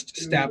first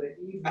step.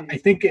 I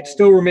think it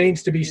still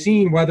remains to be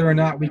seen whether or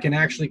not we can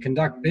actually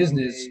conduct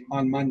business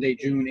on Monday,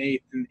 June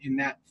 8th in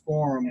that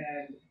forum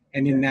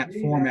and in that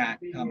format.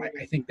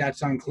 I think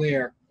that's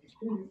unclear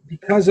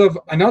because of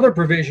another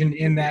provision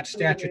in that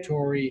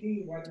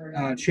statutory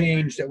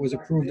change that was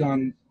approved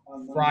on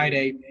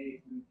Friday.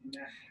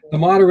 The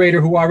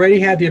moderator, who already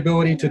had the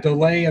ability to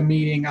delay a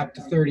meeting up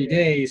to 30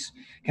 days,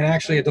 can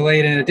actually delay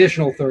it an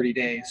additional 30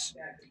 days.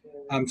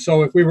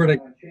 So if we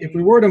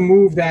were to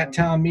move that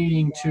town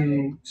meeting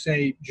to,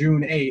 say,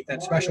 June 8th,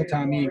 that special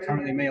town meeting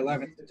currently May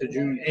 11th to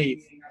June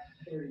 8th,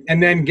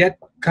 and then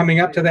coming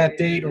up to that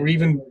date, or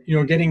even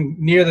getting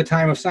near the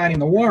time of signing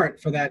the warrant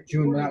for that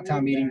June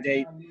town meeting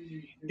date,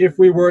 if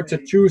we were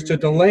to choose to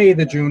delay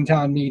the June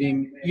town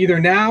meeting, either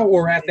now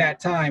or at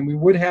that time, we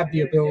would have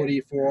the ability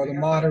for the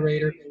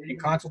moderator, in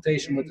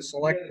consultation with the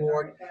select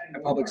board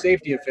and public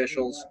safety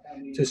officials,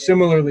 to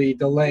similarly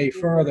delay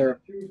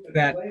further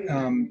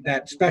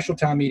that special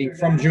town meeting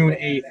from June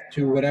 8th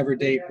to whatever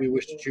date we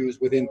wish to choose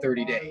within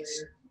 30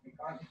 days.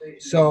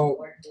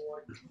 So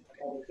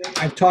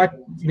I've talked,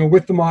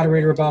 with the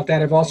moderator about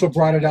that. I've also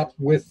brought it up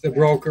with the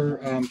broker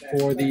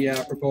for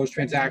the proposed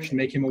transaction,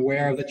 make him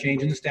aware of the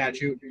change in the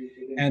statute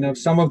and of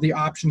some of the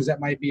options that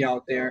might be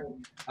out there.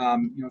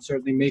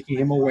 Certainly making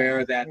him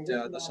aware that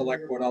the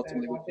select board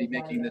ultimately would be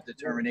making the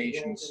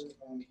determinations.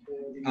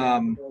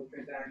 From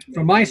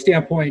my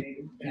standpoint,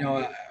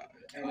 a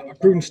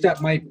prudent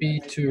step might be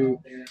to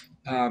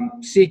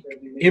seek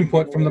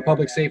input from the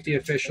public safety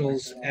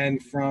officials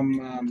and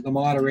from the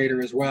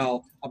moderator as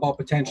well about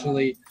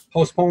potentially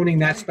postponing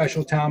that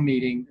special town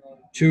meeting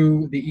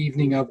to the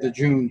evening of the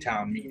June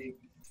town meeting.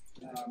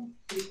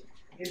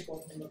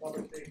 Input from the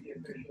public safety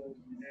officials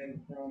and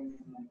from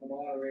the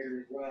moderator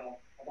as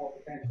well about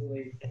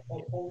potentially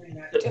postponing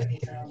that special town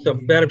meeting. So,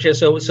 Madam Chair,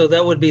 so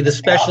that would be the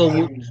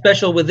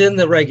special within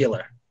the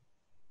regular.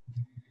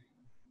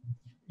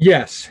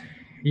 Yes.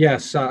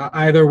 Yes,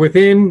 either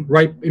within,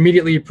 right,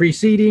 immediately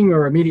preceding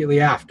or immediately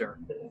after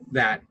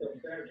that.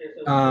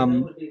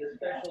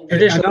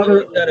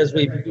 Traditionally, that is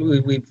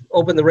we've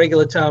opened the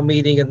regular town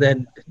meeting and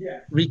then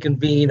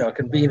reconvene or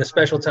convene a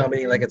special town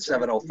meeting like at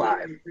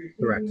 7:05.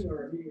 Correct.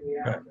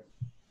 Right.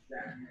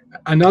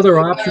 Another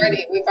option.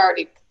 We've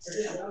already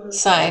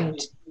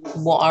signed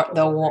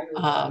the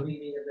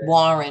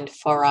warrant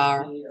for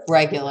our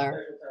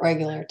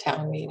regular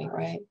town meeting,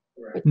 right?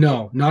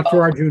 No, not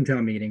for our June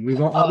town meeting.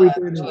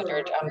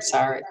 I'm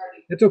sorry.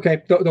 It's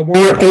okay. The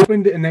warrant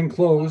opened and then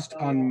closed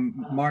on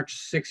March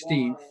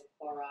 16th,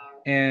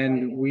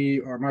 and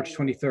March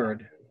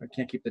 23rd. I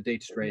can't keep the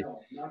date straight.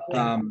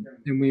 And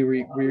we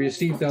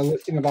received a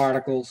listing of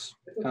articles.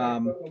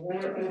 With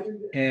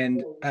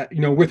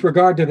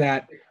regard to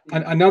that,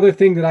 another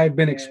thing that I've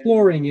been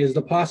exploring is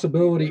the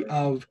possibility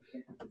of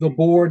the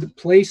board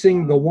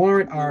placing the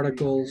warrant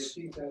articles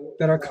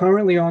that are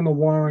currently on the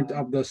warrant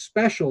of the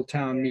special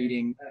town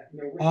meeting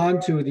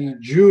onto the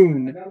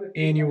June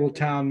annual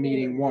town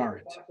meeting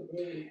warrant.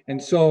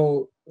 And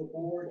so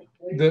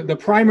the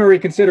primary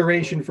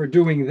consideration for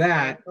doing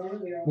that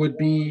would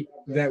be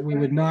that we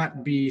would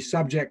not be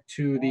subject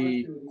to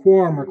the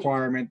quorum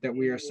requirement that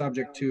we are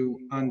subject to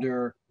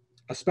under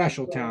a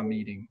special town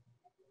meeting.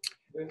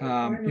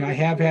 I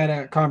have had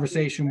a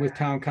conversation with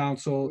town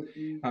council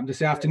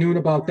this afternoon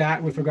about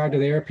that with regard to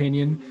their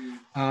opinion,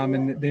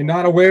 and they're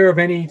not aware of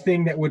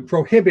anything that would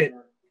prohibit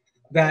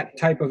that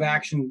type of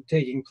action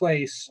taking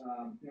place,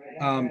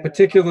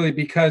 particularly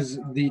because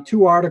the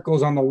two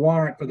articles on the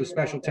warrant for the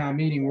special town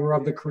meeting were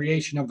of the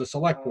creation of the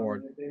select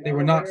board. They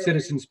were not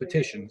citizens'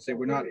 petitions. They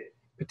were not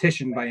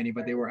petitioned by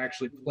anybody. They were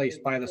actually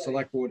placed by the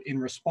select board in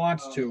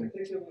response to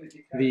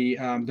the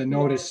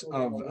notice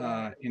of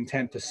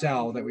intent to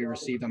sell that we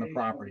received on the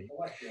property.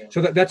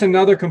 So that's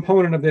another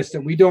component of this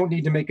that we don't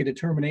need to make a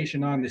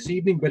determination on this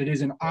evening, but it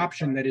is an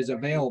option that is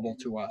available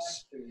to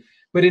us.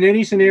 But in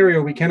any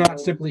scenario, we cannot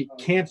simply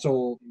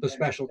cancel the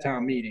special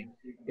town meeting.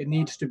 It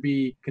needs to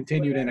be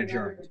continued and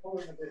adjourned.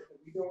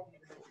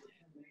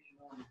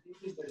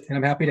 And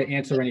I'm happy to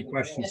answer any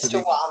questions.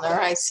 Mr. Wallner,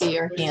 I see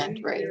your hand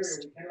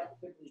raised.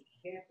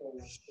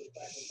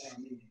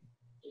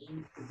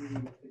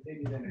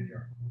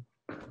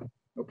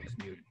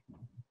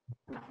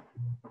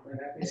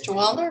 Mr.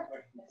 Wallner?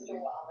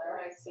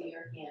 I see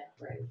your hand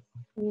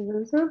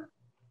raised.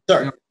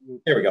 Sorry,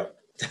 here we go.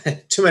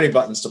 Too many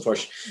buttons to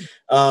push.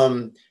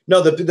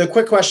 No, the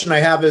quick question I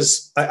have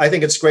is, I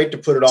think it's great to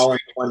put it all in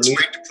one meeting.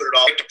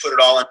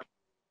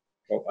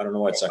 Oh, I don't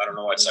know what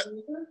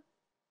second.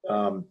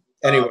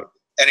 Anyway,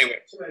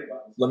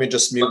 let me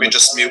just mute.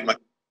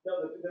 No,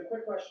 the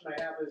quick question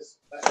I have is,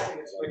 I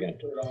think it's great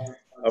to put it all in.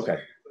 Okay.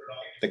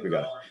 I think we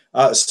got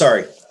it.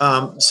 Sorry.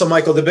 So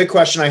Michael, the big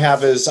question I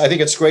have is, I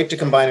think it's great to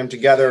combine them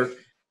together.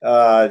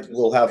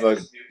 We'll have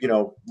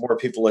more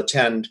people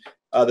attend.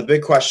 The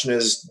big question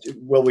is,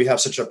 will we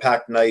have such a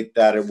packed night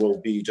that it will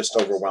be just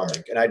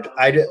overwhelming? And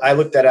I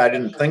looked at it, I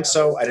didn't think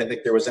so. I didn't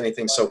think there was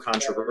anything so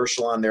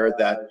controversial on there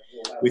that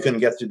we couldn't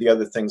get through the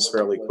other things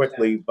fairly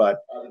quickly. But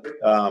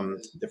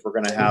if we're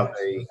going to have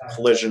a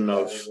collision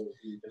of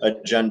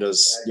agendas,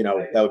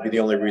 that would be the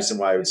only reason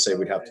why I would say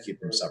we'd have to keep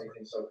them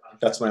separate.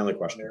 That's my only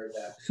question.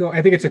 So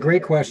I think it's a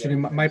great question.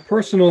 And my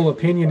personal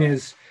opinion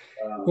is,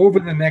 over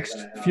the next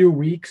few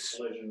weeks,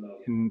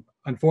 and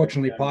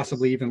unfortunately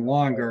possibly even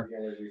longer,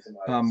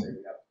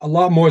 a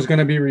lot more is going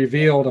to be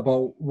revealed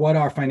about what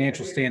our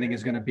financial standing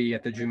is going to be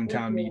at the June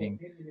town meeting.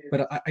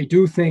 But I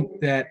do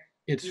think that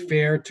it's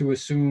fair to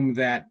assume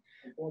that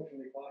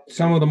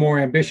some of the more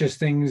ambitious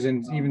things,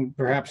 and even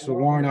perhaps the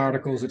warrant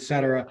articles, et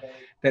cetera,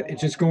 that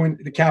it's just going,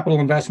 the capital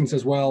investments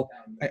as well.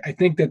 I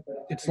think that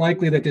it's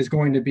likely that there's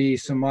going to be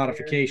some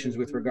modifications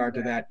with regard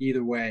to that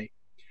either way.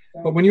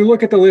 But when you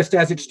look at the list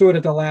as it stood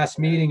at the last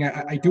meeting,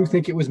 I do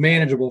think it was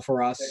manageable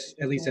for us,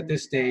 at least at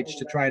this stage,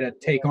 to try to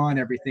take on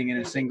everything in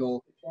a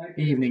single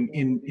evening,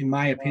 in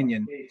my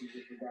opinion.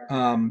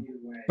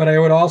 But I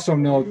would also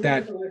note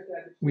that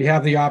we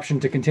have the option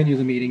to continue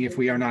the meeting if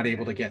we are not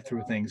able to get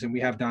through things. And we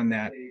have done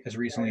that as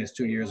recently as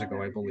 2 years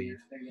ago, I believe.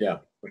 Yeah,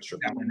 that's true.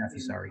 That were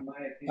necessary.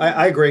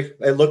 I agree.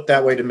 It looked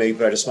that way to me,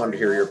 but I just wanted to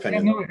hear your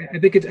opinion. Yeah, no,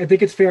 I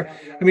think it's fair.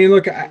 I mean,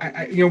 look,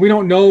 we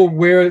don't know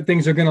where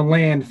things are going to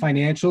land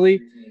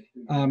financially.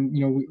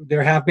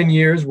 There have been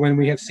years when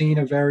we have seen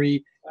a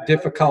very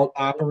difficult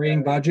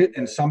operating budget,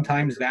 and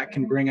sometimes that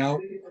can bring out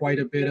quite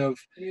a bit of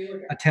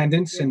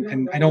attendance.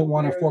 And I don't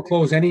want to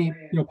foreclose any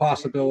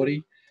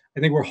possibility. I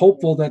think we're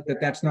hopeful that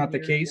that's not the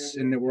case,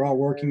 and that we're all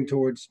working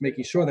towards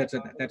making sure that's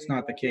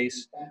not the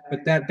case.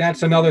 But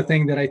that's another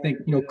thing that I think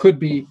could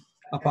be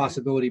a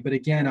possibility. But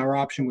again, our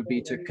option would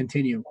be to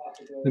continue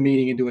the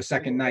meeting and do a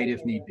second night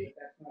if need be.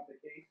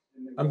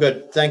 I'm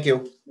good. Thank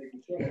you.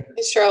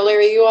 Mr.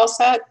 O'Leary, you all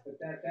set?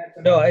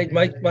 No, I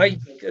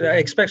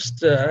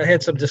expect I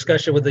had some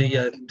discussion with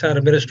the town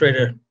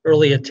administrator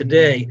earlier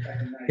today.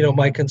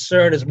 My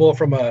concern is more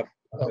from a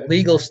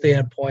legal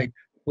standpoint,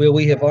 where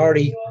we have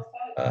already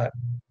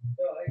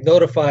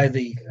notified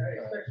the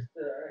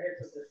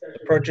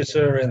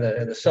purchaser and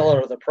the seller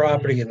of the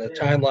property and the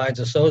timelines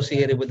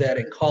associated with that,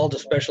 and called a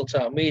special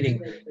town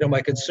meeting.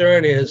 My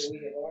concern is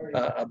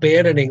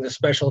abandoning the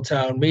special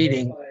town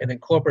meeting and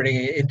incorporating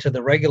it into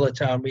the regular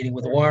town meeting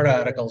with warrant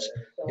articles,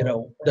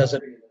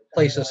 doesn't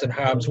place us in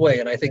harm's way.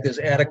 And I think there's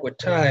adequate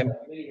time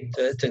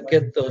to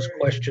get those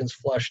questions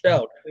flushed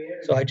out.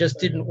 So I just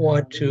didn't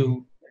want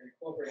to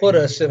put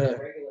us in a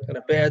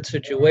bad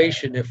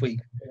situation if we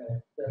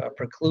are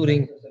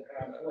precluding.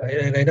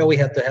 And I know we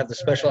have to have the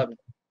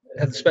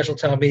special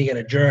town meeting and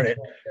adjourn it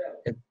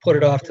and put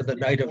it off to the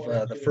night of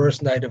the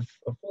first night of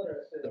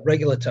the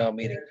regular town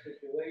meeting.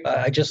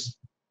 I just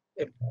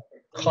am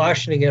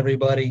cautioning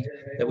everybody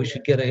that we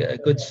should get a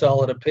good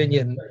solid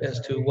opinion as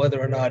to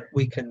whether or not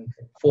we can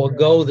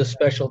forego the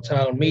special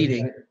town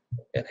meeting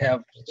and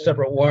have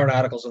separate warrant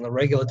articles in the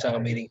regular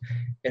town meeting,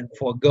 and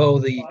forego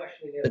the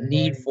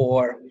need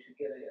for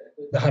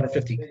the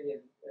 150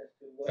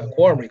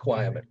 quorum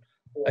requirement.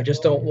 I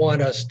just don't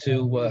want us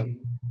to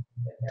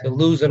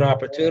lose an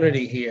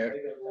opportunity here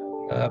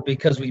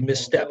because we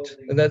misstepped.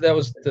 And that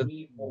was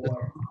the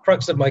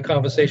crux of my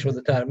conversation with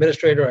the town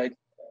administrator. I'm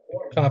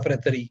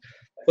confident that he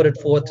put it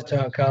forth to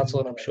town council,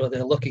 and I'm sure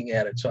they're looking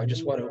at it. So I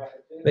just want to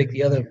make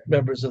the other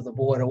members of the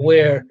board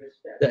aware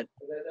that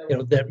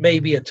there may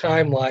be a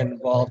timeline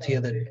involved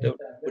here that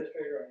would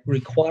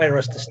require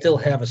us to still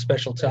have a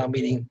special town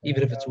meeting,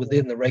 even if it's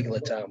within the regular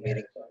town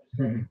meeting.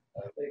 Mm-hmm.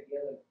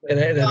 And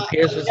it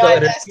appears as though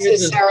not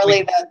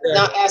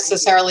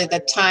necessarily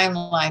the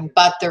timeline,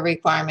 but the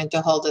requirement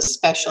to hold a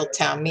special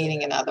town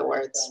meeting, in other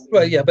words.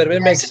 Well, yeah, but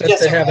it makes sense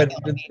to have it.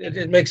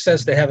 It makes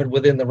sense to have it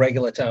within the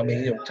regular town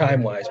meeting,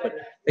 time-wise. But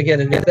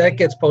again, if that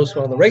gets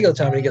postponed, the regular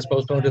town meeting gets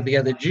postponed to the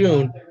end of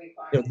June,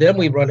 then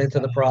we run into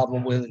the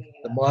problem with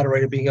the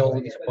moderator being able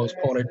to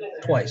postpone it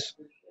twice.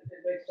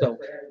 So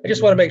I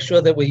just want to make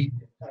sure that we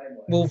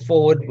move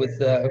forward with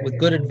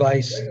good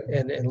advice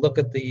and look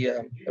at the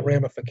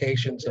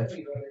ramifications of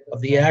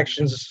the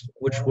actions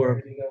which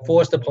were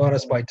forced upon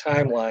us by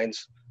timelines,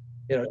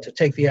 to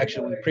take the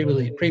action we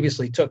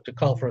previously took to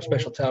call for a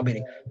special town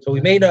meeting. So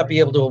we may not be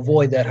able to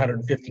avoid that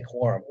 150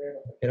 quorum,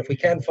 and if we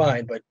can,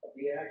 fine. But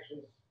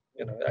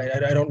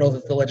I don't know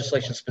that the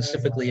legislation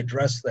specifically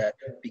addressed that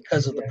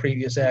because of the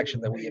previous action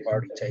that we have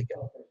already taken.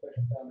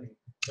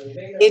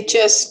 It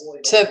just,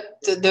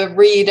 the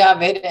read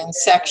of it in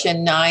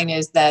section 9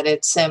 is that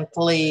it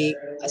simply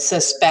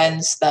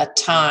suspends the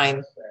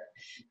time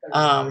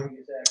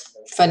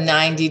for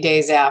 90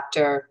 days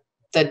after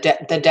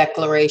the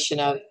declaration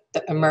of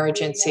the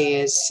emergency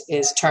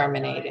is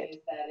terminated.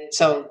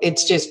 So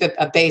it's just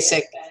a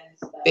basic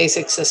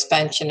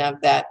suspension of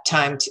that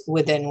time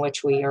within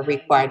which we are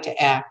required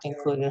to act,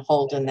 including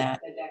holding a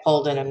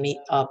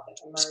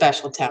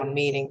special town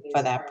meeting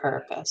for that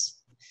purpose.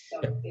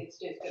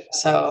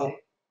 So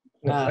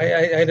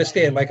I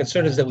understand. My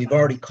concern is that we've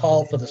already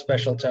called for the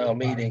special town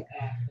meeting.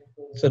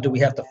 So do we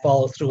have to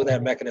follow through with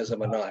that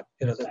mechanism or not?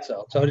 That's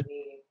all. So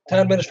town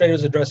administrator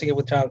is addressing it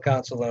with town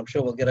council, and I'm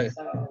sure we'll get a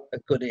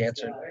good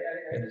answer,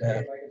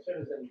 and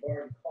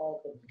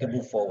we can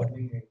move forward.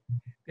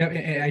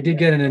 Yeah, I did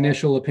get an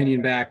initial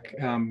opinion back,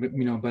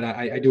 but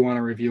I do want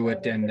to review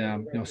it,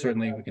 and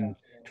certainly we can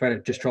try to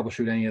just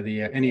troubleshoot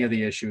any of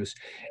the issues.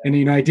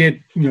 And I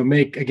did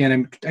make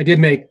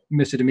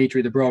Mr.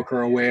 Dimitri, the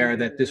broker, aware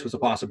that this was a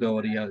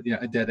possibility.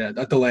 That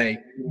a delay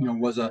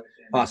was a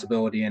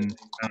possibility, and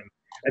I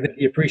think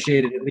he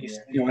appreciated at least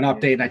an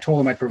update. And I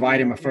told him I'd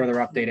provide him a further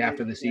update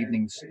after this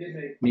evening's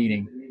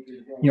meeting.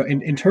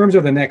 In terms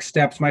of the next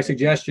steps, my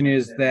suggestion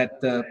is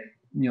that the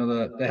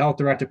health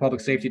director,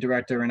 public safety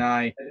director, and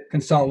I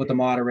consult with the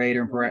moderator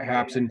and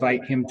perhaps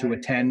invite him to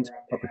attend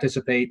or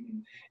participate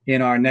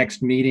in our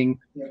next meeting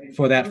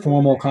for that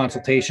formal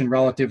consultation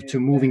relative to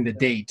moving the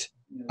date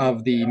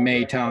of the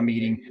May town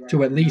meeting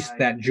to at least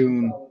that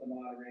June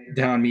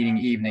town meeting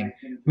evening.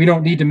 We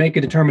don't need to make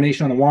a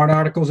determination on the warrant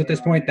articles at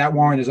this point. That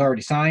warrant is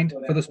already signed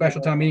for the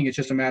special town meeting. It's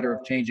just a matter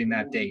of changing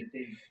that date.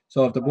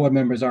 So if the board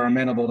members are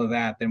amenable to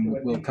that, then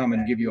we'll come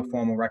and give you a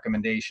formal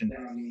recommendation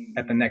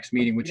at the next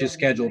meeting, which is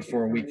scheduled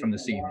for a week from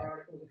this evening.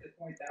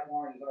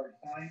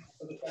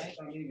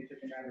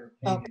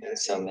 Okay,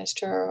 so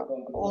Mr.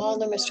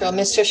 Wallner,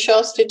 Mr.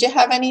 Schultz, did you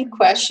have any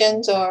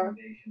questions or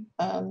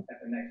Mr.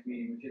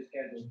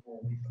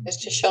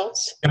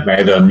 Schultz? I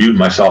had to unmute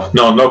myself.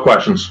 No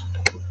questions.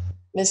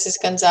 Mrs.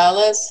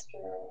 Gonzalez?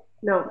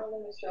 No.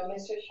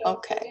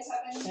 Okay,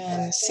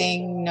 and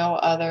seeing no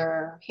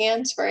other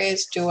hands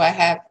raised, do I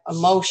have a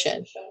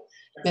motion?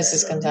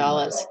 Mrs.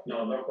 Gonzalez?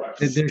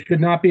 There should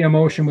not be a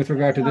motion with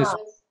regard to this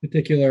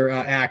particular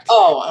act.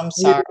 Oh, I'm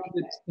sorry.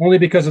 Only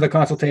because of the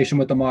consultation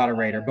with the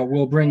moderator, but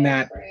we'll bring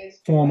that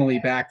formally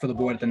back for the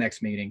board at the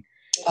next meeting.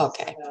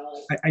 Okay.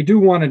 I do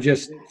want to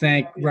just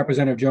thank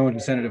Representative Jones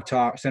and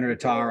Senator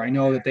Tarr. I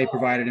know that they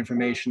provided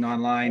information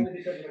online.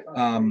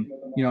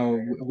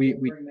 We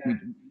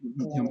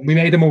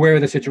made them aware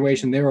of the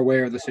situation. They're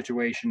aware of the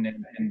situation,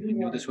 and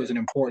this was an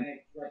important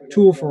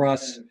tool for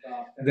us.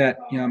 That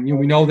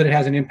we know that it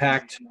has an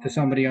impact to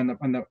somebody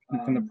from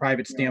the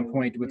private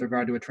standpoint with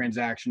regard to a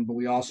transaction, but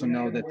we also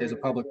know that there's a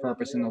public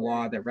purpose in the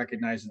law that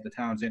recognizes the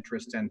town's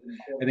interest, and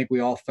I think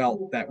we all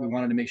felt that we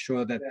wanted to make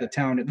sure that the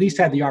town at least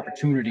had the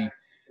opportunity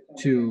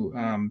to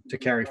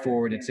carry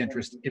forward its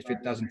interest if it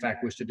does in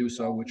fact wish to do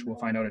so, which we'll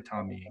find out at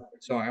town meeting.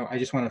 So I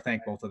just want to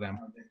thank both of them.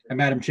 And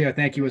Madam Chair,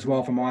 thank you as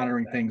well for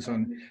monitoring things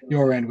on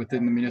your end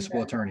within the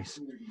municipal attorneys.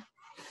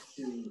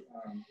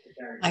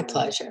 My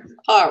pleasure.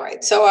 All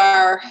right, so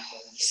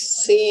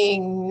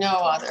seeing no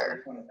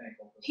other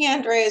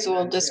hand raised,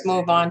 we'll just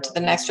move on to the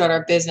next order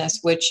of business,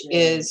 which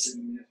is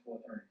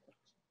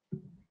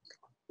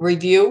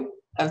review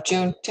of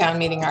June town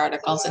meeting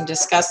articles and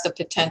discuss the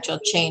potential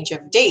change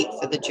of date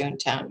for the June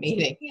town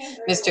meeting.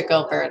 Mr.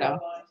 Gilberto.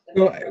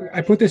 So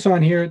I put this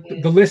on here.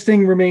 The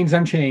listing remains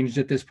unchanged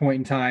at this point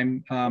in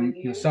time,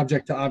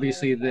 subject to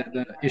obviously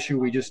the issue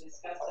we just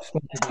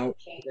spoke about,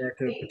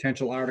 to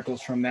potential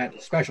articles from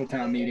that special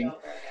town meeting.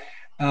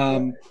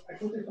 I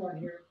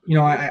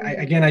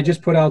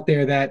just put out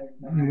there that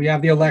we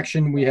have the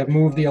election. We have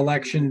moved the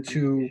election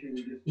to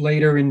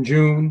later in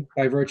June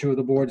by virtue of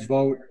the board's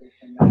vote.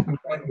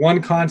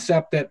 One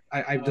concept that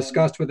I've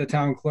discussed with the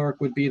town clerk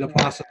would be the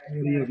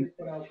possibility of,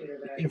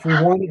 if we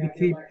wanted to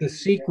keep the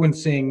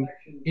sequencing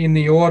in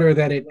the order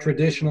that it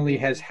traditionally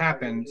has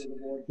happened,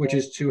 which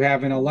is to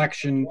have an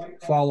election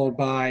followed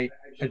by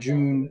a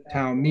June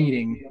town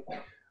meeting,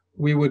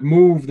 we would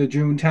move the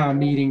June town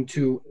meeting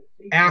to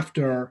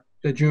after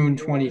the June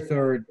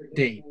 23rd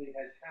date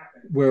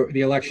where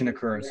the election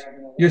occurs.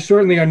 You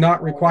certainly are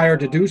not required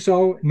to do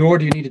so, nor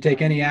do you need to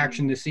take any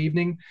action this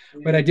evening.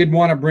 But I did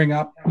want to bring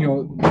up,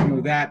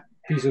 that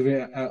piece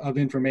of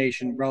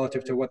information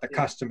relative to what the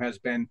custom has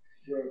been.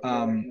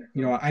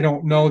 I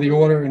don't know the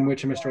order in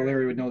which, Mr.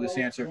 O'Leary would know this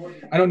answer.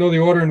 I don't know the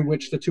order in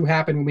which the two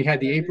happened when we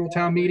had the April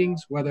town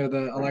meetings, whether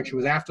the election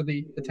was after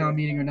the town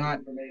meeting or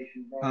not.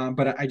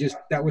 But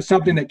that was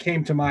something that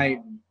came to my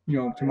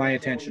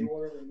attention.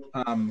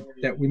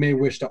 That we may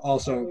wish to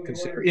also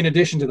consider, in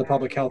addition to the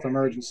public health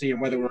emergency and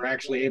whether we're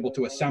actually able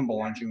to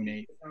assemble on June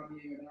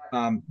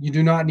 8th. You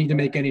do not need to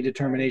make any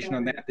determination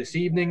on that this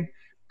evening.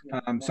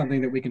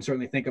 Something that we can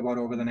certainly think about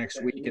over the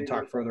next week and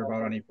talk further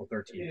about on April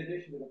 13th. In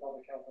addition to the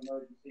public health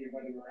emergency and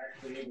whether we're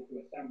actually able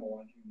to assemble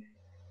on June 8th.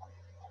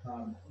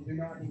 You do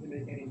not need to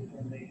make any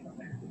determination on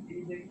that this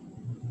evening.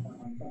 Something that we can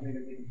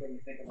certainly think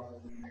about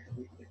over the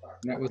next week.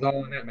 And that was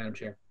all on that, Madam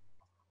Chair.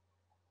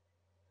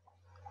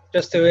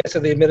 Just to answer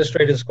the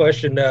administrator's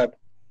question,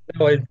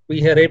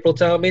 we had April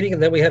town meeting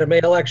and then we had a May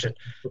election.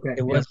 Okay,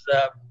 it was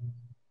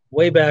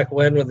way back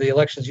when the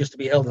elections used to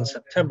be held in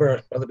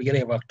September or the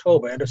beginning of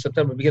October, end of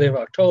September, beginning of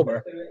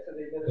October,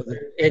 where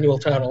the annual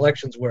town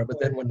elections were. But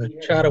then when the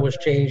charter was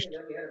changed,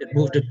 it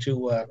moved it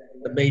to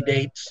the May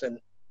dates, and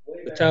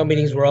the town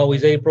meetings were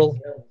always April.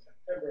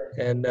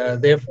 And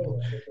and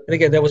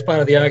again, that was part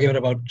of the argument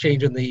about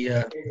changing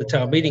the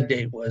town meeting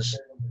date was,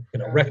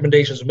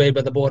 recommendations were made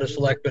by the Board of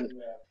Selectmen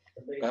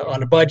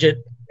on a budget,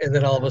 and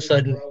then all of a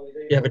sudden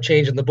you have a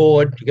change in the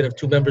board. You could have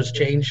two members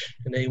change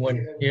in any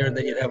one year, and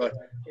then you'd have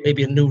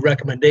maybe a new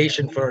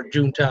recommendation for a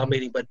June town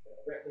meeting. But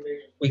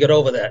we got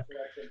over that.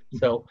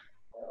 So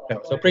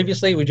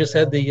previously we just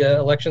had the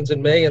elections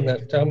in May, and the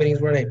town meetings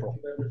were in April.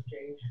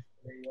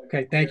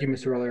 Okay, thank you,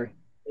 Mr. O'Leary.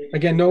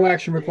 Again, no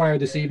action required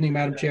this evening,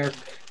 Madam Chair.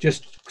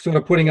 Just sort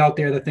of putting out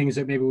there the things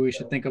that maybe we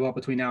should think about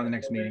between now and the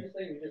next meeting.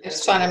 I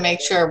just want to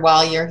make sure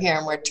while you're here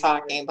and we're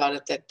talking about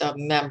it, that the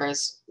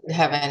members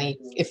have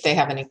if they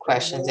have any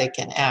questions, they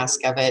can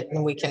ask of it,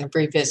 and we can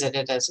revisit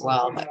it as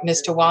well. But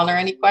Mr. Wallner,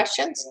 any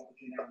questions?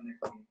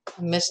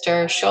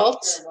 Mr.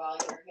 Schultz?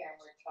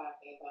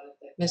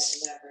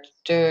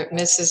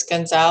 Mrs.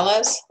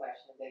 Gonzalez?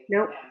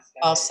 Nope.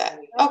 All set.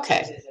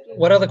 Okay.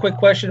 One other quick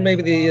question,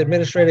 maybe the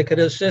administrator could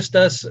assist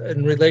us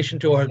in relation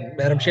to, or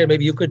Madam Chair,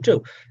 maybe you could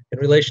too, in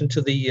relation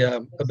to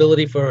the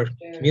ability for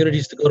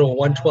communities to go to a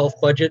 1/12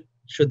 budget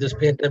should this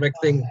pandemic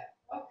thing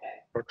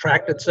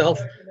protract itself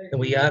and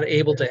we are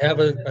able to have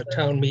a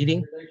town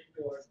meeting.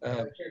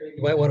 You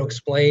might want to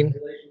explain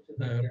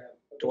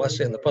to us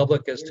and the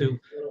public as to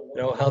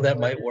how that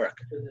might work.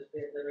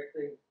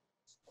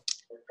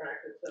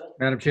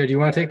 Madam Chair, do you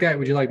want to take that?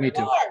 Would you like me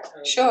to?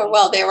 Sure.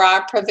 Well, there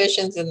are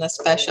provisions in the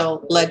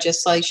special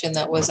legislation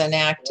that was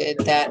enacted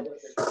that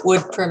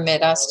would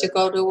permit us to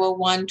go to a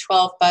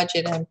 1/12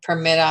 budget and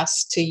permit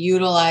us to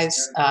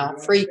utilize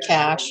free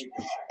cash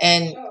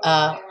and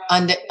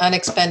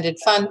unexpended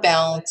fund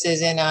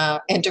balances in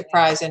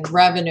enterprise and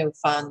revenue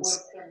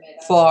funds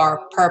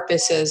for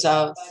purposes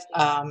of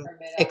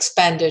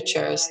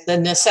expenditures. The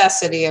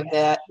necessity of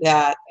that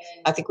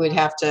I think we'd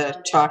have to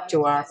talk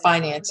to our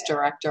finance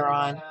director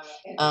on.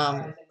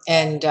 But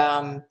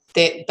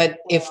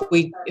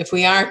if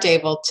we aren't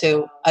able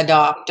to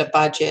adopt a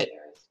budget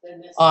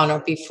on or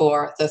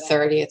before the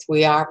 30th,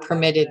 we are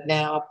permitted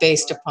now,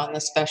 based upon the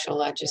special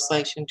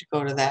legislation, to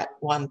go to that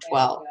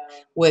 1/12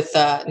 with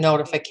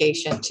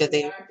notification to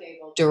the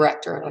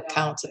Director of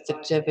Accounts at the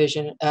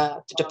division,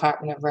 the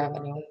Department of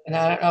Revenue. And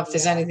I don't know if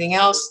there's anything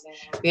else.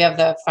 We have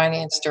the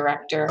Finance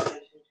Director.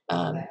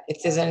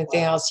 If there's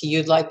anything else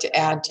you'd like to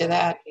add to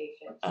that.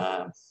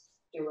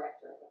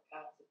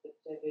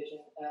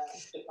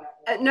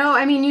 No,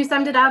 I mean, you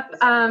summed it up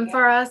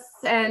for us,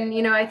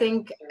 and I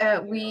think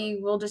we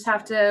will just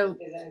have to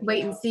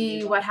wait and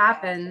see what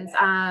happens.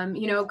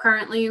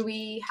 Currently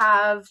we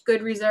have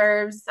good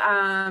reserves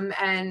and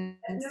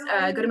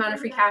a good amount of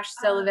free cash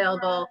still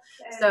available.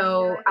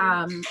 So,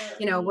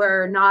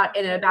 we're not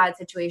in a bad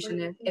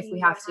situation if we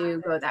have to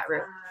go that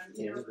route.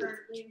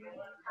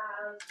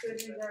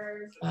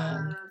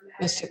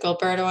 Mr.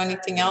 Gilberto,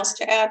 anything else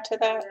to add to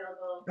that?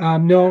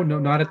 No,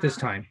 not at this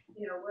time.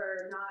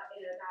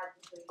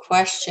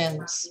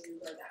 Questions,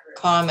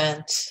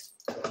 comments?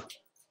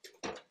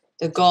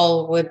 The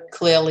goal would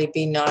clearly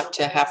be not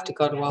to have to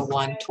go to a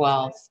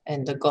 1/12,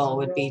 and the goal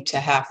would be to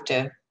have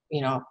to,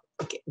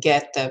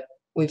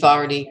 we've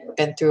already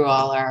been through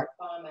all our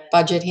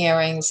budget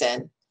hearings,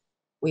 and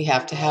we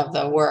have to have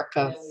the work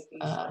of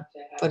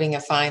putting a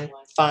fine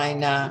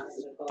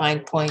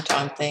point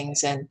on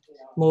things and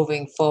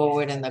moving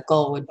forward, and the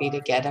goal would be to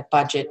get a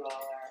budget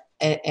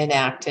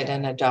enacted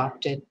and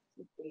adopted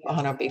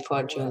on or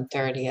before June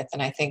 30th.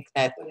 And I think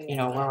that,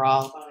 we're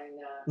all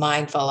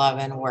mindful of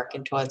and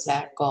working towards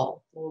that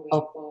goal,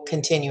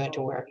 continuing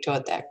to work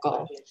toward that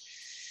goal.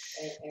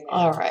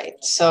 All right,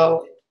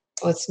 so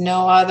with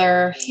no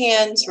other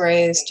hands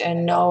raised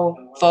and no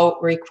vote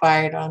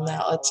required on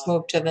that, let's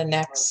move to the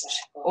next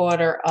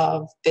order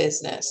of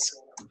business,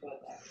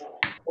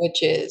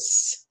 which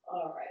is,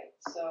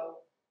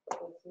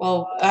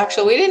 well,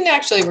 actually, we didn't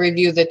actually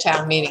review the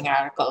town meeting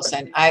articles,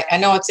 and I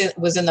know it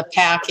was in the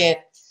packet.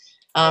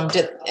 And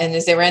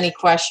is there any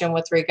question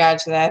with regard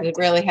to that? It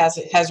really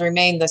has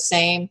remained the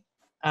same.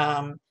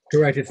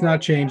 Correct. It's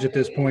not changed at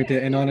this point,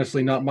 and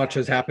honestly, not much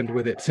has happened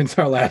with it since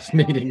our last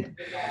meeting.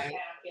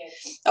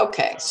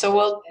 Okay, so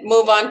we'll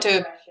move on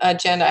to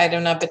agenda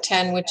item number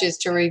 10, which is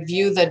to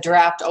review the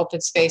draft open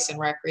space and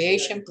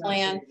recreation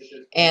plan.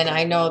 And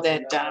I know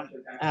that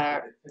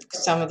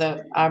some of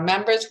our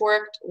members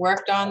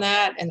worked on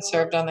that and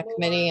served on the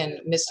committee. And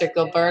Mr.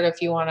 Gilbert,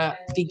 if you want to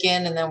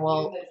begin, and then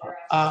we'll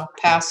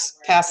pass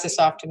this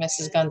off to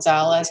Mrs.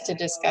 Gonzalez to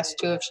discuss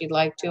too, if she'd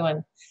like to.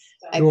 And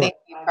I Sure. think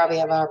you probably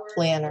have our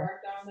planner.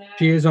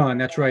 She is on.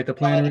 That's right. The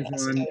planner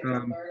is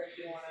on.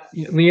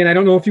 Leanne, I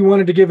don't know if you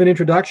wanted to give an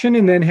introduction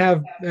and then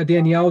have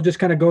Danielle just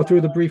kind of go through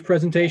the brief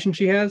presentation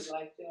she has.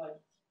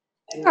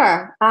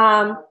 Sure.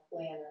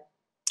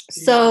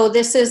 So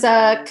this is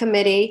a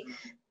committee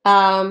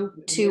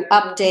to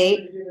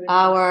update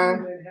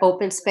our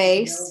open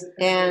space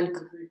and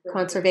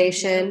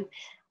conservation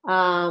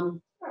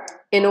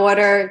in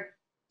order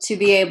to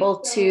be able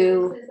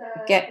to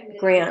get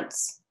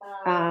grants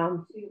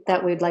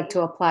that we'd like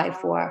to apply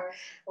for.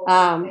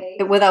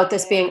 Without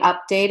this being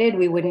updated,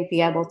 we wouldn't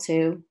be able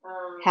to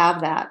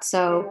have that.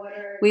 So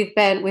we've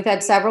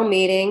had several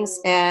meetings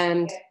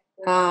and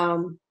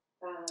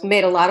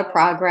made a lot of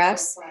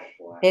progress.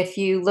 If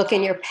you look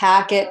in your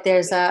packet,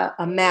 there's a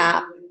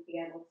map,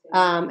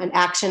 an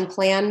action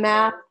plan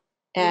map,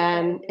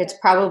 and it's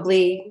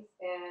probably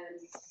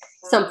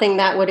something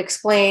that would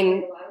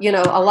explain, you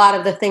know, a lot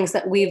of the things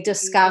that we've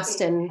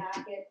discussed and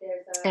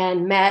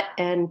met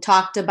and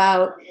talked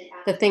about,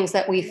 the things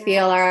that we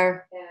feel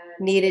are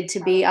needed to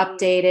be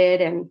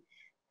updated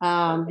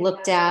and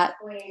looked at.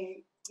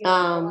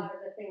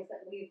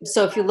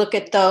 So if you look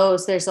at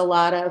those, there's a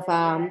lot of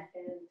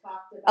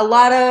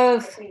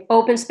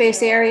open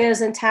space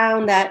areas in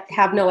town that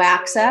have no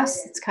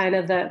access. It's kind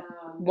of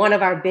one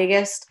of our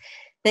biggest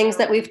things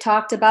that we've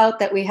talked about,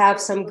 that we have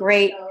some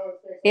great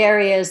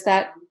areas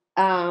that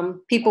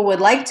people would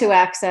like to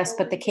access,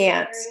 but they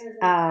can't.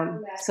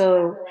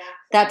 So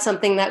that's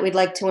something that we'd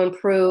like to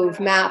improve: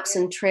 maps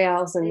and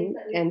trails and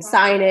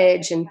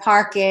signage and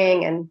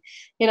parking, and,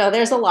 you know,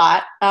 there's a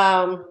lot.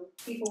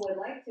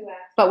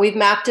 But we've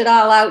mapped it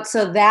all out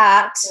so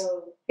that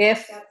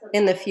if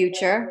in the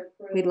future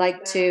we'd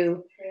like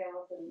to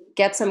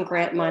get some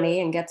grant money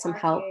and get some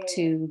help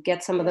to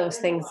get some of those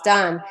things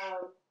done,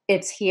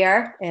 it's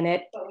here and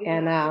it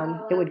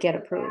would get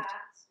approved.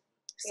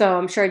 So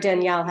I'm sure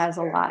Danielle has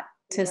a lot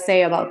to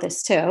say about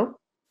this too.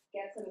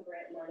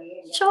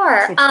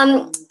 Sure.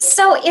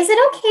 So is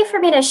it okay for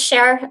me to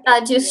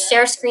do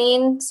share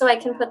screen so I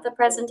can put the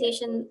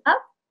presentation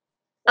up?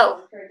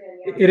 Oh.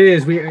 It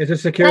is. It's a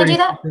security.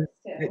 Can I do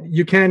that?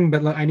 You can,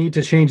 but I need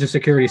to change the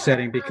security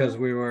setting because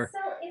we were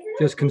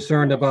just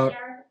concerned about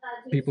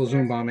people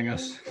Zoom bombing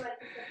us.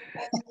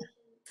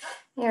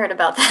 I heard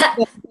about that.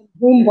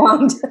 Zoom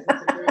bombed.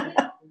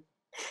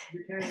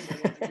 You can,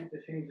 but need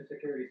to change the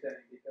security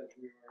setting because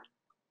we were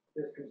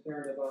just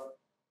concerned about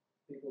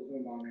people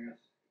Zoom bombing us.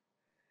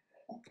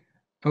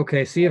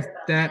 Okay, see if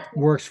that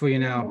works for you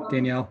now,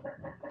 Danielle.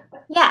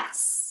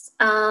 Yes.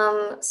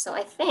 So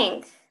I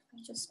think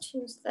I just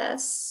choose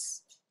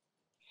this.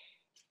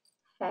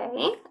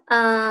 Okay.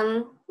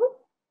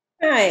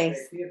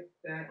 Nice. See if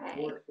that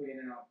works for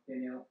you now,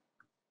 Danielle.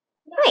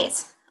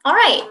 Nice. All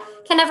right.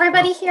 Can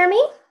everybody hear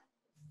me?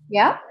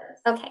 Yeah.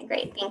 Okay,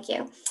 great. Thank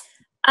you.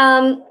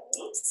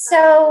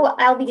 So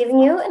I'll be giving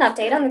you an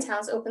update on the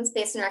town's open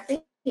space and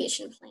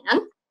recreation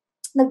plan.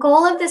 The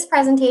goal of this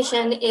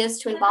presentation is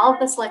to involve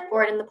the select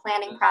board in the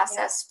planning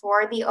process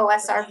for the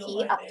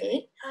OSRP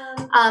update.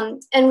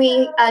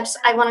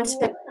 I wanted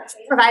to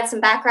provide some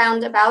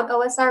background about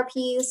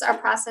OSRPs, our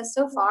process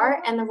so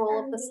far, and the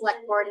role of the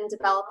select board in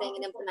developing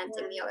and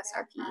implementing the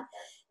OSRP.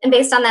 And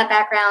based on that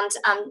background,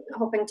 I'm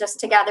hoping just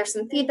to gather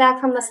some feedback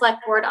from the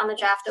select board on the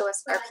draft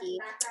OSRP.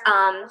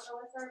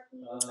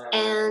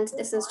 And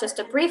this is just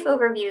a brief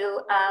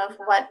overview of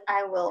what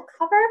I will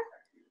cover.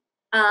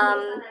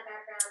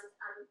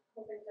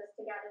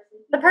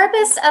 The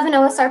purpose of an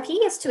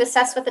OSRP is to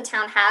assess what the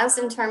town has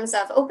in terms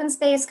of open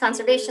space,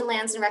 conservation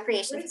lands, and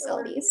recreation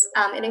facilities.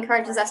 It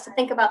encourages us to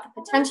think about the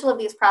potential of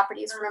these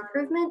properties for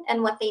improvement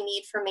and what they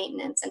need for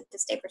maintenance and to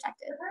stay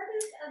protected.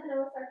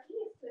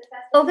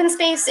 Open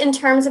space in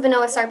terms of an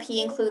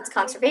OSRP includes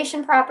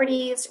conservation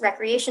properties,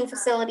 recreation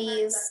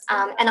facilities,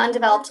 and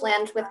undeveloped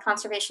land with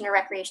conservation or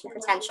recreation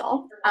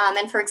potential.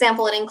 And for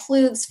example, it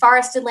includes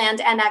forested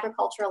land and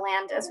agricultural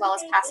land, as well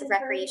as passive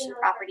recreation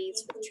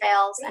properties with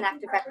trails and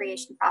active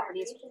recreation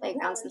properties with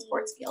playgrounds and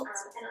sports fields.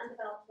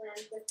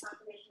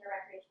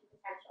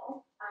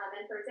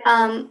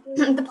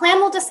 The plan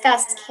will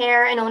discuss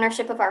care and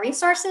ownership of our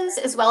resources,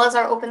 as well as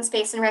our open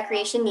space and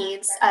recreation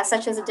needs,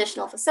 such as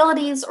additional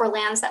facilities or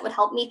lands that would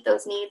help meet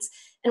those needs,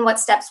 and what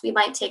steps we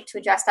might take to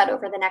address that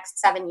over the next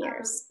 7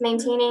 years.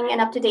 Maintaining an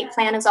up-to-date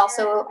plan is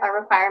also a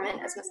requirement,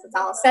 as Ms.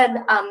 Gonzalez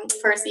said,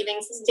 for receiving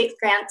state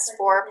grants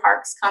for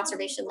parks,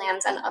 conservation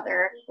lands, and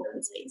other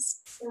open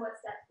space.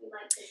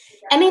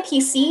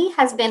 MAPC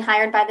has been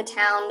hired by the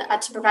town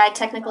to provide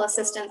technical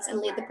assistance and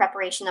lead the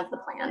preparation of the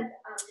plan.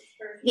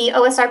 The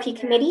OSRP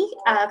committee,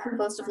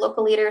 composed of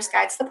local leaders,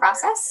 guides the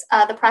process.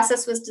 The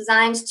process was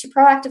designed to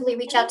proactively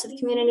reach out to the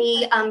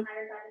community,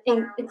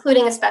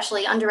 including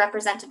especially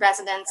underrepresented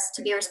residents,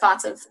 to be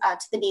responsive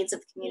to the needs of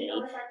the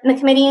community. And the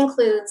committee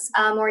includes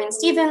Maureen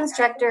Stevens,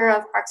 Director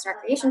of Parks and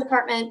Recreation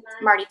Department,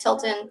 Marty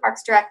Tilton,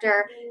 Parks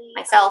Director,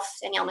 myself,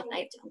 Danielle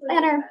McKnight, Town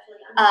Planner,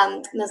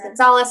 Ms.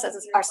 Gonzalez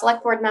as our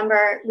Select Board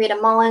member, Rita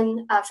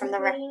Mullen from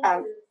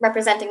the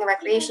representing the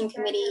Recreation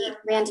Committee,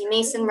 Randy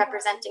Mason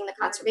representing the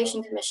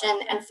Conservation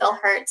Commission, and Phil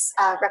Hertz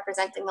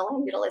representing the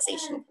Land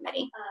Utilization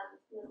Committee.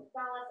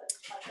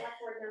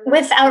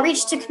 With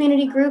outreach to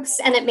community groups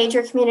and at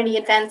major community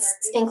events,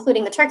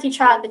 including the Turkey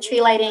Trot, the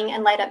tree lighting,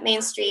 and Light Up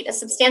Main Street, a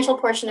substantial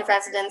portion of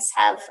residents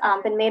have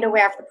been made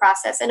aware of the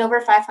process, and over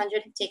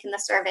 500 have taken the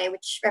survey,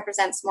 which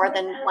represents more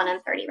than 1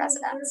 in 30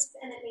 residents.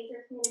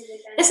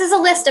 This is a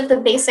list of the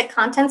basic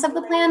contents of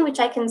the plan, which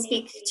I can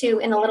speak to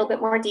in a little bit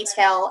more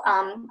detail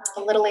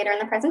a little later in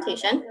the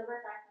presentation.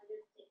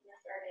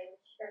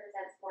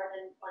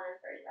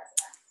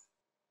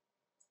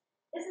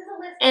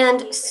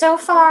 And so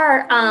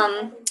far,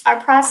 our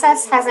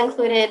process has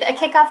included a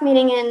kickoff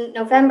meeting in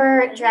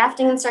November,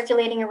 drafting and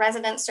circulating a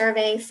resident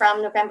survey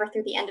from November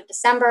through the end of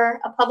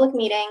December, a public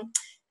meeting,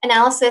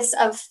 analysis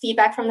of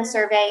feedback from the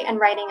survey, and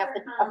writing of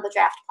the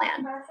draft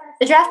plan.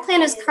 The draft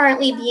plan is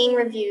currently being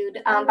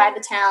reviewed by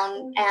the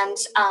town and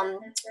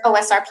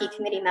OSRP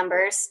committee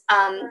members.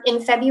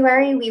 In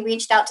February, we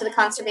reached out to the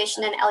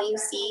Conservation and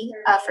LUC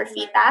for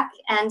feedback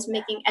and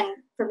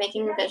for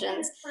making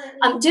revisions.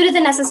 Due to the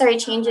necessary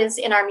changes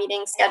in our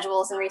meeting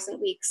schedules in recent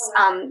weeks,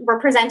 we're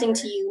presenting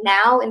to you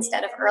now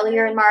instead of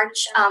earlier in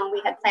March. We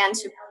had planned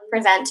to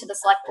present to the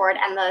select board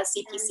and the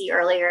CPC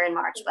earlier in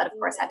March, but of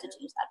course had to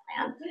change that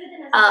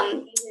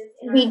plan.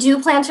 We do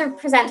plan to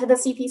present to the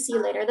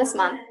CPC later this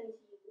month.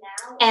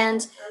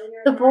 And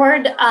the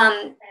board,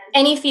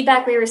 any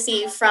feedback we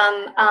receive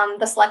from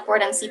the select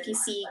board and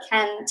CPC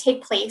can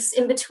take place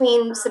in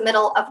between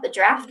submittal of the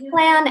draft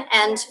plan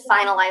and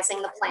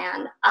finalizing the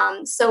plan.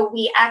 So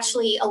we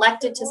actually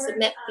elected to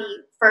submit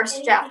the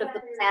first draft of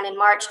the plan in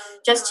March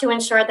just to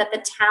ensure that the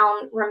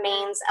town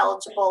remains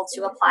eligible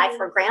to apply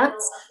for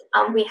grants.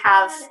 We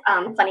have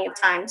plenty of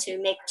time to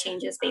make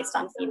changes based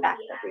on feedback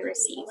that we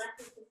receive.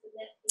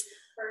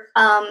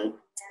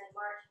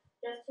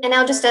 And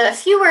now just a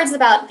few words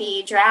about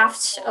the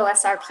draft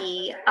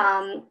OSRP.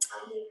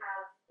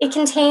 It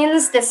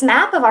contains this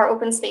map of our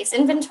open space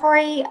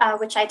inventory,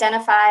 which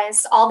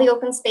identifies all the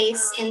open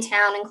space in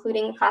town,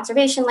 including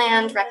conservation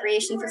land,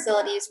 recreation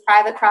facilities,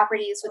 private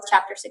properties with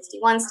Chapter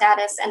 61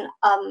 status, and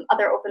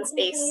other open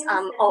space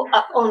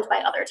owned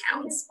by other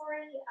towns.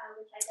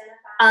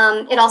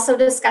 It also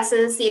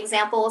discusses the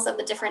examples of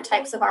the different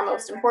types of our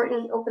most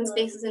important open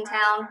spaces in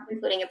town,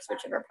 including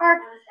Ipswich River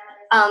Park,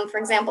 for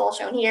example,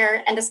 shown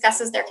here, and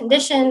discusses their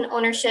condition,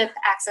 ownership,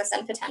 access,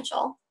 and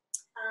potential.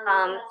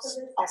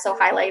 Also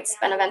highlights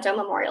Benevento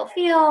Memorial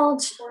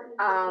Field,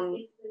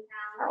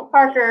 Carl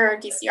Parker,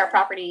 DCR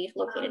property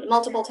located in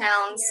multiple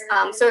towns.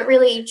 So it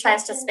really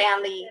tries to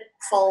span the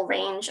full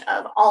range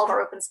of all of our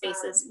open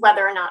spaces,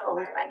 whether or not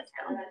owned by the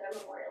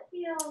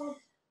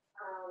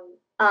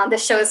town.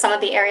 This shows some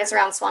of the areas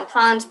around Swan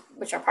Pond,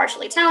 which are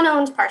partially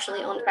town-owned,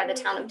 partially owned by the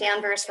town of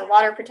Danvers for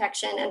water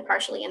protection, and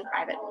partially in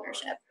private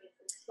ownership.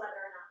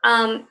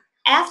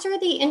 After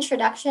the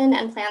introduction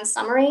and plan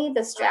summary,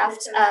 this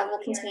draft will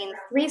contain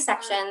 3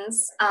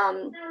 sections,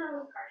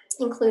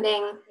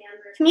 including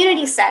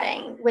community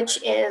setting, which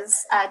is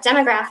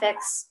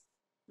demographics,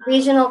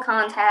 regional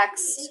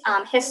context,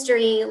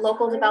 history,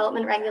 local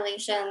development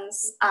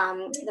regulations.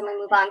 Then we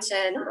move on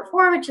to number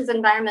 4, which is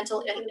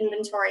environmental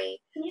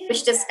inventory,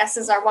 which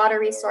discusses our water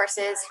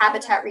resources,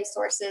 habitat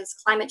resources,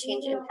 climate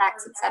change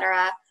impacts,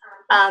 etc.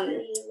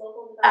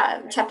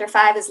 Chapter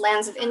 5 is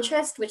lands of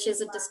interest, which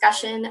is a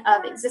discussion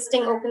of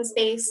existing open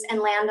space and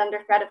land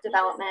under threat of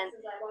development,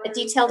 a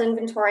detailed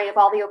inventory of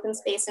all the open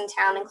space in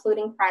town,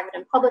 including private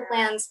and public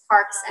lands,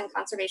 parks, and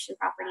conservation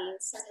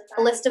properties,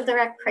 a list of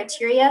the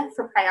criteria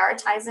for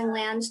prioritizing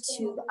land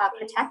to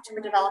protect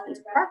or develop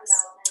into parks.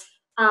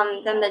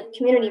 Then the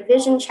community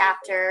vision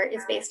chapter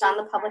is based on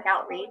the public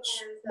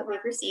outreach that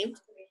we've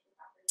received.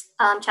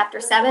 Chapter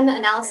 7,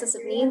 analysis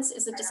of needs,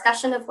 is a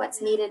discussion of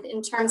what's needed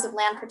in terms of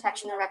land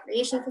protection and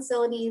recreation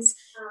facilities,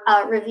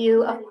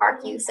 review of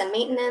park use and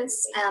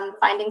maintenance,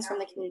 findings from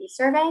the community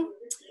survey.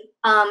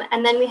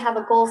 And then we have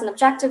a goals and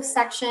objectives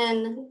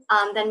section,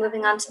 then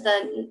moving on to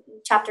the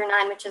chapter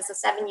 9, which is a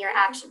 7-year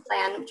action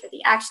plan, which are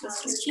the actions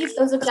to achieve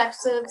those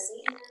objectives.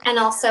 And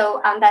also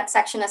that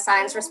section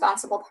assigns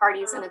responsible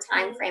parties in a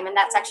time frame. And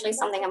that's actually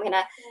something I'm going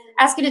to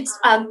ask you to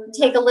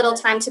take a little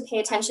time to pay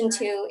attention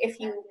to. If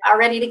you are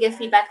ready to give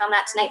feedback on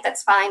that tonight,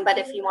 that's fine. But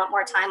if you want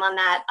more time on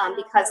that,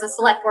 because the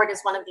select board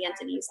is one of the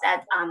entities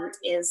that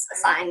is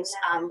assigned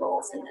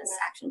roles in this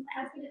action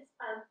plan.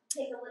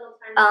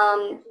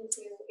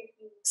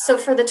 So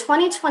for the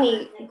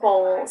 2020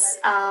 goals,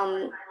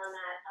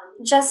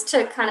 just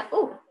to kind of,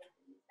 oh,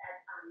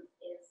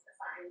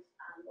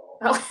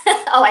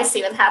 I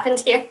see what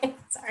happened here.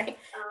 Sorry,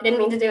 I didn't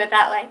mean to do it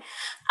that way.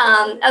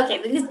 Okay,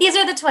 these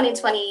are the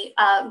 2020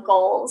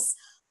 goals.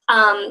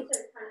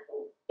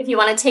 If you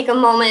want to take a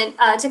moment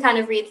to kind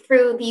of read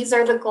through, these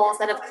are the goals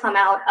that have come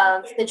out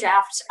of the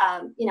draft,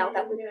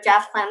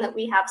 draft plan that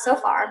we have so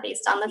far,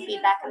 based on the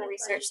feedback and the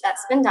research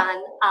that's been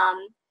done.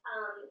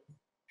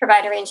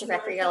 Provide a range of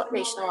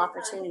recreational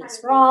opportunities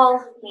for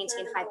all,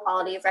 maintain high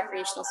quality of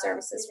recreational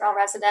services for all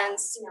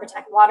residents,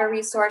 protect water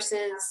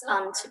resources,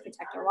 to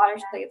protect our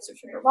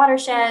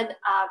watershed,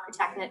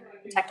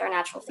 protect our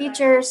natural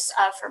features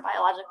for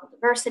biological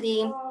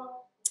diversity,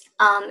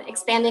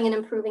 expanding and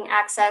improving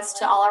access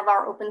to all of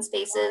our open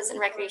spaces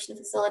and recreation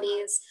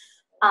facilities,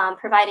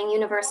 providing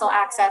universal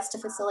access to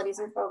facilities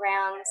and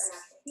programs,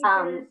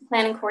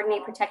 plan and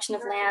coordinate protection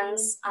of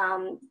lands,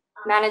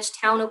 manage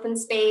town open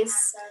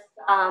space,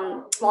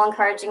 while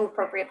encouraging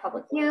appropriate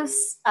public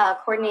use,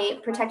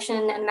 coordinate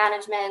protection and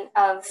management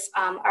of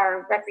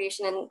our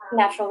recreation and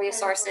natural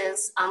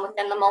resources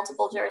within the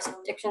multiple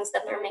jurisdictions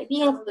that there may be,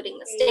 including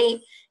the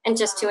state, and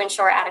just to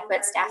ensure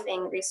adequate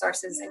staffing,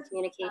 resources, and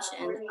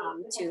communication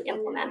to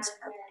implement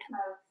our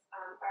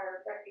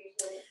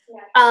plan.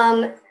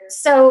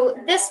 So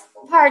this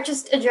part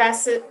just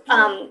addresses,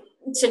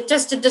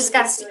 to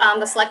discuss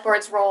the select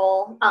board's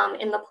role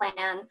in the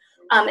plan,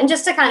 and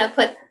just to kind of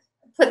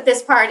put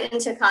this part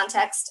into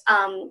context.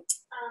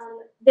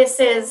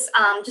 This is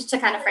just to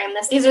kind of frame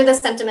this. These are the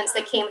sentiments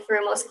that came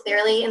through most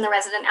clearly in the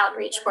resident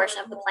outreach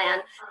portion of the plan.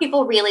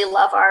 People really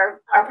love our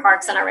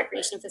parks and our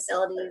recreation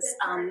facilities.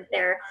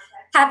 They're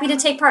happy to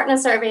take part in a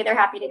survey. They're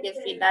happy to give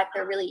feedback.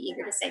 They're really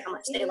eager to say how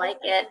much they like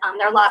it.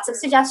 There are lots of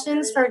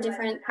suggestions for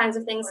different kinds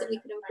of things that we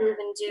could improve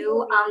and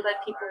do,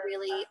 but people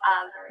really,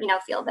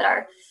 feel that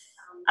our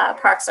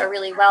parks are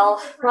really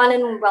well run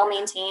and well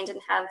maintained and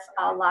have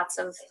lots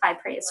of high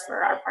praise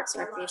for our Parks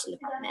and Recreation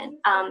Department.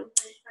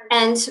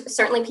 And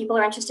certainly people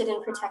are interested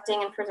in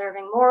protecting and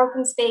preserving more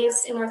open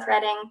space in North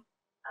Reading.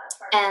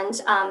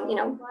 And,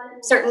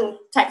 certain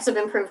types of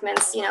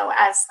improvements,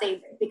 as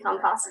they become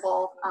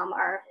possible,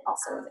 are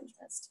also of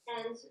interest.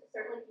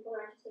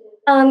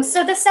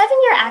 So the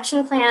 7-year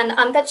action plan,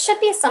 that should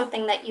be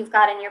something that you've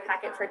got in your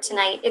packet for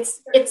tonight.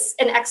 It's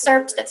an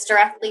excerpt that's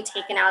directly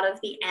taken out of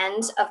the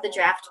end of the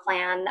draft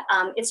plan.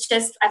 I've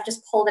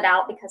just pulled it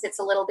out because it's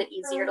a little bit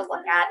easier to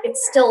look at.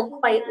 It's still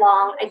quite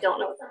long. I don't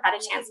know if I've had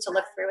a chance to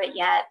look through it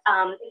yet.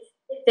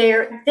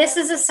 This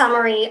is a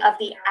summary of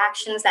the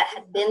actions that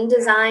had been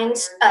designed,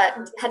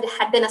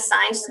 had been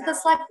assigned to the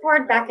select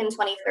board back in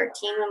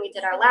 2013 when we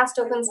did our last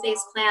open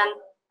space plan.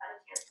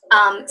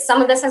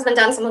 Some of this has been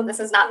done, some of this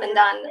has not been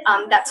done.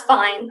 That's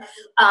fine.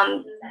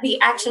 The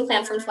action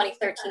plan from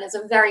 2013 is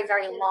a very,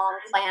 very long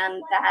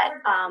plan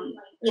that,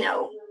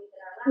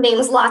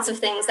 names lots of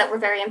things that were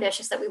very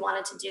ambitious that we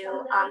wanted to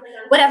do.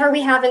 Whatever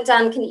we haven't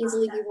done can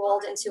easily be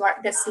rolled into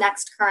this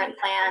next current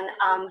plan,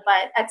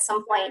 but at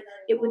some point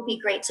it would be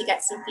great to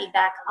get some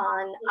feedback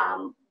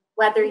on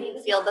whether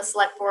you feel the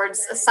select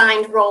board's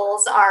assigned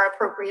roles are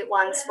appropriate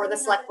ones for the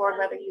select board,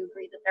 whether you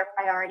agree that they're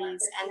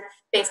priorities, and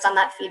based on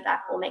that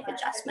feedback we'll make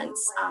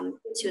adjustments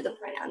to the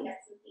plan.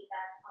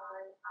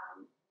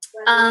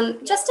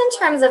 Just in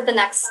terms of the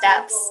next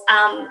steps,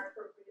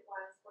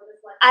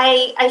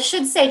 I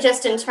should say,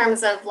 just in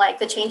terms of like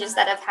the changes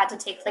that have had to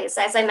take place,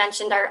 as I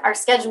mentioned, our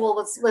schedule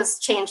was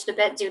changed a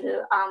bit due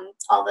to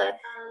all the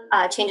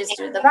changes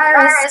due to the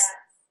virus.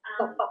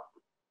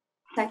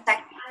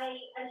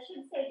 I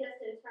should say,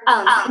 just in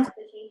terms of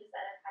the changes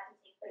that have had to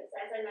take place,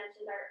 as I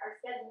mentioned, our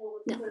schedule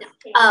was changed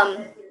due to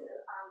all the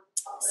changes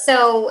due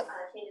to the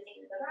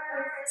virus.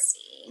 Let's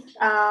see.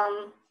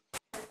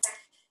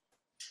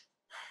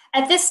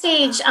 At this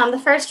stage,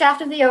 the first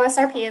draft of the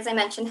OSRP, as I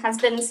mentioned, has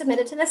been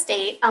submitted to the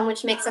state,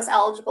 which makes us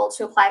eligible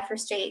to apply for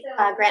state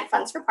grant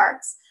funds for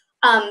parks.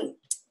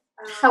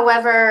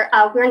 However,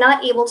 we're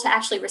not able to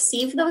actually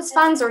receive those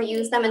funds or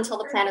use them until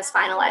the plan is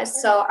finalized.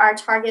 So our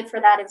target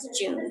for that is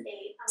June.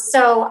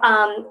 So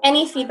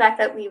any feedback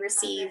that we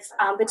receive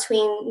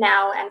between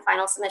now and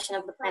final submission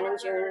of the plan in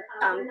June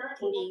can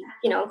be,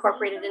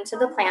 incorporated into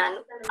the plan.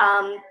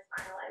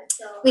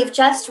 We've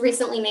just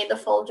recently made the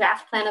full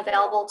draft plan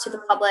available to the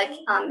public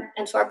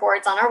and to our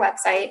boards on our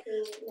website.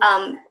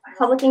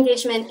 Public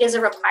engagement is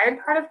a required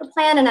part of the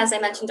plan, and as I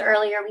mentioned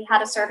earlier, we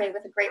had a survey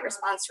with a great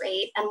response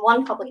rate and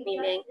one public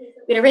meeting.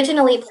 We'd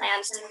originally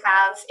planned to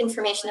have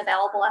information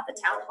available at the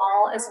town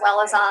hall as well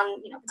as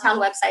on the town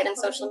website and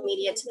social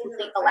media to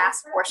complete the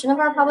last portion of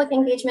our public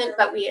engagement,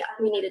 but we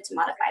needed to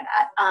modify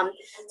that.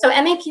 So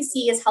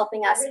MAPC is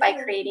helping us by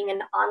creating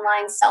an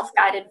online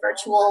self-guided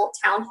virtual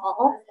town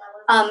hall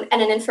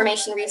and an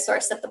information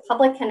resource that the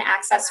public can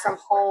access from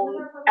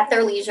home at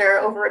their leisure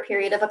over a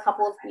period of a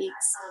couple of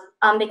weeks.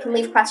 They can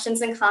leave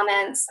questions and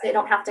comments. They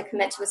don't have to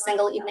commit to a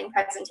single evening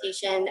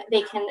presentation.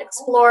 They can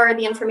explore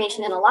the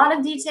information in a lot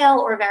of detail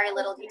or very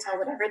little detail,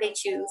 whatever they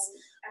choose.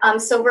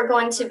 So we're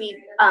going to be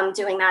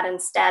doing that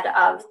instead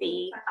of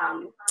the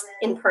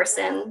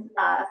in-person,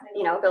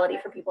 ability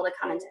for people to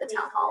come into the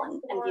town hall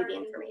and view the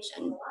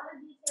information.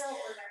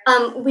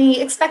 We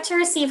expect to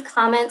receive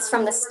comments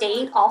from the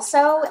state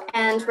also,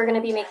 and we're going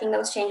to be making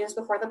those changes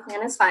before the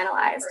plan is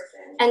finalized.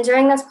 And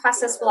during this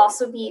process, we'll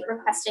also be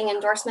requesting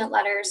endorsement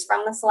letters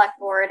from the select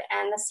board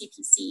and the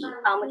CPC,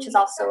 which is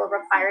also a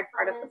required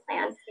part of the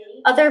plan.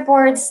 Other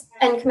boards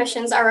and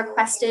commissions are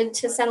requested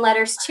to send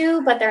letters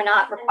to, but they're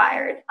not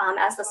required,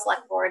 as the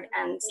select board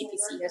and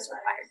CPC is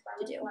required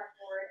to do.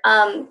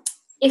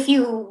 If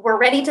you were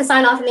ready to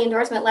sign off on the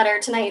endorsement letter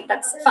tonight,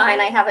 that's fine.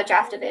 I have a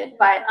draft of it,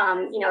 but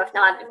if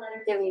not, if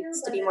there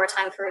needs to be more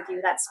time for review,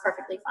 that's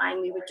perfectly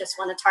fine. We would just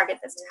want to target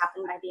this to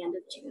happen by the end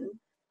of June.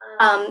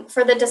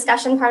 For the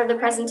discussion part of the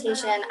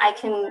presentation, I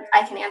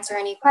can answer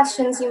any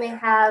questions you may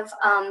have.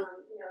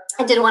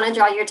 I did want to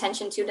draw your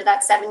attention to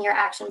that 7-year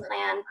action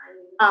plan,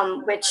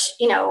 which,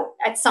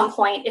 at some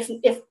point,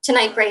 if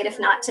tonight, great. If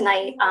not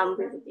tonight,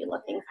 we would be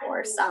looking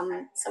for some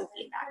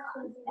feedback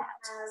on that.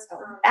 So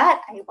with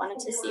that, I wanted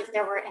to see if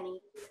there were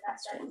any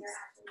questions.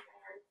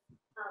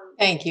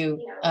 Thank you,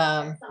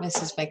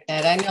 Mrs.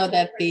 McNett. I know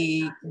that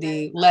the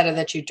letter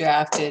that you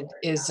drafted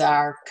is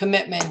our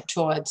commitment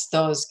towards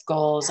those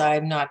goals.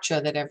 I'm not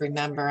sure that every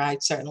member, I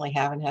certainly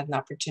haven't had an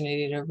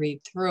opportunity to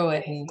read through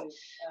it, and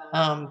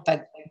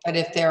but But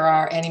if there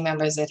are any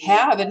members that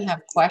have and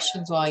have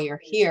questions while you're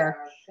here,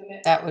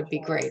 that would be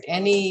great.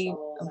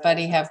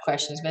 Anybody have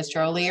questions?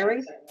 Mr.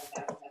 O'Leary?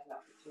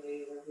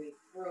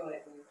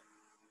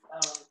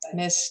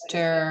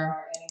 Mr.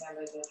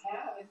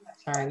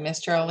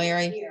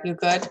 O'Leary, you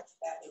good?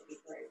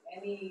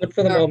 Good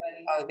for the moment.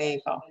 Oh, there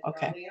you go.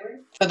 Okay.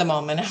 For the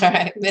moment. All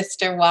right.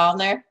 Mr.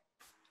 Wallner?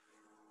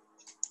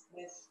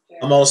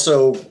 I'm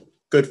also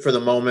good for the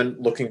moment.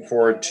 Looking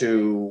forward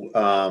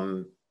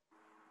to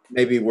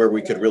maybe where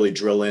we could really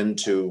drill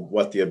into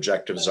what the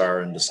objectives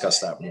are and discuss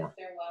that more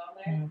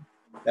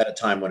at a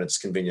time when it's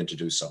convenient to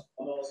do so.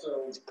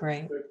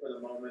 Great.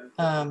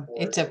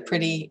 It's a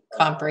pretty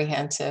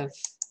comprehensive.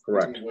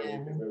 Correct.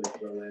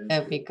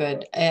 That'd be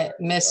good.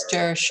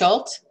 Mr.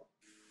 Schultz?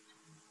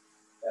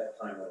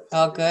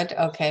 All good?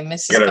 Okay.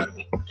 Mrs. I gotta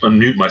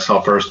unmute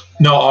myself first.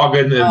 No, all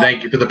good. And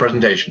thank you for the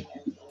presentation.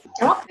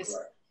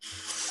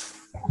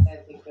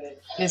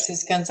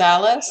 Mrs.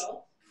 Gonzalez?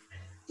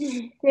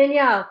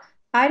 Danielle,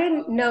 I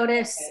didn't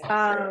notice,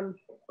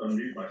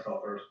 Unmute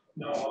myself first.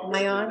 No, am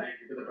I on? thank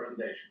you for the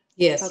presentation.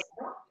 Yes. Okay.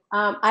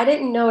 I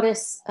didn't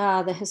notice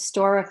the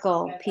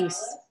historical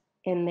piece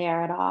in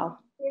there at all.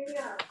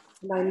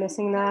 Am I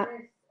missing that?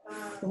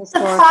 The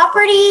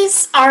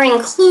properties are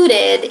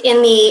included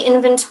in the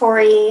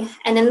inventory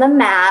and in the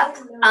map.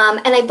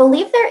 And I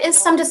believe there is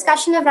some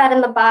discussion of that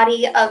in the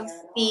body of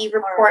the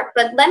report,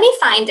 but let me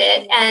find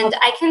it and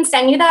I can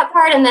send you that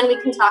part and then we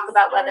can talk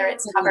about whether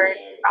it's covered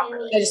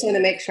properly. I just want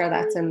to make sure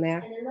that's in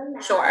there.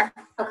 Sure.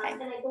 Okay.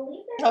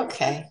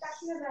 Okay.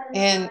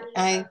 And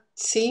I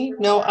see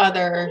no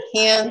other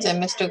hands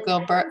and Mr.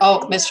 Gilbert.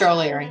 Oh, Mr.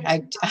 O'Leary.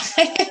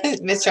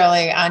 Mr.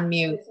 O'Leary,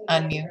 unmute.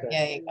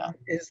 There you go.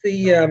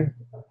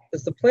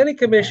 Is the Planning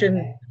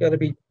Commission going to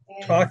be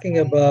talking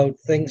about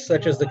things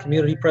such as the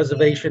Community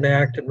Preservation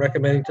Act and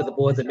recommending to the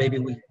board that maybe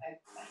we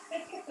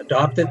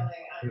adopt it,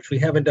 which we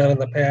haven't done in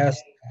the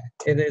past?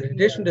 And in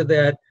addition to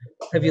that,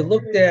 have you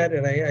looked at,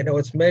 and I know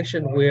it's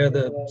mentioned where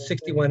the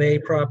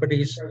 61A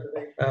properties,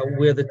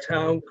 where the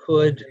town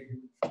could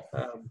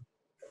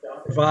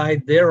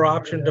provide their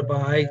option to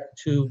buy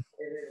to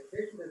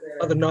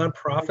other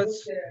nonprofits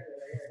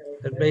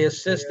that may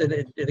assist? And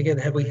again,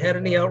 have we had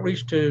any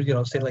outreach to,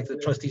 say like the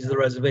trustees of the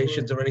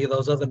reservations or any of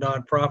those other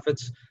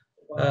nonprofits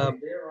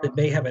that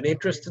may have an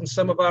interest in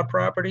some of our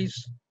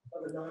properties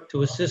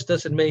to assist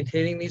us in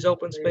maintaining these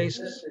open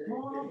spaces?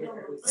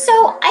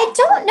 So I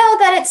don't know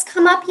that it's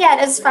come up yet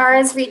as far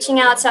as reaching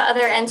out to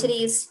other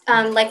entities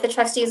like the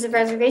trustees of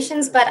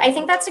reservations, but I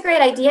think that's a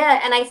great idea.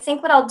 And I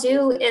think what I'll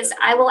do is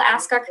I will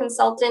ask our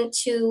consultant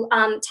to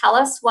tell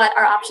us what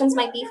our options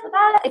might be for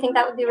that. I think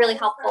that would be really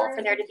helpful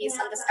for there to be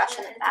some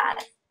discussion of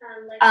that.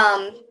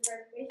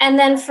 And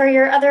then for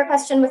your other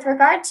question with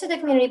regard to the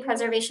Community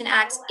Preservation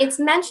Act, it's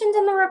mentioned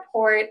in the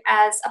report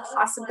as a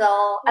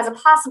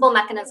possible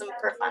mechanism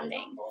for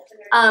funding.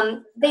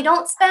 They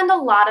don't spend a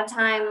lot of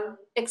time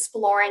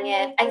exploring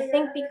it, I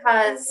think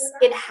because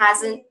it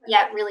hasn't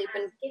yet really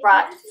been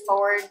brought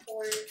forward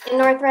in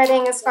North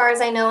Reading as far as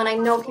I know, and I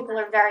know people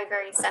are very,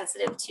 very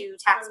sensitive to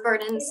tax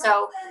burdens.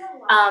 So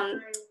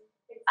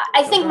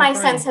I think my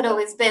sense had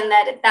always been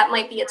that that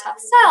might be a tough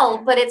sell,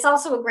 but it's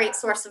also a great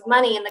source of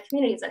money, and the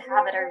communities that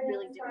have it are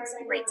really doing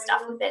some great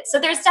stuff with it. So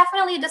there's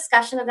definitely a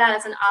discussion of that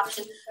as an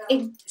option.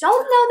 I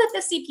don't know that the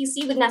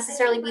CPC would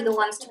necessarily be the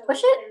ones to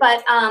push it,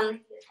 but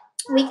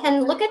we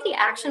can look at the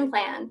action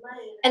plan,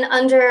 and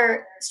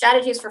under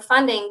strategies for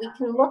funding, we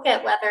can look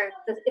at whether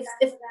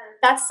if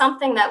that's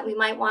something that we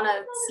might want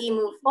to see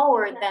move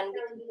forward, then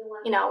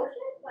we can,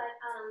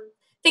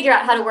 figure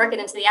out how to work it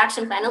into the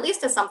action plan, at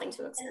least as something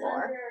to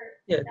explore.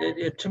 Yeah,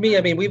 to me,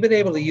 I mean, we've been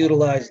able to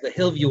utilize the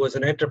Hillview as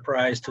an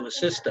enterprise to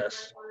assist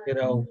us,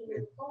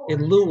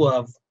 in lieu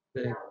of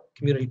the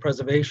Community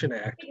Preservation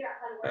Act.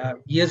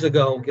 Years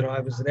ago, I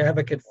was an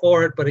advocate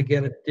for it, but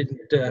again, it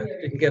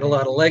didn't get a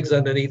lot of legs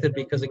underneath it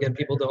because, again,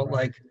 people don't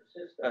like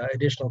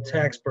additional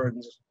tax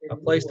burdens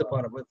placed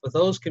upon it. But for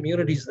those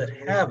communities that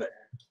have it,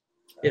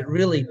 it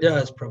really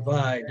does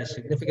provide a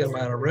significant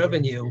amount of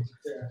revenue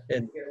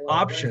and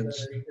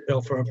options,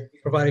 for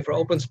providing for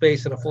open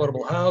space and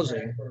affordable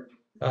housing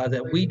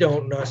that we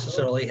don't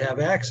necessarily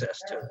have access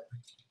to.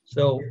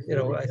 So,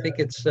 I think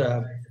it's,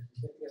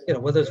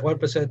 whether it's 1%,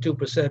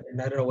 2%,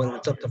 and I don't know whether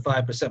it's up to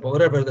 5%, but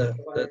whatever the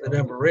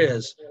number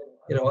is,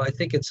 I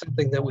think it's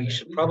something that we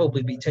should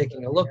probably be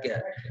taking a look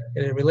at.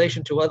 And in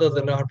relation to other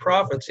than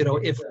nonprofits,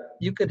 if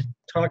you could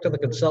talk to the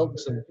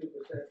consultants and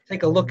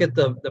take a look at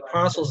the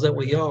parcels that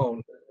we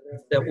own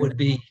that would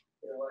be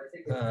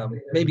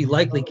maybe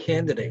likely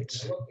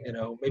candidates,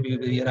 maybe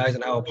the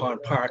Eisenhower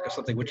Pond Park or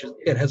something, which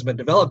it hasn't been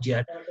developed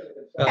yet.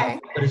 But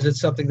is it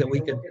something that we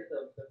could,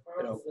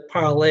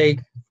 parlay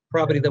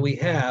property that we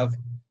have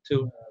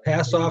to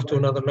pass off to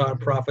another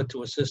nonprofit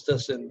to assist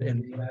us in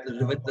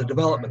the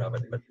development of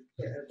it?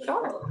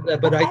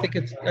 But I think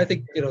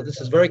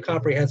this is very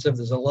comprehensive.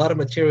 There's a lot of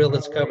material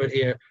that's covered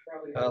here,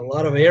 a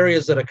lot of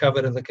areas that are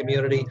covered in the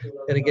community.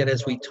 And again,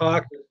 as we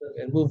talk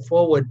and move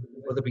forward,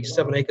 whether it be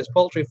 7 Acres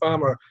Poultry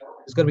Farm or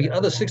there's going to be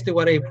other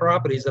 61A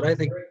properties that I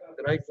think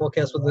and I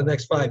forecast within the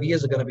next 5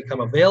 years are going to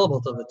become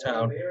available to the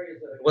town.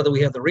 Whether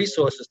we have the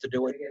resources to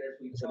do it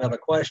is another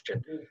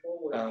question.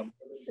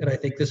 And I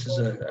think this is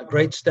a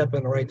great step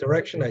in the right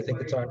direction. I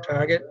think it's on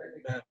target.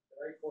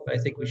 I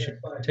think we should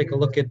take a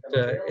look at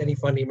any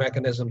funding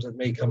mechanisms that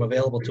may come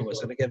available to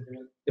us. And again,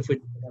 if we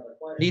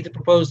need to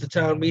propose the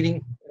town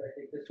meeting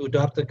to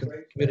adopt the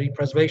Community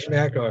Preservation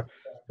Act or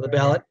the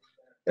ballot,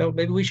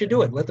 maybe we should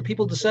do it. Let the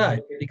people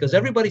decide, because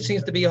everybody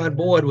seems to be on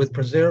board with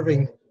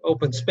preserving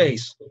open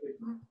space.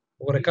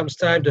 When it comes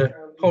time to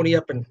pony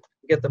up and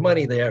get the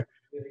money there,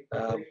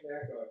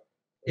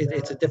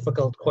 it's a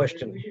difficult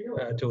question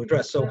to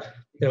address. So,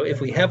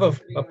 if we have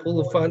a pool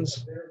of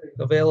funds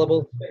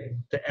available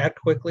to act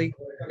quickly,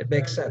 it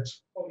makes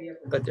sense.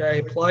 But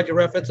I applaud your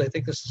efforts. I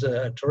think this is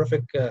a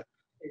terrific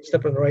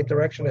step in the right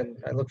direction, and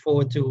I look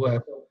forward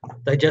to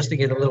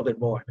digesting it a little bit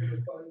more.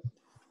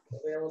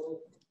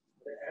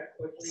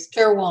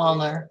 Mr.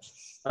 Wallner.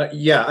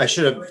 Yeah, I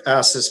should have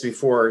asked this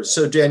before.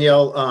 So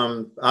Danielle,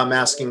 I'm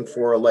asking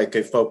for like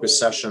a focus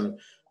session.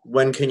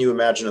 When can you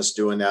imagine us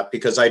doing that?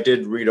 Because I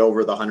did read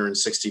over the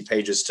 160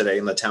 pages today,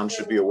 and the town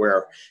should be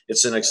aware.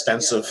 It's an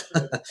extensive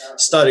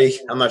study.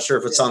 I'm not sure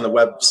if it's on the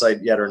website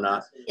yet or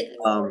not,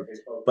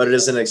 but it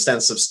is an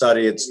extensive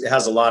study. It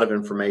has a lot of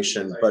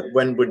information. But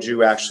when would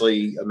you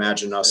actually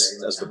imagine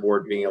us as the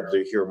board being able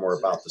to hear more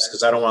about this?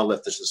 Because I don't want to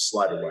let this just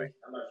slide away.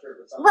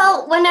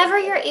 Well, whenever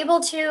you're able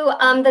to,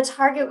 the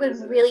target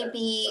would really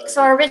be,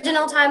 so our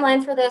original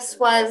timeline for this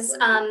was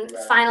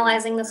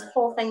finalizing this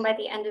whole thing by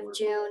the end of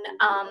June.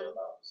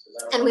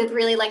 And we'd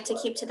really like to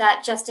keep to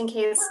that just in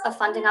case a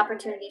funding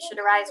opportunity should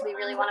arise. We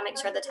really want to make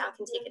sure the town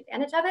can take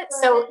advantage of it.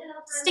 So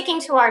sticking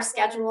to our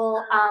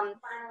schedule,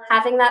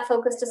 having that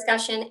focused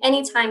discussion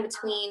anytime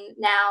between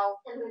now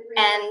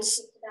and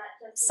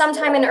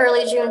sometime in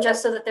early June,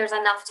 just so that there's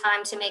enough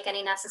time to make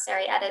any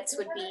necessary edits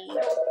would be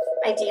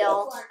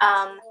ideal.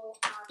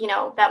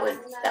 That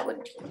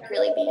would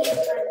really be,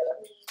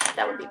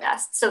 that would be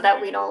best, so that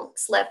we don't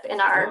slip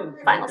in our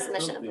final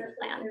submission of the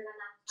plan.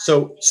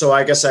 So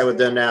I guess I would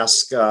then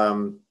ask,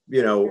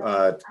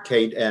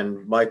 Kate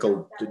and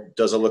Michael,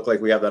 does it look like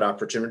we have that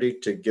opportunity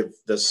to give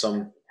this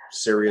some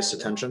serious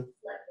attention?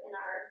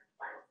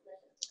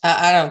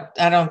 I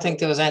don't think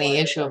there was any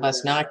issue of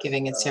us not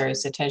giving it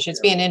serious attention.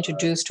 It's being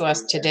introduced to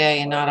us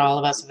today, and not all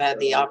of us have had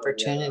the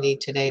opportunity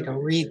today to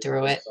read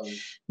through it,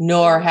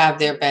 nor have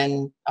there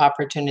been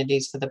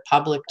opportunities for the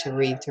public to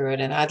read through it.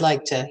 And I'd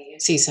like to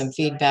see some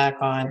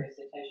feedback on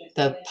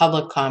the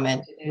public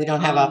comment. We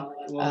don't have a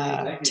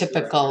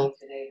typical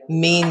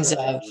means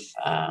of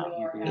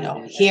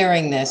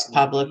hearing this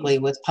publicly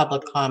with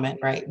public comment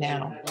right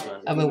now.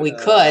 I mean, we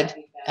could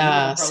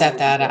set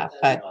that up,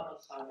 but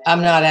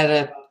I'm not at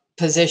a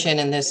position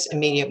in this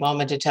immediate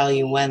moment to tell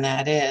you when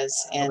that is.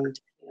 And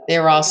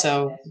they're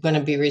also going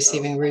to be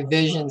receiving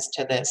revisions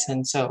to this,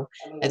 and so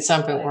at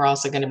some point we're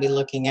also going to be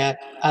looking at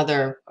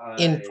other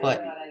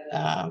input,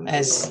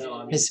 as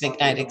Ms.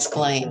 McKnight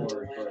explained,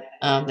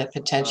 that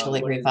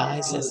potentially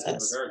revises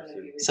this.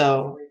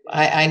 So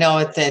I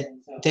know that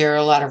there are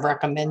a lot of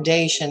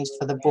recommendations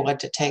for the board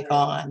to take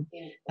on,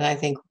 and I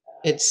think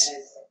it's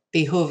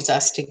behooves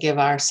us to give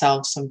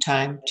ourselves some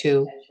time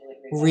to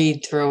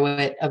read through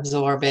it,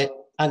 absorb it,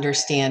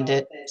 understand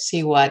it,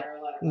 see what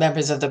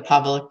members of the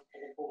public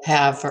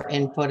have for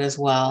input as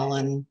well,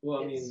 and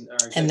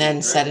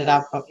then set it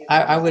up.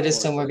 I would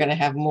assume we're going to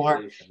have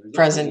more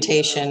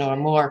presentation or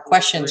more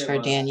questions for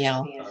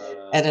Danielle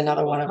at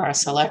another one of our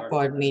select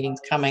board meetings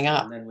coming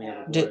up.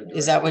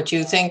 Is that what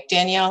you think,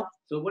 Danielle?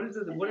 So what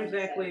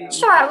exactly?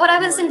 Sure. What I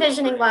was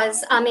envisioning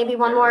was maybe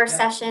one more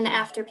session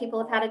after people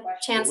have had a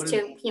chance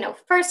to,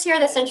 first hear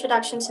this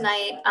introduction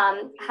tonight,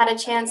 had a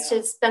chance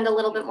to spend a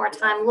little bit more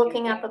time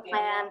looking at the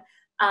plan,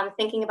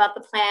 thinking about the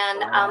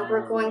plan.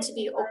 We're going to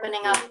be opening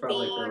up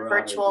the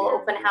virtual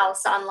open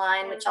house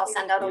online, which I'll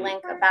send out a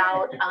link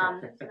about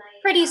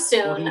pretty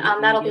soon.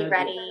 That'll be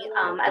ready.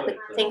 I would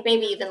think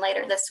maybe even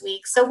later this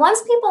week. So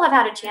once people have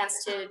had a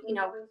chance to,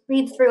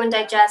 read through and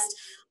digest,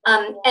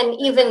 and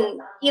even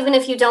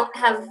if you don't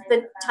have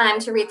the time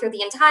to read through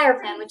the entire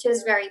plan, which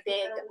is very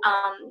big,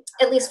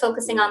 at least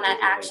focusing on that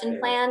action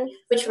plan,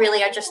 which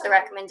really are just the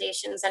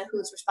recommendations and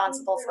who's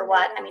responsible for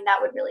what. I mean, that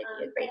would really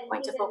be a great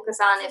point to focus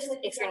on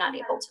if you're not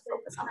able to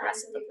focus on the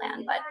rest of the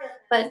plan.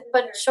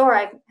 But sure,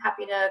 I'm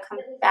happy to come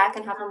back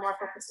and have a more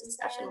focused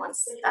discussion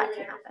once that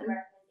can happen.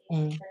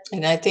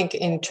 And I think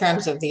in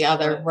terms of the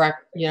other,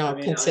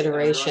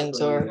 considerations,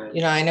 or,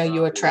 I know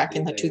you were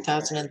tracking the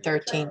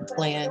 2013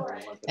 plan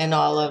and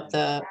all of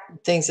the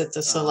things that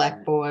the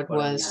select board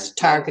was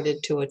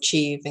targeted to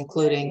achieve,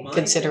 including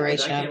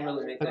consideration of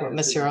like what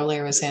Mr.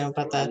 O'Leary was saying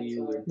about the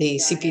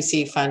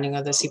CPC funding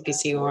or the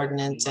CPC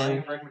ordinance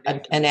and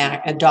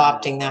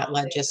adopting that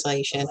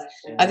legislation.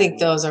 I think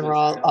those are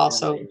all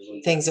also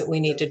things that we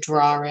need to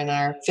draw in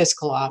our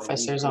fiscal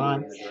officers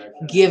on,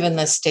 given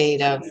the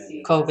state of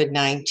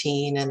COVID-19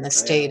 and the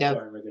state of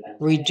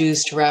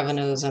reduced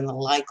revenues and the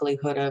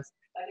likelihood of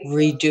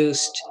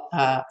reduced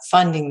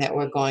funding that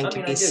we're going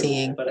to be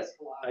seeing,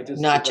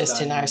 not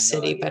just in our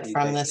city, but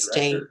from the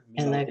state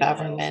and the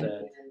government.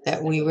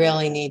 that we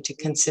really need to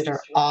consider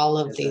all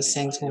of these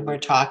things when we're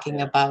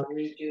talking about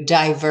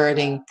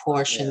diverting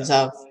portions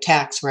of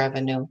tax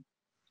revenue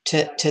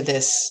to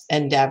this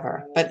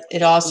endeavor. But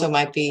it also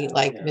might be,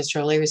 like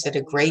Mr. O'Leary said,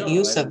 a great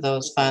use of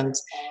those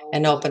funds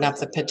and open up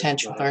the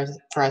potential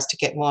for us to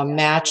get more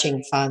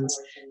matching funds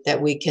that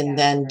we can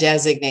then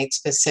designate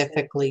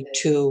specifically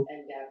to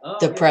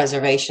the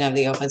preservation of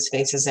the open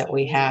spaces that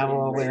we have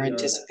or we're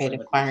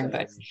anticipating acquiring.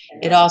 But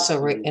it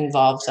also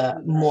involves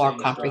a more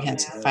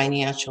comprehensive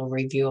financial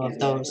review of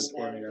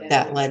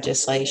that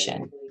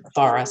legislation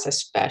for us,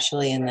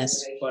 especially in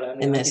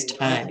this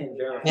time.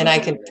 And I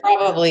can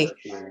probably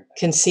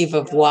conceive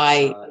of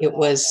why it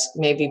was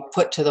maybe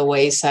put to the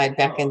wayside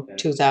back in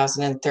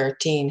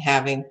 2013,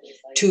 having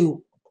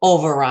two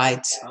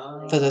overrides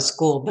for the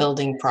school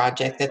building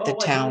project that the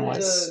town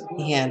was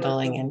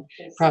handling, and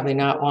probably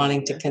not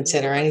wanting to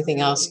consider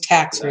anything else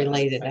tax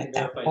related at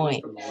that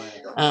point.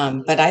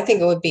 But I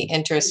think it would be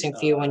interesting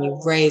for you when you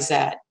raise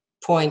that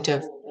point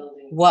of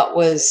what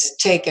was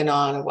taken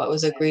on or what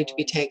was agreed to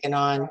be taken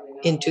on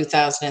in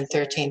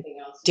 2013.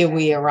 Did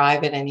we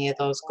arrive at any of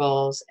those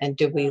goals, and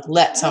did we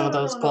let some of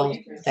those goals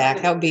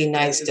back? That would be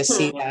nice to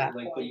see that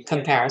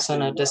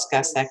comparison or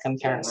discuss that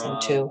comparison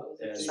too.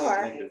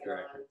 Sure.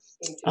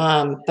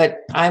 But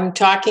I'm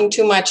talking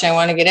too much. I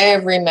want to get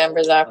every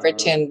member's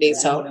opportunity.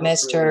 So,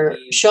 Mr.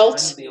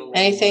 Schultz,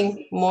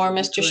 anything more,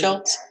 Mr.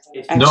 Schultz?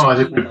 No, I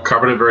think we've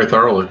covered it very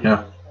thoroughly.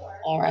 Yeah.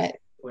 All right.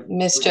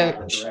 Mr.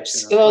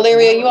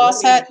 O'Leary, are you all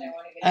set?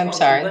 I'm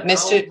sorry.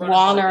 Mr.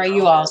 Wallner, are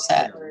you all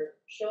set?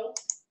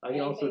 I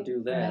can also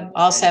do that.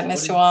 All set,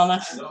 Mr. Wallner?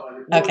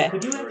 Okay.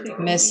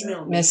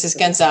 Mrs.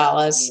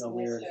 Gonzalez.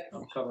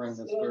 I'm covering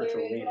this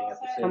virtual meeting at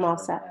the same I'm all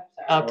time. set.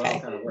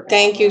 Okay.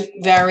 Thank you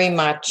very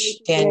much,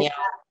 Danielle.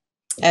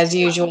 As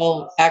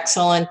usual,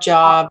 excellent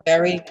job.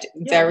 Very,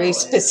 very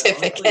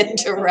specific and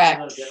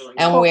direct.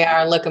 And we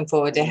are looking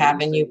forward to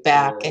having you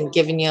back and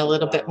giving you a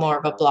little bit more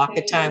of a block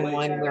of time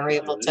when we're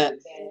able to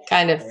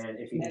kind of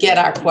get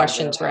our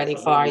questions ready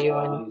for you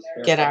and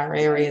get our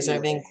areas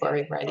of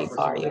inquiry ready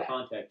for you.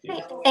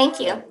 Great.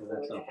 Thank you.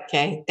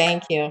 Okay,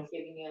 thank you.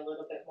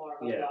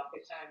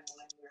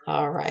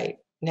 All right,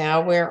 now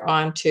we're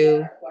on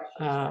to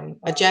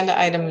agenda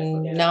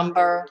item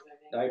number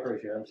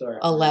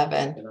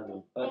 11,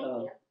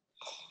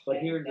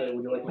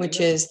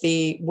 which is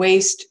the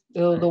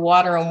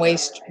water and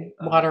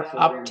wastewater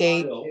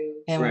update.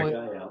 And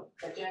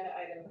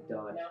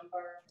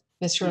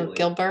Mr.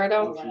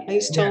 Gilberto, are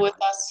you still with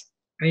us?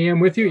 I am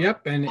with you.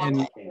 Yep.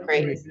 And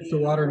Great. the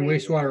water and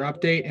wastewater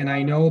update. And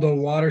I know the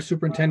water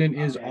superintendent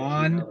is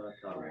on.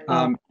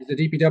 The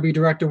DPW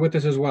director with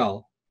us as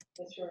well.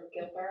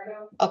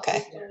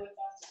 Okay.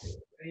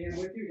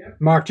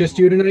 Mark, just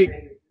you tonight?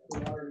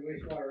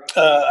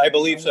 I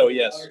believe so,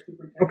 yes.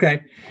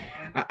 Okay.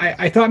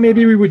 I thought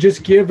maybe we would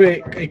just give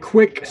a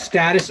quick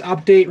status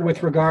update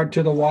with regard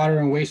to the water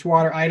and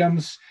wastewater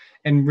items,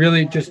 and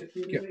really just,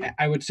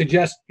 I would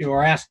suggest,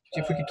 or ask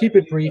if we could keep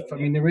it brief. I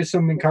mean, there is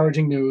some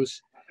encouraging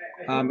news.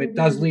 It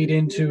does lead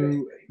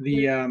into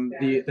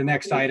the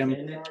next item,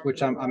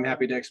 which I'm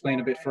happy to explain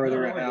a bit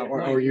further,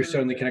 or you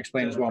certainly can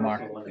explain as well,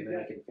 Mark.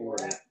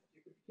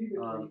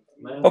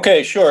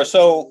 Okay, sure.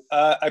 So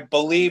I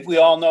believe we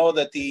all know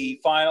that the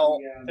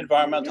final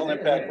environmental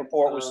impact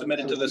report was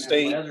submitted to the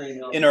state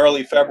in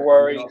early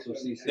February.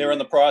 They're in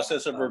the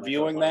process of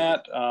reviewing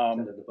that.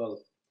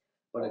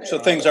 So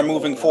things are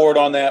moving forward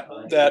on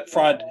that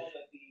front.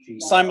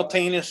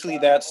 Simultaneously,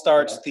 that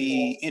starts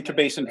the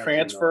interbasin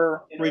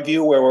transfer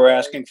review, where we're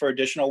asking for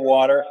additional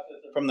water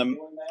from the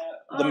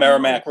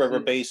Merrimack River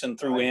Basin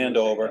through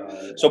Andover.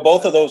 So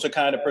both of those are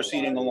kind of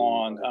proceeding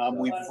along.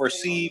 We've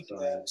received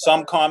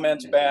some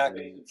comments back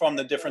from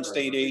the different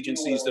state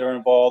agencies that are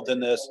involved in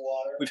this.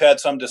 We've had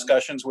some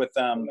discussions with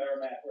them.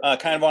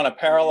 Kind of on a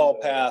parallel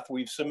path,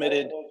 we've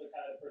submitted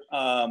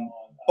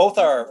both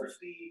our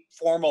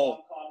formal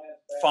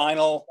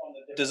final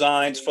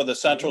designs for the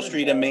Central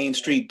Street and Main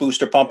Street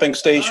booster pumping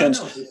stations,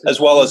 as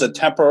well as a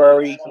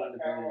temporary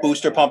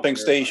booster pumping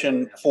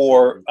station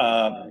for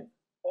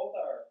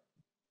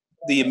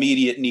the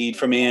immediate need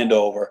from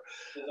Andover.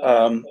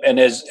 And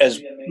as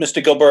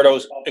Mr. Gilberto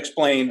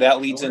explained,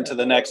 that leads into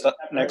the next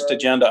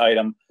agenda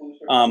item.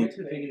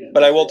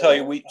 But I will tell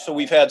you,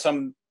 we've had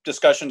some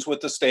discussions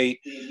with the state.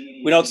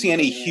 We don't see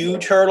any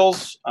huge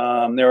hurdles.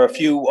 There are a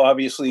few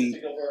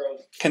obviously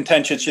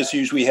contentious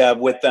issues we have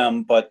with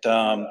them, but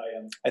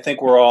I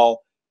think we're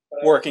all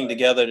working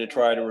together to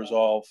try to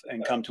resolve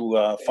and come to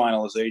a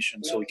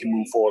finalization so we can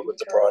move forward with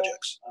the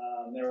projects.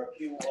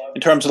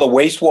 In terms of the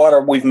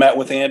wastewater, we've met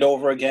with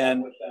Andover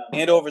again.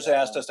 Andover's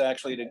asked us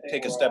actually to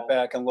take a step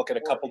back and look at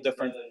a couple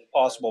different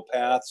possible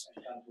paths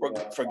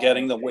for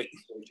getting the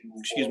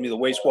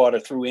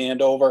wastewater through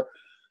Andover.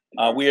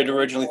 We had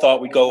originally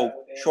thought we'd go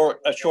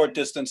a short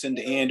distance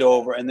into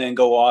Andover and then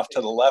go off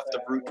to the left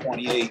of Route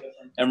 28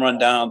 and run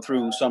down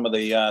through some of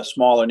the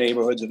smaller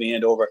neighborhoods of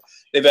Andover.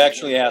 They've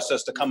actually asked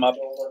us to come up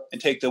and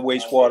take the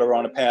wastewater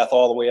on a path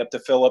all the way up to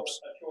Phillips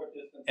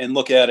and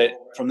look at it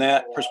from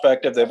that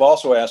perspective. They've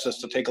also asked us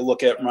to take a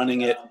look at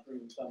running it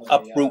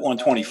up Route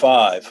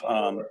 125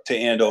 to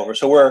Andover.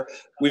 So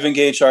we've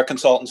engaged our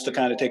consultants to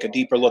kind of take a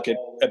deeper look at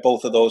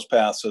both of those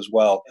paths as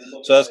well.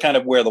 So that's kind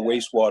of where the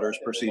wastewater is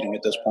proceeding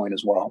at this point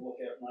as well.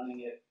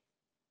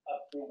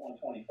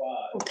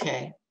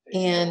 Okay,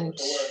 and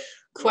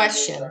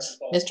questions,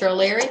 Mr.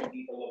 O'Leary?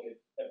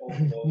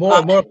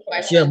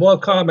 More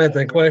comment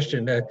than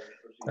question.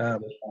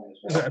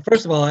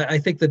 First of all, I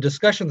think the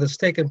discussion that's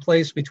taken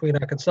place between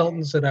our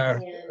consultants and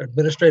our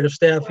administrative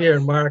staff here,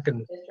 and Mark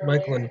and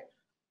Michael and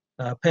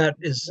Pat,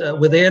 is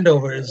with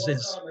Andover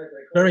is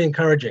very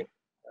encouraging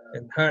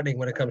and heartening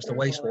when it comes to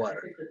wastewater.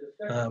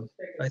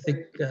 I think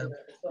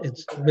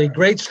it's made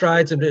great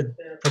strides and it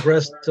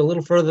progressed a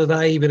little further than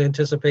I even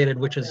anticipated,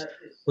 which is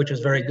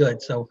very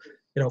good. So,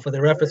 for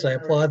their efforts, I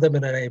applaud them,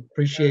 and I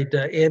appreciate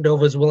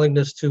Andover's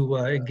willingness to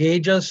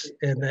engage us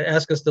and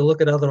ask us to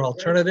look at other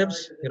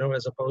alternatives,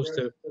 as opposed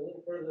to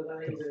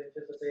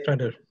trying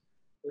to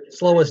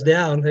slow us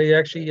down. They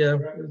actually,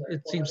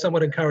 it seems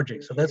somewhat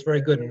encouraging. So that's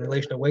very good in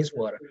relation to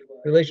wastewater.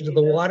 In relation to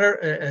the water,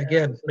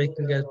 again,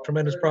 making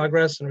tremendous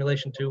progress in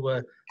relation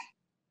to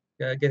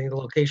getting the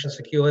location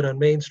secured on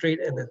Main Street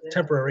and the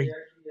temporary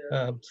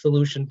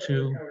solution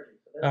to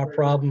our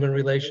problem in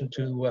relation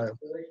to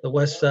the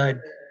west side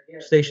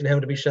station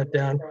having to be shut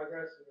down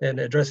and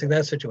addressing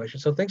that situation.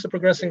 So things are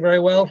progressing very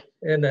well.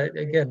 And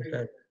again,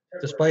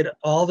 despite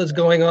all that's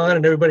going on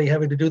and everybody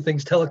having to do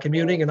things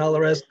telecommuting and all the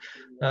rest,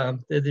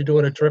 they're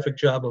doing a terrific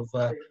job of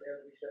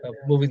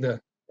moving the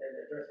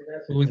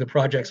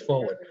projects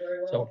forward.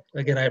 So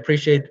again, I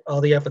appreciate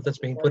all the effort that's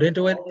being put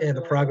into it and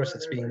the progress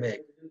that's being made.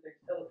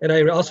 And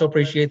I also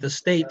appreciate the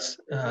state's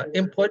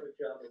input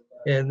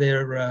and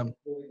their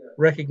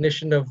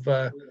recognition of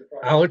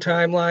our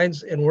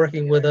timelines and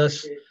working with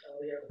us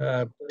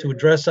to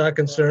address our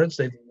concerns.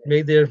 They've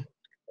made their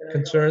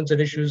concerns and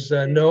issues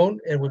known,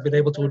 and we've been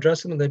able to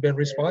address them, and they've been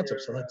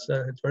responsive. So that's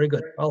it's very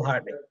good. All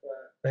heartening.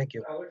 Thank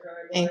you.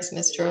 Thanks,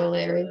 Mr.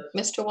 O'Leary.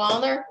 Mr.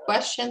 Wallner,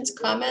 questions,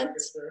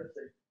 comments?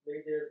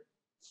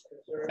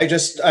 I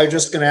was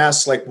just going to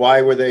ask,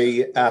 why were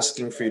they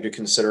asking for you to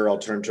consider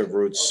alternative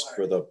routes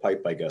for the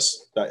pipe? I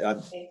guess,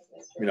 and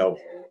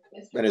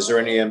is there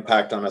any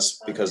impact on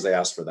us because they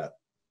asked for that?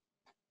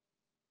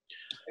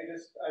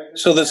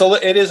 So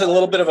it is a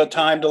little bit of a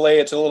time delay.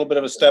 It's a little bit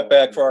of a step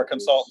back for our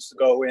consultants to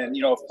go in.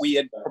 If we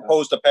had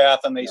proposed a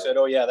path and they said,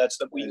 "Oh yeah,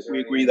 we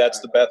agree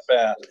that's the best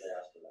path,"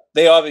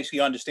 they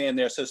obviously understand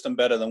their system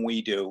better than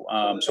we do.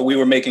 So we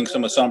were making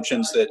some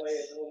assumptions that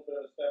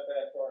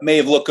may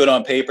have looked good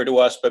on paper to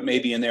us, but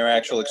maybe in their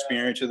actual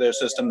experience with their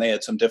system, they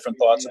had some different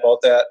thoughts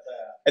about that.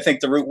 I think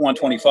the Route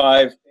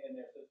 125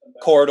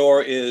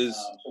 corridor is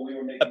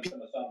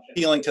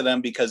appealing to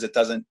them because it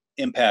doesn't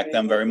impact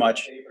them very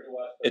much.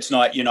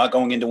 You're not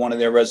going into one of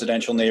their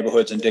residential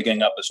neighborhoods and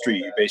digging up a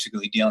street. You're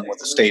basically dealing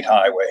with a state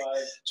highway.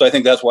 So I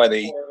think that's why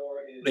they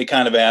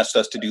kind of asked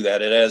us to do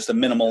that. It has the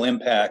minimal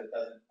impact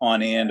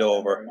on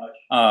Andover.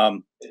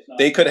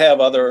 They could have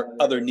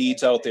other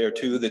needs out there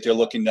too that they're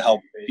looking to help,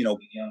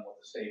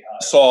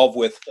 solve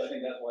with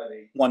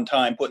one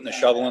time putting the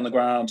shovel in the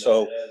ground.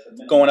 So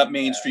going up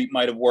Main Street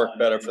might have worked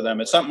better for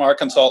them. It's something our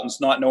consultants,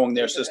 not knowing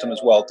their system as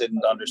well,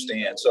 didn't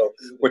understand. So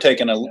we're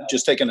taking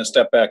a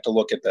step back to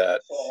look at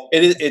that.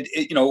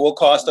 It will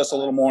cost us a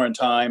little more in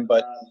time,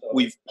 but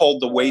we've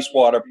pulled the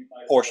wastewater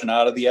portion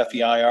out of the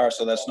FEIR,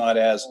 so that's not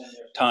as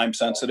time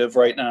sensitive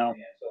right now.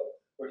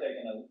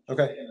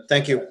 Okay,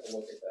 thank you.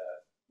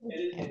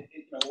 Okay.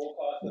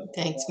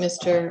 Thanks,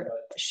 Mr.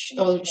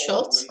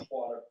 Schultz.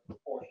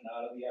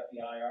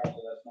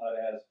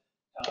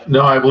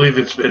 No, I believe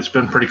it's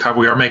been pretty covered.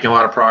 We are making a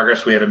lot of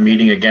progress. We had a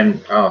meeting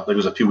again, I think it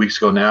was a few weeks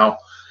ago now,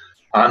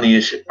 on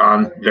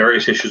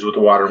various issues with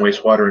the water and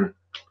wastewater, and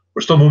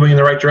we're still moving in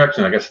the right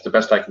direction. I guess it's the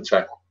best I can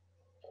say.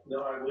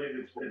 No, I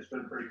believe it's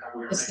been pretty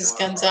covered. Mrs.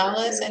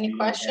 Gonzalez, any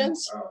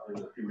questions?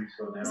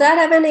 Does that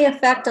have any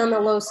effect on the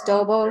Los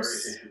Dobos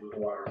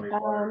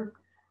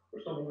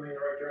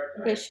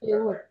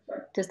issue?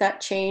 Does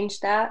that change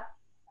that?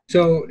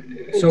 So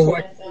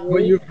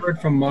what you've heard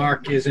from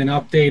Mark is an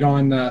update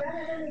on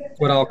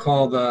what I'll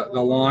call the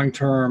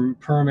long-term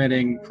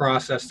permitting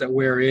process that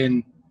we're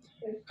in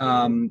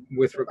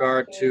with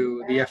regard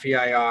to the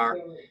FEIR.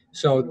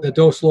 So the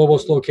Dos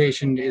Lobos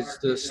location is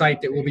the site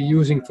that we'll be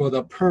using for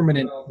the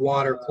permanent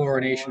water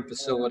chlorination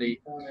facility.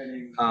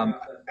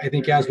 I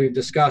think as we've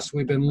discussed,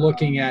 we've been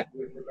looking at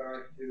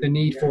the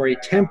need for a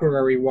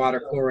temporary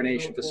water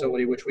chlorination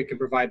facility, which we can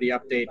provide the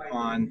update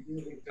on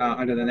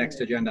under the next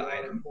agenda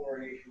item.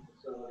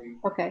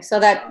 Okay, so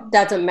that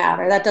doesn't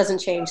matter. That doesn't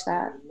change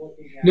that.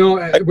 No,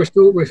 we're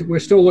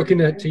still looking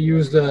to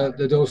use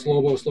the Dos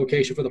Lobos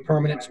location for the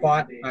permanent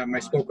spot. I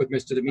spoke with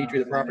Mr. Dimitri,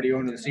 the property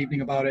owner, this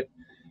evening about it,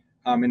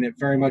 and it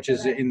very much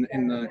is in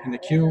the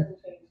queue.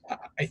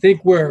 I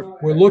think we're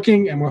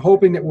looking and we're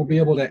hoping that we'll be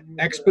able to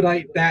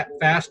expedite that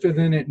faster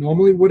than it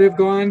normally would have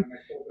gone,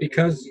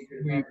 because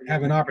we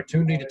have an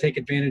opportunity to take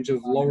advantage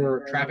of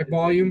lower traffic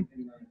volume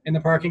in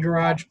the parking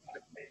garage.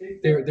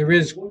 There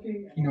is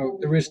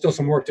still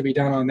some work to be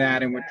done on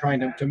that, and we're trying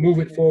to move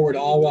it forward,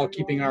 all while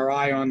keeping our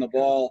eye on the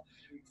ball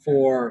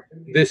for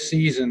this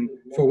season,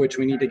 for which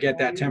we need to get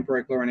that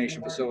temporary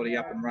chlorination facility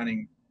up and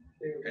running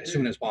as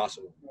soon as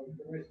possible.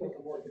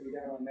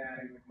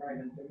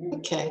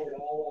 Okay.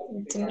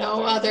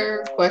 No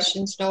other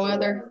questions, no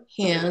other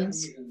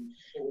hands.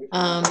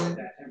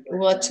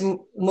 Let's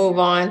move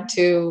on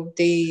to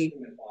the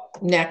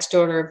next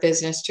order of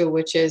business too,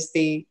 which is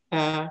the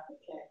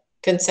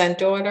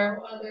consent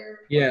order.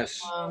 Yes.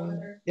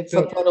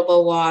 For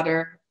potable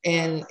water,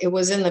 and it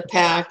was in the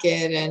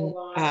packet, and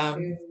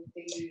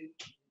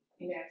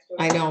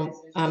I know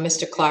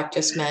Mr. Clark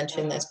just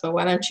mentioned this, but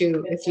why don't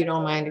you, if you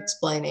don't mind,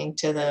 explaining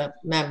to the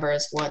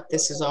members what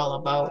this is all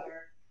about?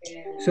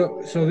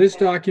 So this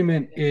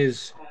document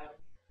is,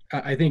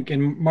 I think,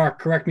 and Mark,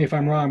 correct me if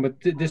I'm wrong, but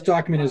this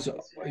document is,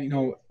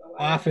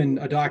 often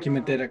a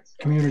document that a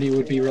community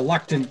would be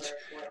reluctant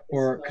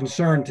or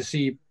concerned to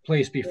see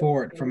placed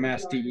before it from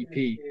Mass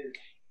DEP.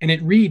 And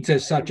it reads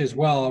as such as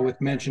well, with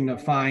mention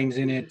of fines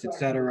in it,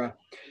 etc.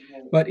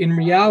 But in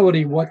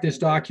reality, what this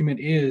document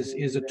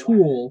is a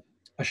tool,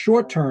 a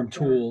short-term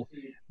tool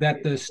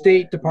that the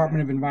State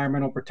Department of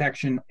Environmental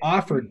Protection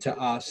offered to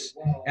us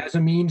as a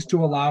means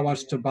to allow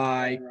us to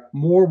buy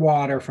more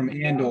water from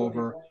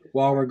Andover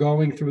while we're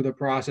going through the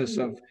process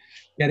of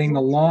getting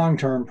the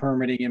long-term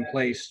permitting in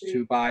place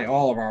to buy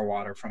all of our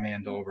water from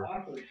Andover.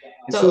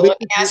 And So let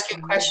me ask you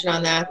a question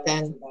on that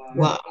then.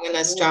 Well, I'm going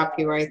to stop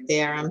you right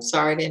there. I'm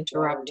sorry to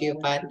interrupt you,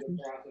 but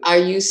are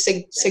you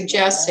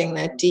suggesting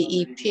that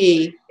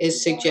DEP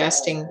is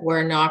suggesting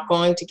we're not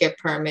going to get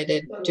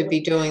permitted to be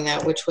doing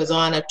that, which was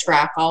on a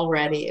track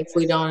already, if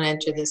we don't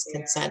enter this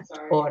consent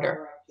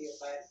order?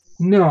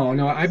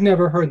 No, I've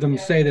never heard them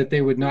say that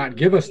they would not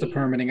give us the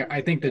permitting.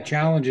 I think the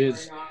challenge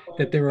is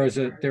that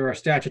there are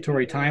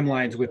statutory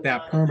timelines with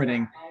that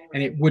permitting,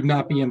 and it would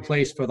not be in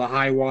place for the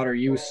high water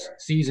use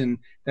season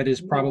that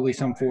is probably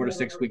some 4 to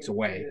 6 weeks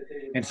away.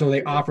 And so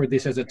they offered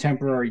this as a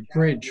temporary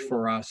bridge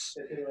for us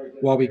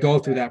while we go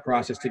through that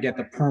process to get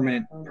the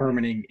permanent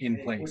permitting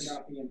in place.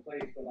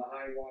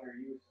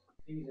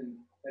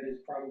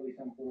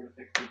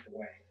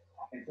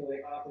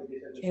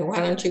 Okay, why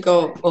don't you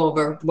go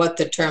over what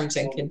the terms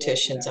and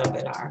conditions of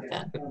it are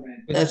then?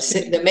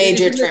 The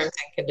major terms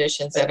and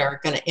conditions that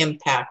are going to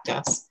impact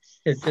us.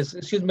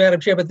 Excuse me, Madam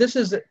Chair, but this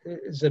is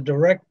a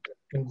direct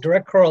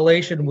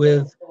correlation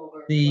with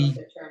the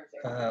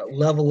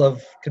level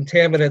of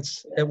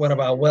contaminants at one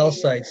of our well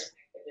sites.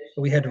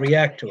 We had to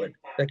react to it.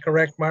 Is that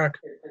correct, Mark?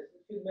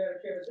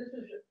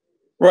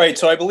 Right.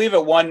 So I believe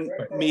at one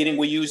meeting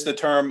we used the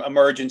term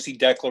emergency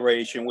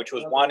declaration, which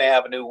was one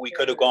avenue we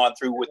could have gone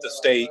through with the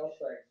state,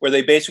 where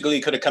they basically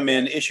could have come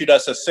in, issued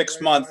us a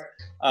 6-month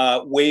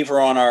waiver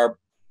on our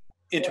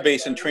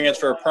interbasin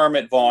transfer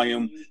permit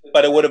volume,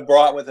 but it would have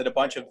brought with it a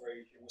bunch of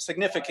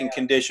significant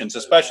conditions,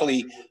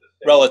 especially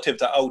relative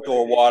to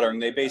outdoor watering.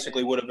 They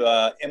basically would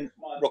have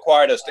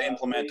required us to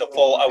implement a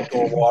full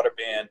outdoor water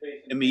ban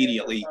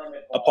immediately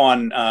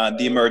upon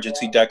the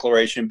emergency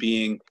declaration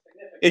being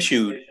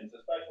issued.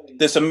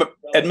 This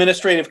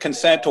administrative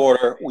consent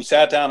order, we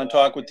sat down and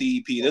talked with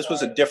DEP. This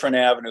was a different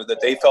avenue that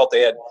they felt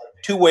they had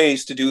 2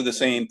 ways to do the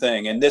same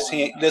thing. And this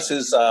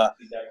is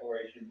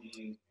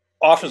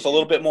offers a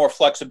little bit more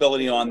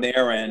flexibility on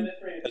their end,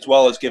 as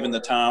well as giving the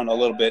town a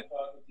little bit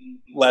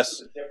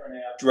less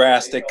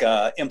drastic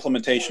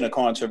implementation of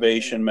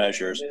conservation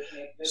measures.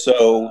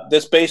 So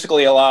this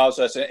basically allows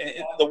us,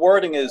 the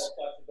wording is,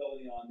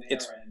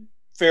 it's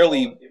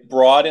fairly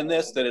broad in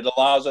this, that it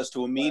allows us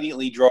to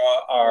immediately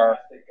draw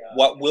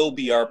what will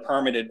be our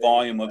permitted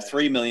volume of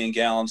 3 million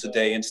gallons a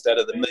day instead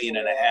of the 1.5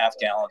 million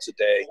gallons a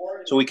day.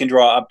 So we can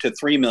draw up to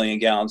 3 million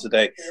gallons a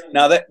day.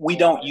 Now that we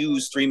don't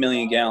use 3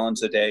 million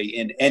gallons a day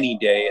in any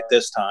day at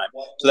this time.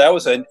 So that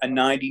was a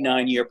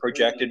 99-year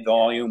projected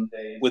volume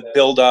with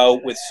build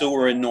out with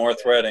sewer in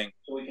North Reading.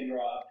 So we can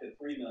draw up to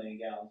 3 million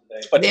gallons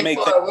a day. But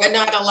therefore, we're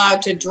not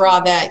allowed to draw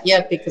that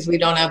yet because we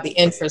don't have the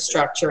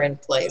infrastructure in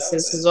place.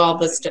 This is all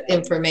the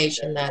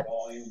information that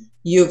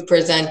you've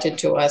presented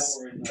to us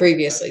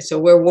previously. So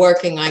we're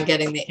working on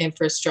getting the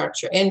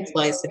infrastructure in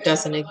place that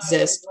doesn't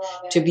exist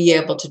to be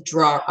able to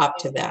draw up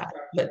to that.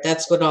 But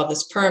that's what all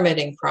this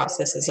permitting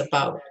process is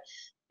about.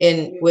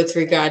 With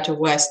regard to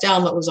West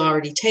Elm, it was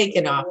already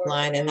taken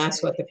offline, and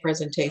that's what the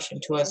presentation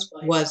to us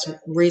was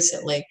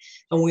recently,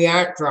 and we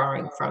aren't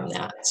drawing from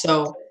that.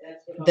 So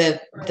the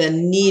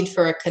need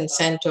for a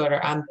consent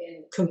order, I'm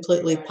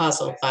completely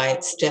puzzled by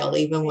it still,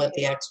 even with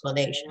the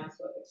explanation.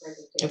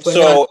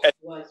 So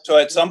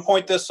at some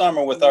point this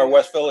summer, with our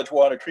West Village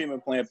water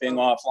treatment plant being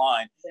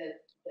offline,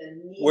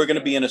 we're going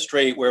to be in a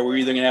strait where we're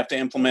either going to have to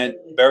implement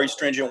very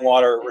stringent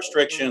water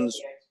restrictions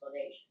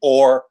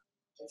or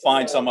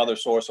find some other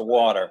source of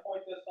water.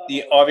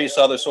 The obvious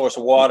other source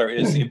of water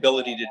is the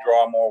ability to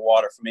draw more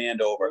water from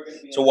Andover.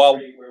 So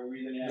while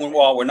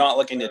we're not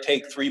looking to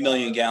take 3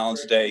 million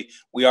gallons a day,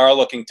 we are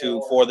looking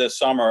to, for this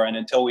summer and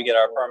until we get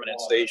our permanent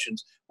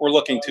stations, we're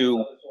looking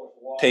to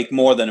take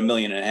more than 1.5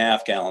 million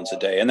gallons a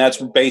day. And that's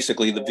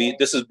basically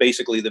this is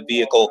basically the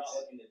vehicle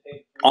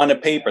on a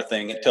paper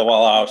thing to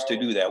allow us to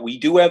do that. We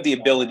do have the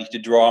ability to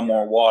draw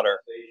more water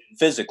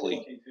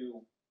physically.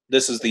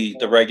 this is the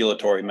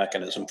regulatory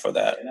mechanism for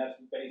that.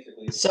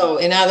 So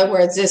in other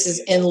words, this is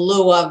in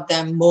lieu of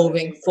them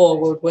moving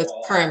forward with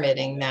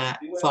permitting that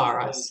for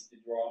us.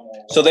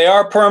 So they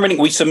are permitting.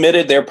 We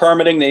submitted their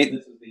permitting.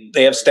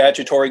 They have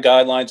statutory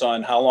guidelines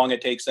on how long it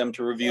takes them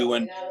to review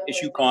and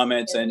issue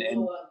comments and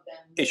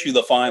issue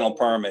the final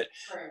permit.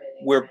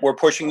 We're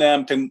pushing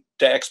them to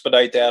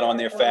expedite that on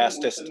their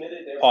fastest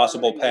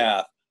possible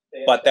path,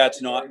 but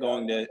that's not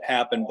going to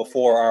happen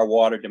before our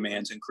water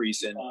demands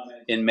increase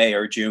in May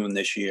or June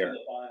this year.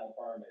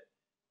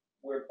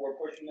 We're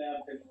pushing them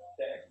to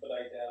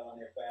expedite that on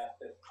their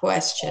fastest.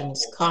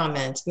 Questions,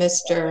 comments,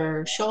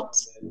 Mr.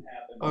 Schultz?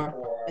 Or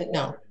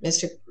no,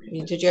 Mr.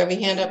 Did you have your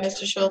hand up,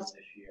 Mr. Schultz?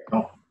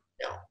 No.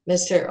 No.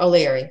 Mr.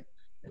 O'Leary.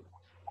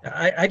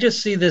 I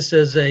just see this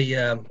as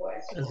an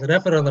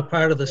effort on the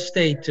part of the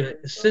state to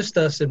assist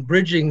us in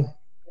bridging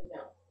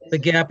the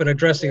gap and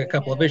addressing a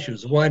couple of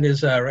issues. One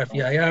is our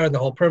FEIR and the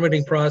whole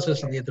permitting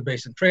process and the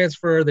interbasin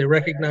transfer. They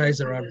recognize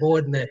they're on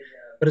board,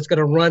 but it's going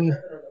to run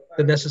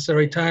the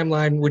necessary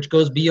timeline, which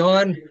goes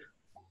beyond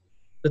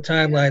the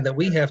timeline that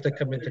we have to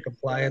come into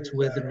compliance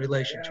with in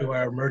relation to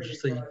our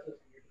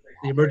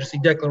the emergency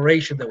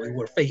declaration that we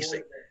were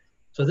facing.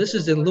 So this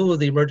is in lieu of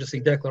the emergency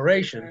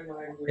declaration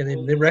and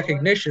in the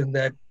recognition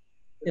that,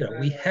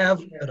 we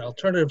have an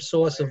alternative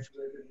source of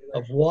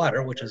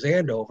water, which is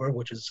Andover,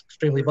 which is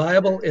extremely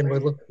viable, and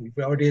we've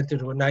already entered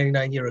into a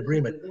 99-year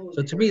agreement.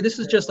 So to me, this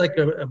is just like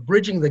a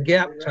bridging the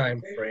gap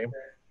time frame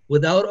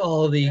without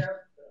all of the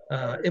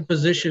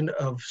imposition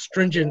of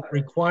stringent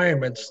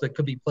requirements that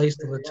could be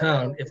placed on the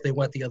town if they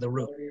went the other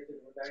route.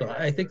 So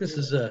I think this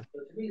is a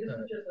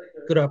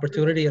good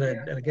opportunity,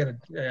 and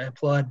again, I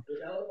applaud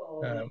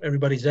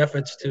everybody's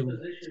efforts to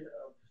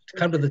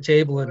come to the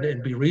table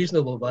and be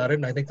reasonable about it.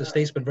 And I think the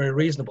state's been very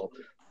reasonable.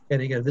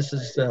 And again, this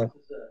is the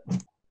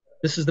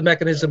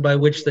mechanism by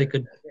which they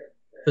could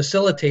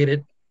facilitate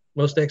it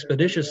most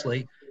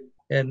expeditiously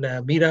and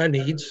meet our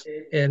needs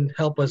and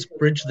help us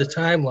bridge the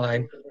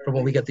timeline from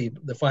when we get the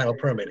final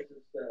permitting.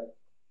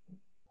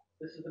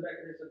 This is the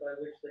mechanism by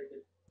which they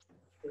could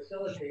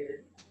facilitate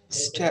it.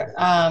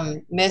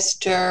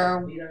 Mr.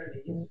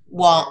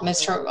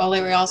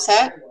 O'Leary, all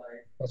set?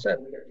 All set.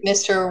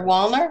 Mr.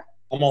 Wallner?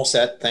 I'm all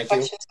set, thank you.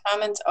 Questions,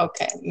 comments?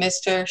 Okay.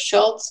 Mr.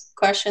 Schultz,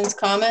 questions,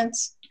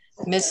 comments?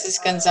 Mrs.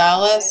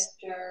 Gonzalez?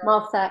 I'm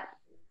all set.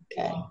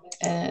 Okay.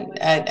 And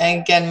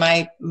again,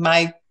 my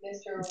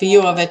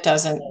view of it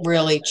doesn't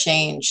really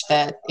change.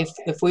 That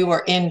if we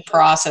were in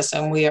process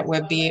and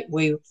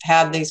we've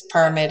had these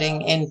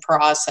permitting in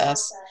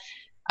process,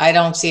 I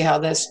don't see how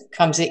this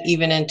comes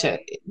even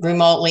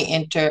remotely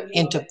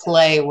into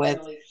play with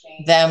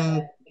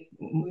them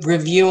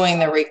reviewing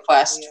the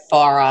request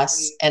for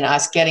us and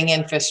us getting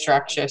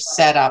infrastructure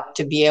set up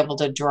to be able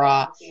to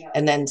draw,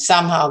 and then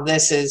somehow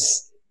this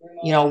is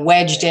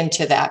wedged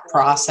into that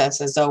process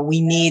as though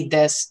we need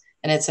this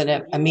and it's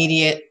an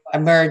immediate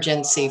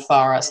emergency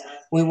for us.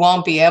 We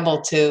won't be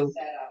able to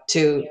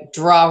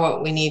draw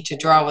what we need to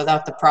draw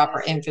without the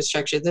proper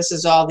infrastructure. This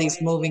is all these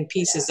moving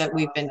pieces that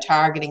we've been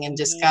targeting and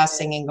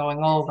discussing and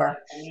going over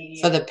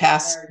for the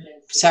past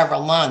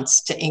several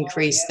months to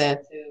increase the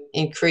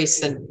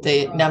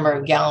number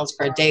of gallons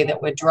per day that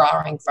we're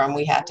drawing from.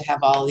 We had to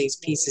have all these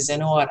pieces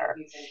in order,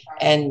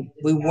 and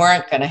we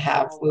weren't going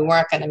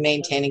to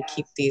maintain and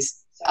keep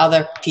these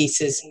other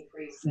pieces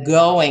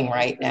going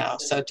right now.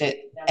 So to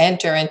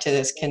enter into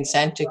this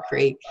consent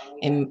decree,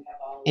 in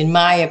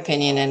my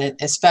opinion, and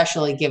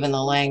especially given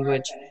the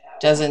language,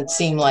 doesn't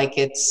seem like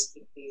it's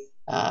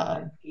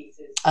a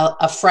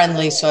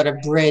friendly sort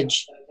of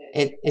bridge.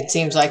 It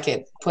seems like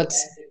it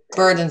puts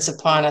burdens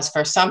upon us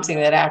for something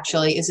that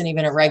actually isn't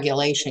even a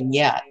regulation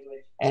yet.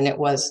 And it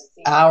was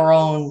our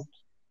own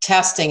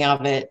testing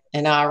of it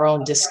and our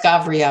own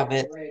discovery of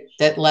it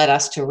that led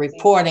us to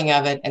reporting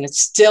of it. And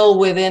it's still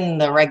within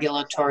the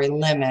regulatory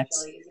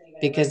limits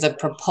because the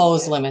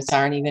proposed limits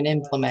aren't even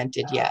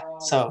implemented yet.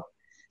 So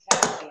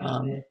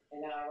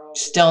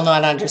still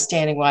not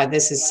understanding why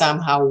this is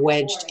somehow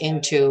wedged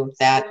into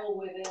that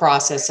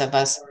process of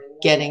us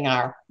getting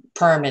our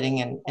permitting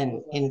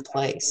in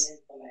place.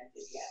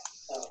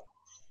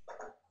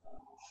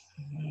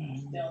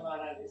 Still not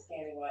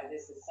understanding why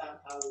this is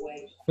somehow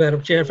wedged.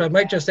 Madam Chair, if I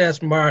might just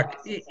ask Mark,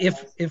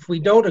 if we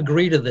don't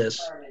agree to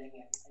this,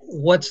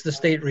 what's the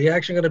state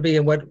reaction going to be,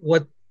 and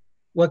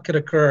what could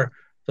occur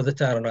for the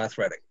town of North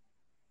Reading?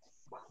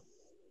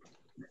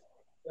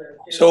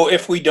 So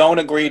if we don't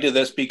agree to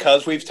this,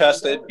 because we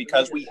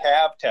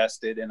have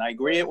tested, and I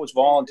agree it was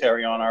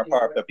voluntary on our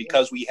part, but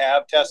because we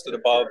have tested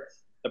above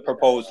the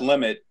proposed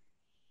limit,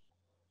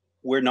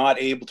 we're not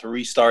able to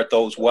restart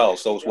those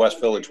wells, those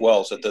West Village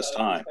wells at this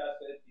time.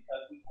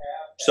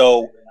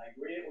 So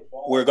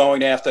we're going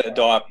to have to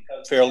adopt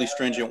fairly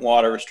stringent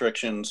water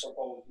restrictions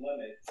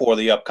for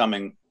the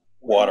upcoming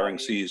watering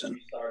season.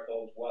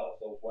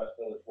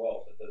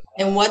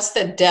 And what's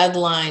the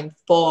deadline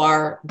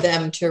for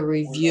them to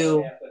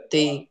review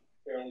the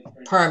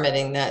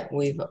permitting that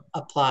we've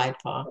applied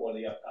for,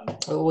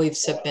 or we've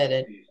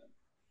submitted?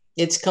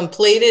 It's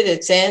completed,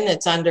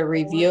 it's under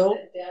review.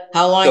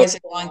 How long is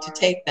it going to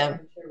take them?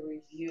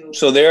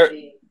 So there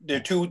are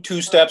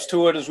two steps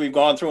to it, as we've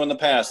gone through in the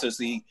past. There's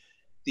the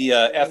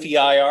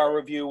FEIR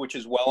review, which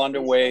is well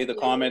underway. The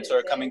comments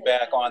are coming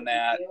back on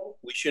that.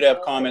 We should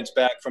have comments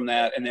back from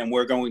that, and then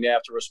we're going to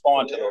have to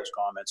respond to those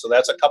comments. So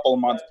that's a couple of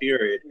month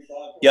period.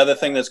 The other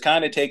thing that's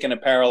kind of taken a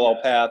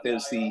parallel path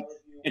is the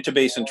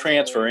interbasin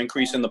transfer,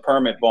 increase in the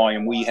permit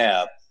volume we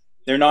have.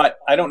 They're not,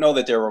 I don't know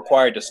that they're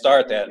required to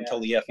start that until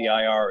the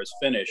FEIR is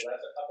finished,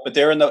 but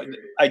they're in the,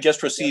 I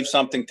just received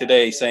something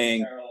today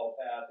saying,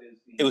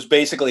 it was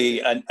basically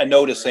a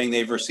notice saying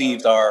they've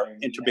received our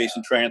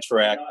Interbasin Transfer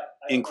Act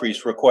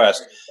increase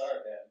request.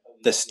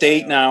 The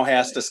state now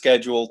has to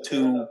schedule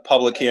 2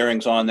 public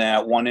hearings on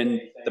that, one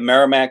in the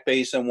Merrimack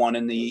Basin, one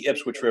in the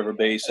Ipswich River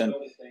Basin,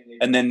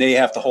 and then they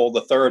have to hold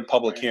the 3rd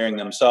public hearing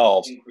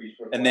themselves,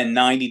 and then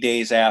 90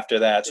 days after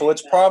that. So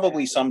it's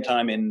probably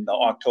sometime in the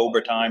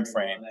October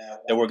timeframe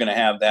that we're going to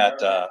have that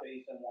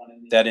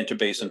that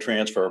interbasin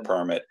transfer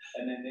permit.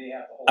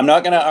 I'm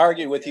not going to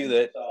argue with you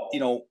that, you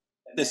know,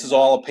 this is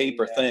all a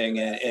paper thing,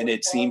 and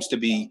it seems to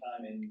be,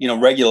 you know,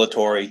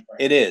 regulatory.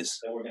 It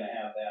is.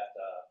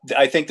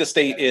 I think the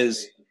state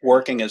is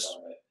working as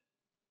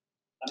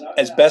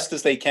best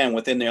as they can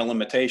within their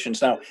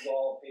limitations. Now,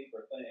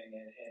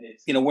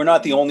 you know, we're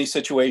not the only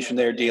situation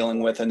they're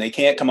dealing with, and they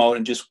can't come out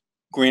and just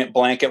grant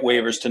blanket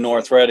waivers to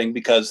North Reading,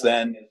 because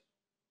then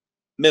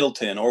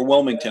Middleton or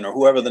Wilmington or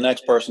whoever the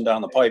next person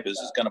down the pipe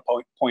is going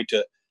to point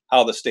to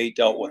how the state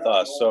dealt with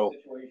us. So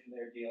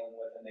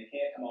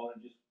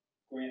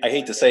I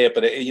hate to say it,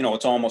 but you know,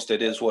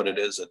 it is what it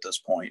is at this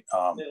point.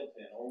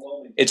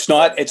 It's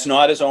not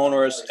as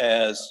onerous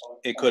as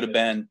it could have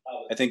been.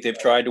 I think they've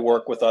tried to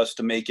work with us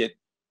to make it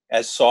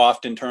as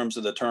soft in terms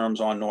of the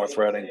terms on North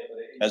Reading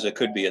as it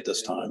could be at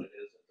this time.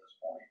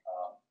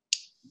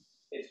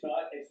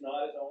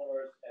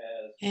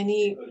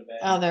 Any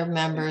other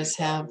members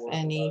have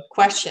any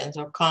questions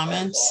or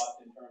comments?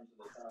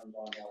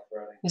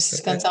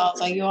 Mrs.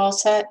 Gonzalez, are you all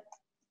set?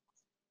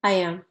 I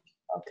am.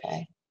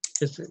 Okay.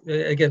 Just,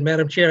 again,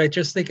 Madam Chair, I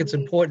just think it's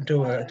important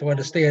to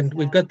understand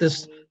we've got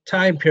this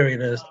time period,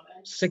 a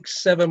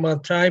 6-7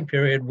 month time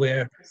period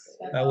where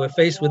we're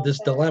faced with this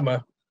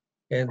dilemma,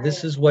 and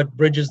this is what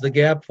bridges the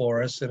gap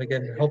for us. And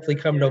again, hopefully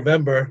come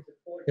November,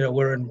 you know,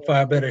 we're in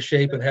far better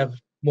shape and have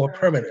more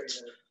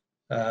permanence.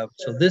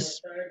 So this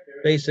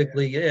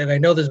basically, and I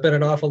know there's been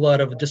an awful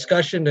lot of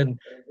discussion and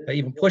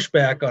even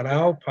pushback on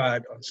our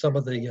part on some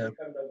of the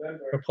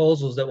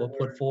proposals that were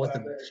put forth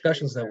and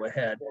discussions that were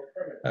had.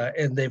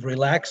 And they've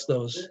relaxed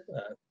those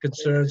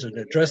concerns and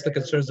addressed the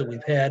concerns that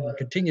we've had and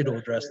continue to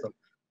address them.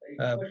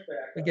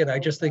 Again, I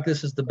just think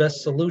this is the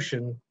best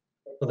solution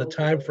for the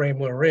time frame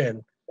we're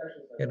in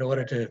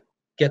order to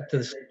get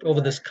this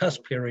over this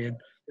cusp period,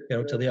 you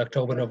know, to the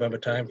October-November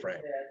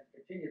timeframe.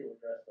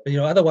 You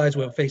know, otherwise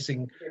we're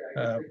facing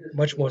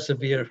much more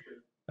severe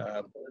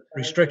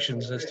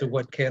restrictions as to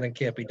what can and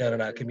can't be done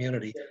in our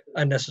community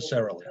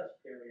unnecessarily.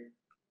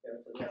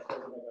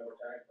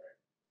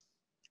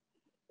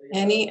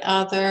 Any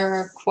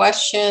other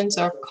questions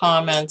or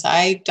comments?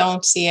 I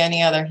don't see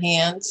any other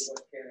hands.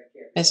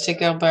 Mr.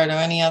 Gilberto,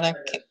 any other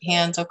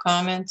hands or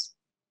comments?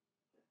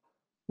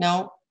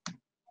 No?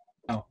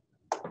 No.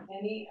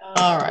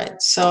 All right,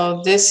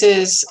 so this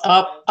is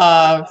up,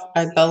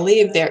 I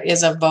believe there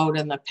is a vote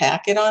in the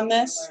packet on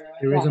this.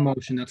 There is a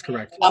motion, that's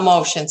correct. A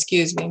motion,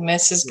 excuse me.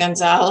 Mrs.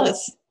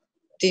 Gonzalez,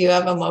 do you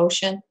have a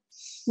motion?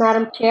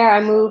 Madam Chair,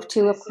 I move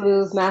to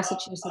approve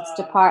Massachusetts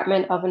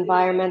Department of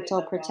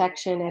Environmental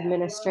Protection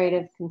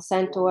Administrative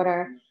Consent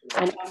Order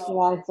and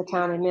authorize the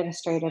town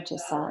administrator to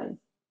sign.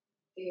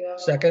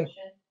 Second.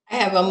 I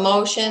have a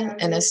motion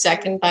and a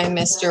second by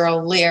Mr.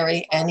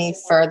 O'Leary. Any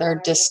further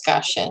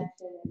discussion?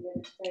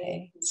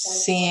 Okay,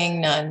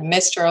 seeing none.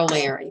 Mr.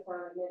 O'Leary.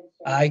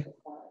 Aye.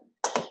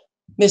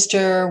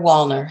 Mr.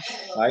 Wallner.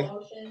 Aye.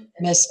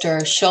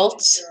 Mr.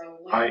 Schultz.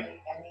 Aye.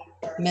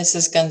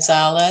 Mrs.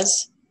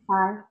 Gonzalez.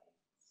 Aye.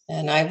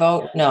 And I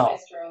vote no.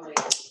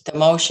 The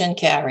motion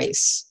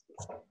carries.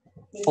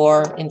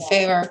 4 in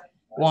favor,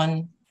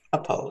 1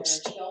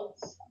 opposed.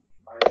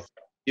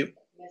 Yep.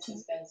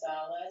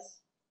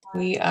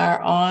 We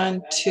are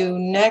on to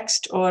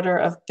next order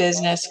of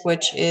business,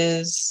 which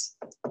is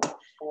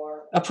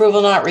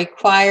approval not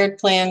required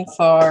plan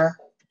for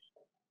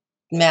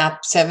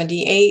map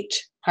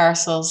 78,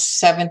 parcels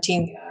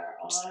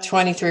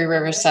 1723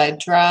 Riverside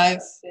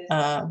Drive.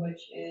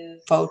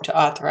 Vote to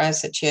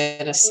authorize the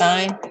chair to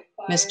sign.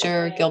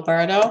 Mr.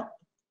 Gilberto.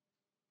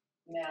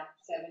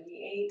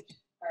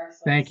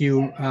 Thank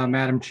you,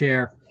 Madam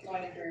Chair.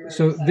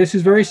 So this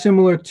is very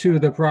similar to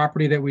the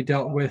property that we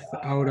dealt with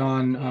out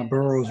on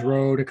Burroughs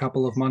Road a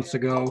couple of months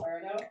ago.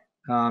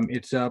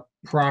 It's a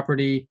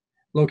property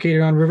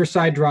located on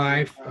Riverside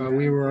Drive.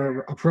 We were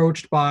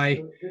approached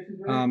by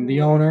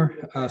the owner,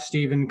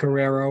 Stephen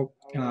Carrero,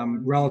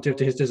 relative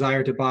to his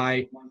desire to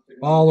buy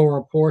all or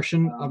a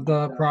portion of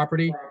the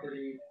property.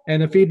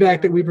 And the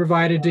feedback that we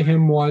provided to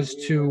him was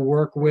to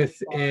work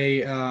with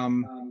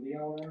an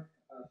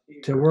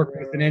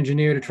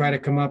engineer to try to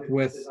come up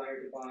with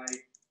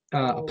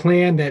a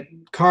plan that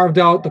carved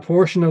out the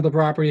portion of the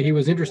property he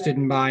was interested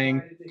in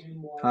buying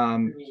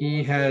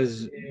He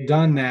has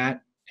done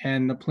that,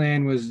 and the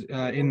plan was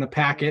in the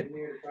packet.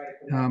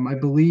 I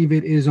believe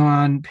it is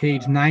on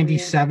page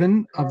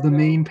 97 of the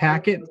main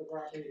packet.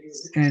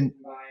 And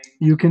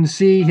you can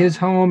see his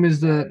home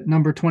is the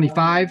number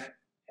 25.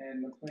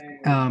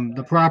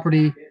 The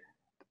property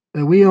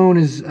that we own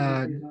is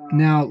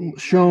now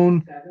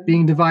shown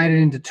being divided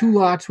into 2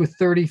 lots with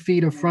 30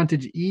 feet of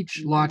frontage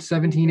each, lot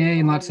 17A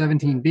and lot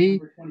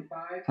 17B.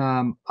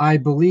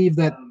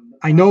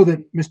 I know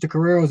that Mr.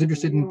 Carrero is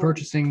interested in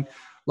purchasing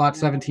lot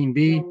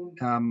 17B.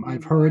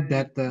 I've heard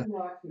that the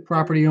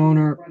property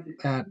owner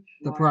at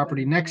the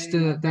property next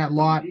to that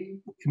lot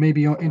may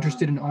be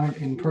interested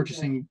in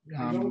purchasing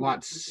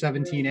lot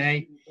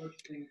 17A.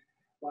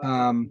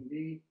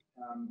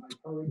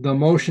 The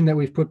motion that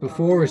we've put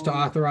before is to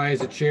authorize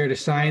the chair to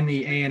sign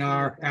the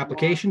A&R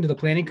application to the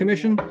Planning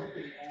Commission.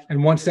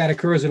 And once that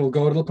occurs, it'll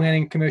go to the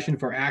Planning Commission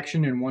for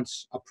action. And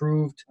once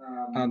approved,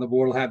 the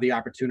board will have the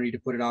opportunity to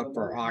put it out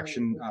for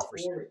auction.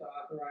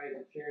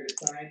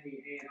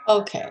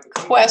 Okay,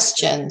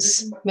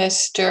 questions?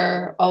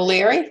 Mr.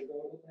 O'Leary?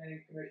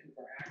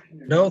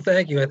 No,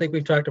 thank you. I think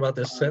we've talked about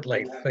this at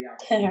length.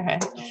 All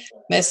right.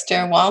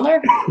 Mr.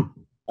 Wallner?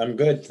 I'm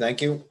good,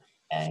 thank you.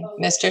 Okay.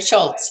 Mr.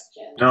 Schultz?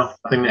 No,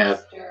 nothing to add.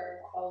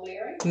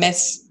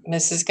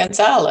 Mrs.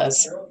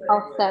 Gonzalez?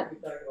 All set.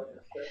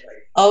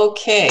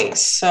 Okay,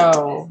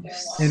 so.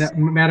 And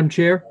Madam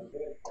Chair?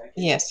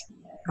 Yes.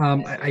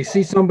 I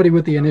see somebody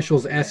with the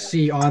initials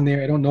SC on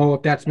there. I don't know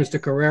if that's Mr.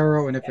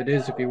 Carrero, and if it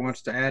is, if he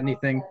wants to add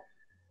anything.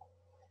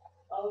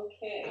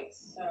 Okay,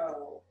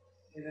 so.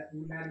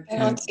 I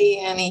don't see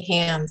any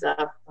hands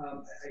up.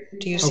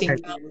 Do you see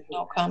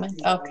no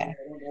comment? Okay.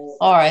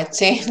 All right,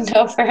 seeing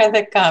no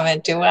further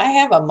comment. Do I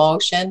have a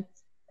motion?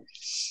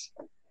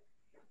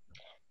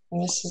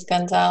 Mrs.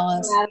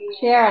 Gonzalez? Madam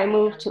Chair, I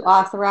move to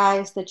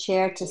authorize the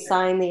chair to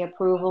sign the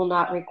approval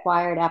not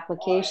required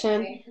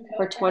application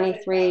for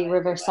 23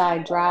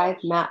 Riverside Drive,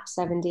 map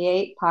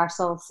 78,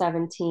 parcel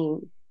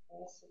 17.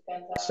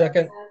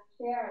 Second.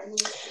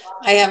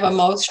 I have a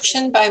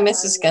motion by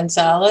Mrs.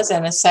 Gonzalez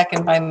and a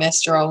second by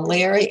Mr.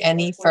 O'Leary.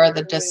 Any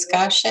further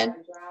discussion?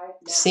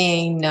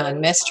 Seeing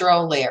none. Mr.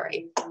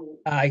 O'Leary?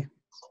 Aye.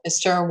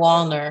 Mr.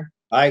 Wallner?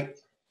 Aye.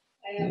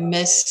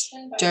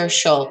 Mr.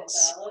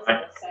 Schultz?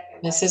 Aye.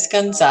 Mrs.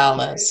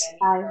 Gonzalez?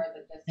 Aye.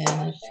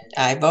 And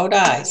I vote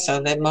aye, so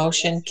the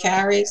motion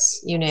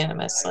carries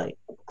unanimously.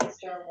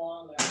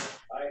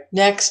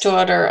 Next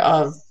order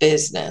of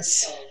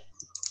business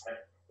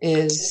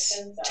is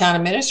Town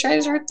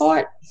Administrator's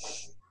report.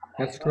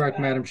 That's correct,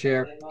 Madam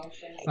Chair.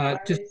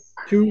 Just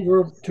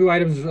two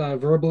items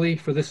verbally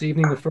for this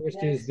evening. The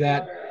first is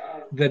that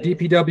the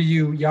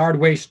DPW Yard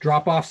Waste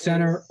Drop-Off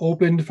Center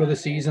opened for the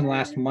season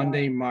last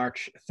Monday,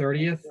 March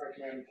 30th.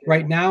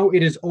 Right now,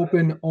 it is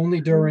open only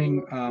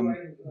during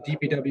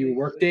DPW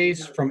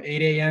workdays from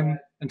 8 a.m.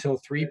 until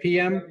 3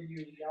 p.m.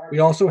 We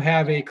also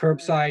have a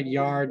curbside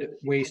yard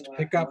waste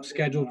pickup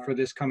scheduled for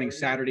this coming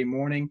Saturday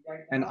morning,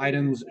 and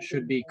items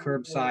should be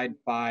curbside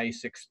by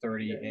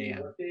 6:30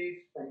 a.m.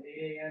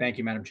 Thank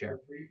you, Madam Chair.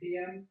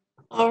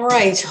 All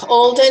right,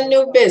 old and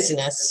new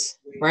business,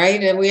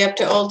 right? Are we up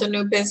to old and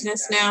new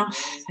business now?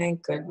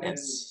 Thank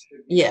goodness.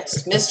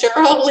 Yes, Mr.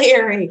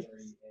 O'Leary.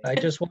 I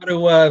just want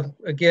to,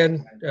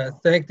 again,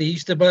 thank the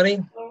Easter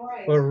Bunny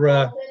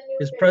for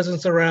his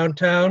presence around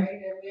town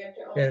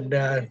and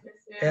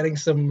adding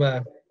some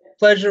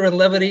pleasure and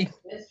levity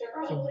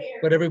to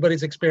what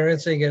everybody's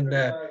experiencing. And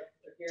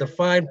it's a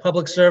fine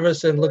public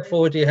service, and look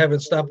forward to you having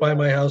stopped by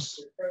my house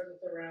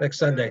next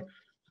Sunday.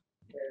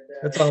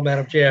 That's all,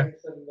 Madam Chair.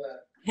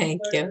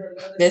 Thank you.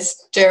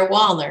 Mr.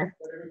 Wallner.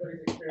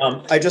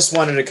 I just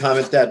wanted to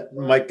comment that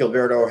Mike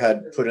Gilberto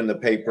had put in the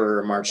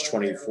paper March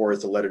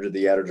 24th, a letter to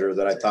the editor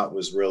that I thought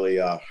was really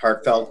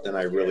heartfelt, and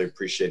I really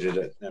appreciated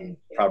it, and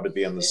proud to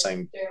be on the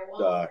same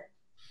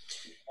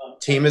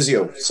team as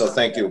you. So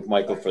thank you,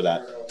 Michael, for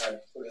that.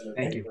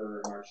 Thank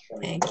you.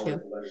 Thank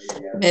you.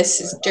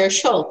 Mr.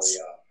 Schultz.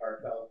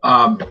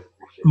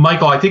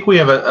 Michael, I think we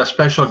have a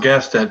special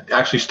guest that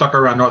actually stuck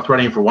around North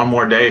Reading for one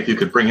more day. If you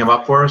could bring him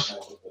up for us.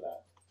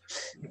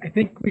 I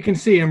think we can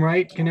see him,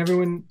 right? Can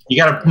everyone? You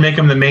got to make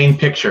him the main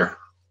picture.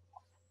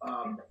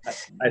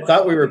 I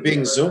thought we were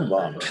being Zoom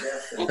bombed.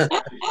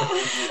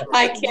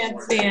 I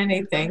can't see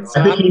anything.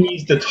 So I think he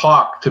needs to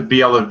talk to be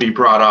able to be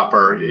brought up,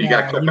 or you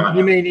got to click on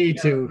You him. may need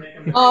to.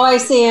 Oh, I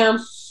see him.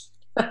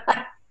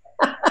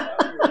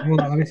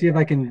 Hold on, let me see if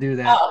I can do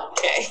that. Oh,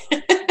 okay.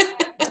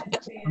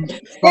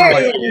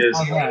 There he is.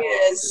 He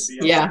is.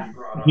 Yeah.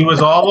 He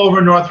was all over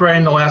North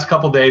Reading the last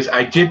couple of days.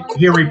 I did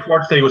hear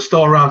reports that he was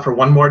still around for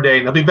one more day,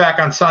 and he'll be back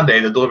on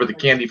Sunday to deliver the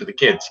candy for the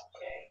kids.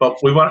 But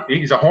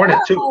he's a Hornet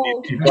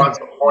too. He brought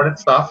some Hornet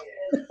stuff.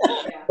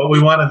 But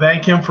we want to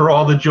thank him for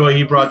all the joy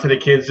he brought to the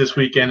kids this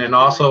weekend, and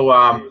also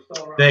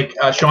thank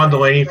Sean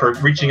Delaney for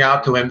reaching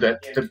out to him to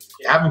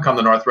have him come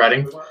to North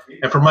Reading,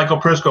 and for Michael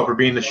Prisco for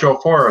being the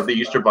chauffeur of the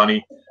Easter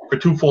Bunny for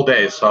 2 full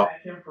days. So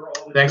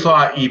thanks a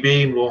lot, EB,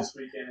 and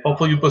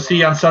hopefully we'll see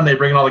you on Sunday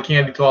bringing all the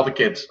candy to all the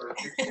kids.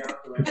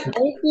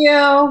 Thank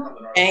you.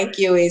 Thank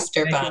you,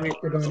 Easter Thank Bunny.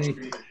 you, Mr.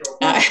 Bunny.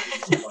 All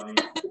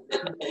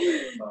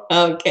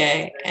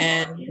Okay,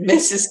 and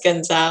Mrs.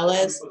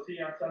 Gonzalez?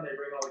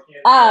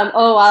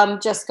 I'm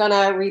just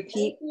gonna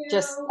repeat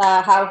just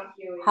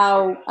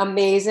how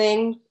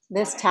amazing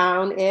this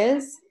town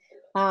is,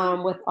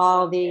 with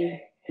all the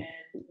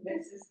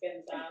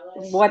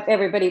what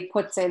everybody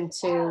puts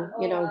into,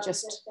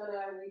 just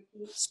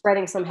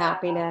spreading some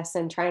happiness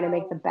and trying to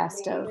make the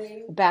best of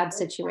a bad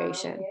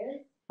situation.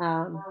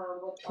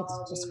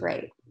 It's just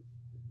great.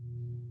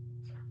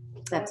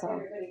 That's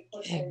all.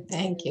 Okay,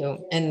 thank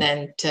you. And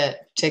then to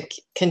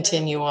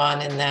continue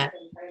on in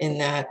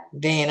that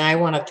vein, I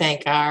want to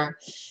thank our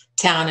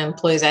town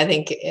employees. I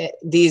think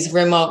these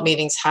remote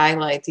meetings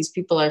highlight these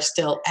people are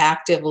still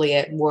actively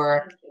at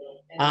work,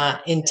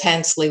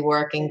 intensely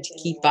working to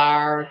keep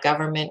our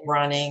government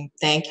running.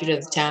 Thank you to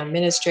the town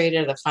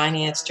administrator, the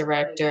finance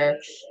director,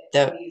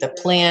 the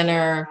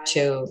planner,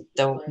 to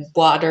the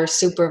water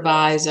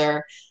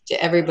supervisor,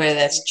 to everybody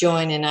that's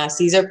joining us.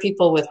 These are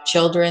people with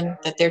children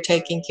that they're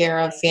taking care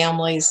of,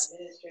 families,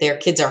 their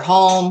kids are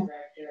home.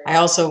 I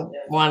also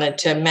wanted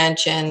to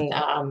mention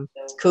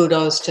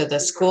kudos to the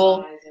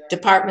school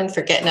department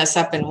for getting us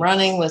up and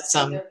running with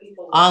some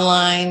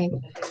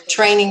online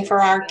training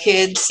for our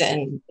kids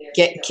and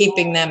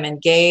keeping them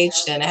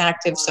engaged and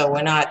active, so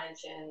we're not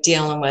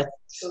dealing with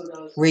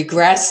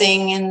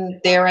regressing in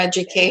their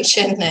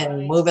education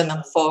and moving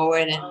them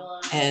forward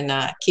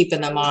and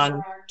keeping them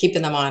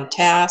on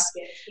task.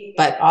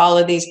 But all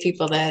of these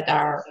people that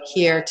are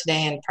here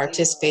today and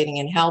participating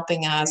and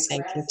helping us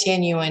and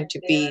continuing to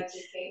be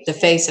the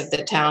face of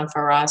the town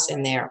for us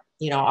in their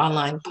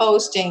online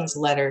postings,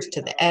 letters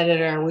to the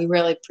editor, we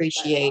really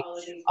appreciate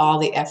all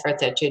the effort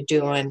that you're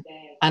doing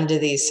under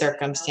these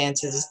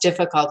circumstances. It's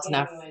difficult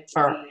enough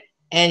for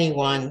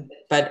anyone,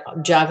 but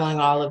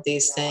juggling all of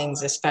these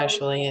things,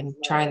 especially and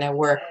trying to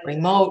work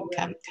remote,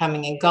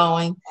 coming and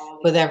going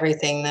with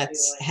everything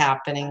that's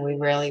happening, we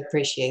really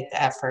appreciate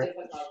the effort.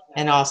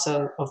 And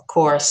also, of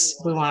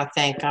course, we want to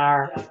thank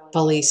our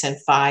police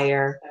and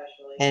fire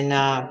and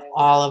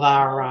all of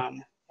our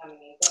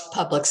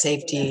public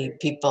safety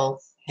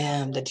people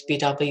and the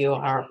DPW,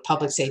 our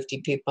public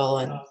safety people,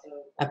 and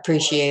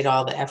appreciate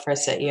all the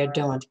efforts that you're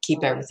doing to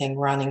keep everything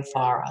running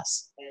for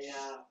us.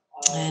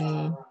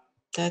 And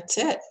that's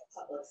it.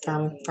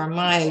 From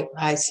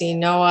I see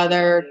no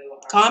other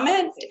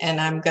comment, and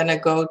I'm gonna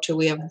go to,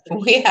 we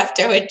have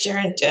to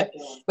adjourn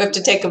we have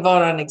to take a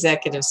vote on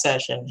executive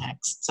session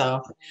next.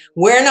 So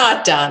we're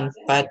not done,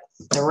 but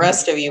the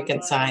rest of you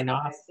can sign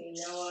off.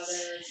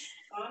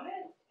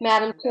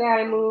 Madam Chair,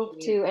 I move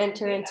to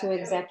enter into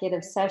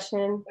executive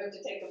session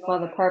for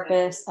the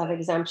purpose of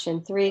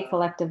exemption 3,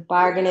 collective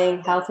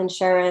bargaining, health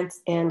insurance,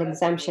 and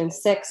exemption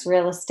 6,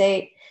 real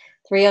estate,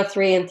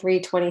 303 and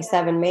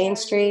 327 Main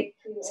Street.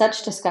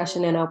 Such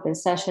discussion in open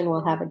session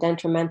will have a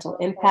detrimental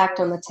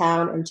impact on the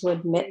town, and to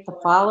admit the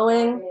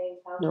following.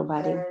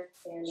 Nobody.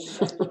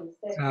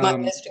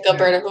 Mr.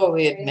 Gilberto, who are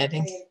we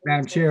admitting?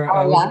 Madam Chair,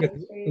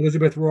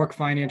 Elizabeth Rourke,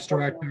 Finance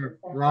Director,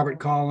 Robert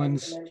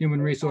Collins,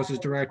 Human Resources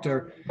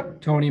Director,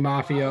 Tony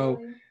Maffio,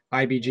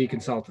 IBG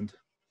Consultant.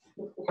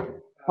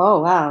 Oh,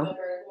 wow.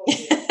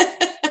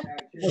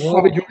 They'll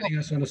all be joining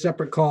us on a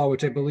separate call,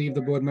 which I believe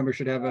the board member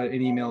should have an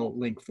email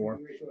link for.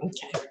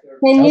 Okay.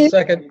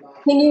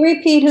 Can you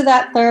repeat who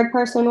that third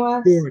person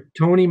was? Sure.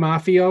 Tony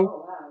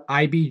Maffio,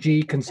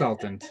 IBG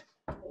Consultant.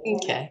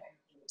 Okay.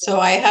 So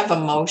I have a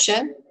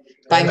motion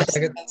by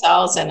Mr.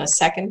 Gonzalez and a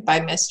second by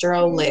Mr.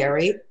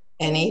 O'Leary.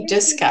 Any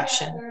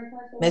discussion?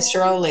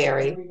 Mr.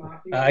 O'Leary.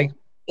 Aye.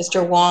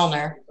 Mr.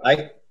 Wallner.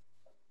 Aye.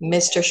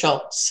 Mr.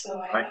 Schultz.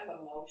 Aye.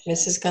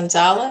 Mrs.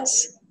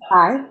 Gonzalez.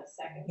 Aye.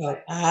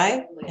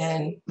 Aye.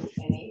 And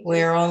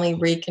we're only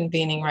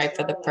reconvening right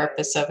for the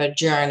purpose of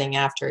adjourning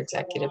after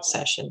executive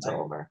session's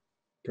over.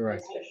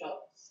 Correct.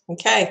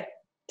 Okay.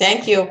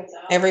 Thank you,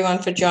 everyone,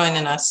 for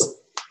joining us.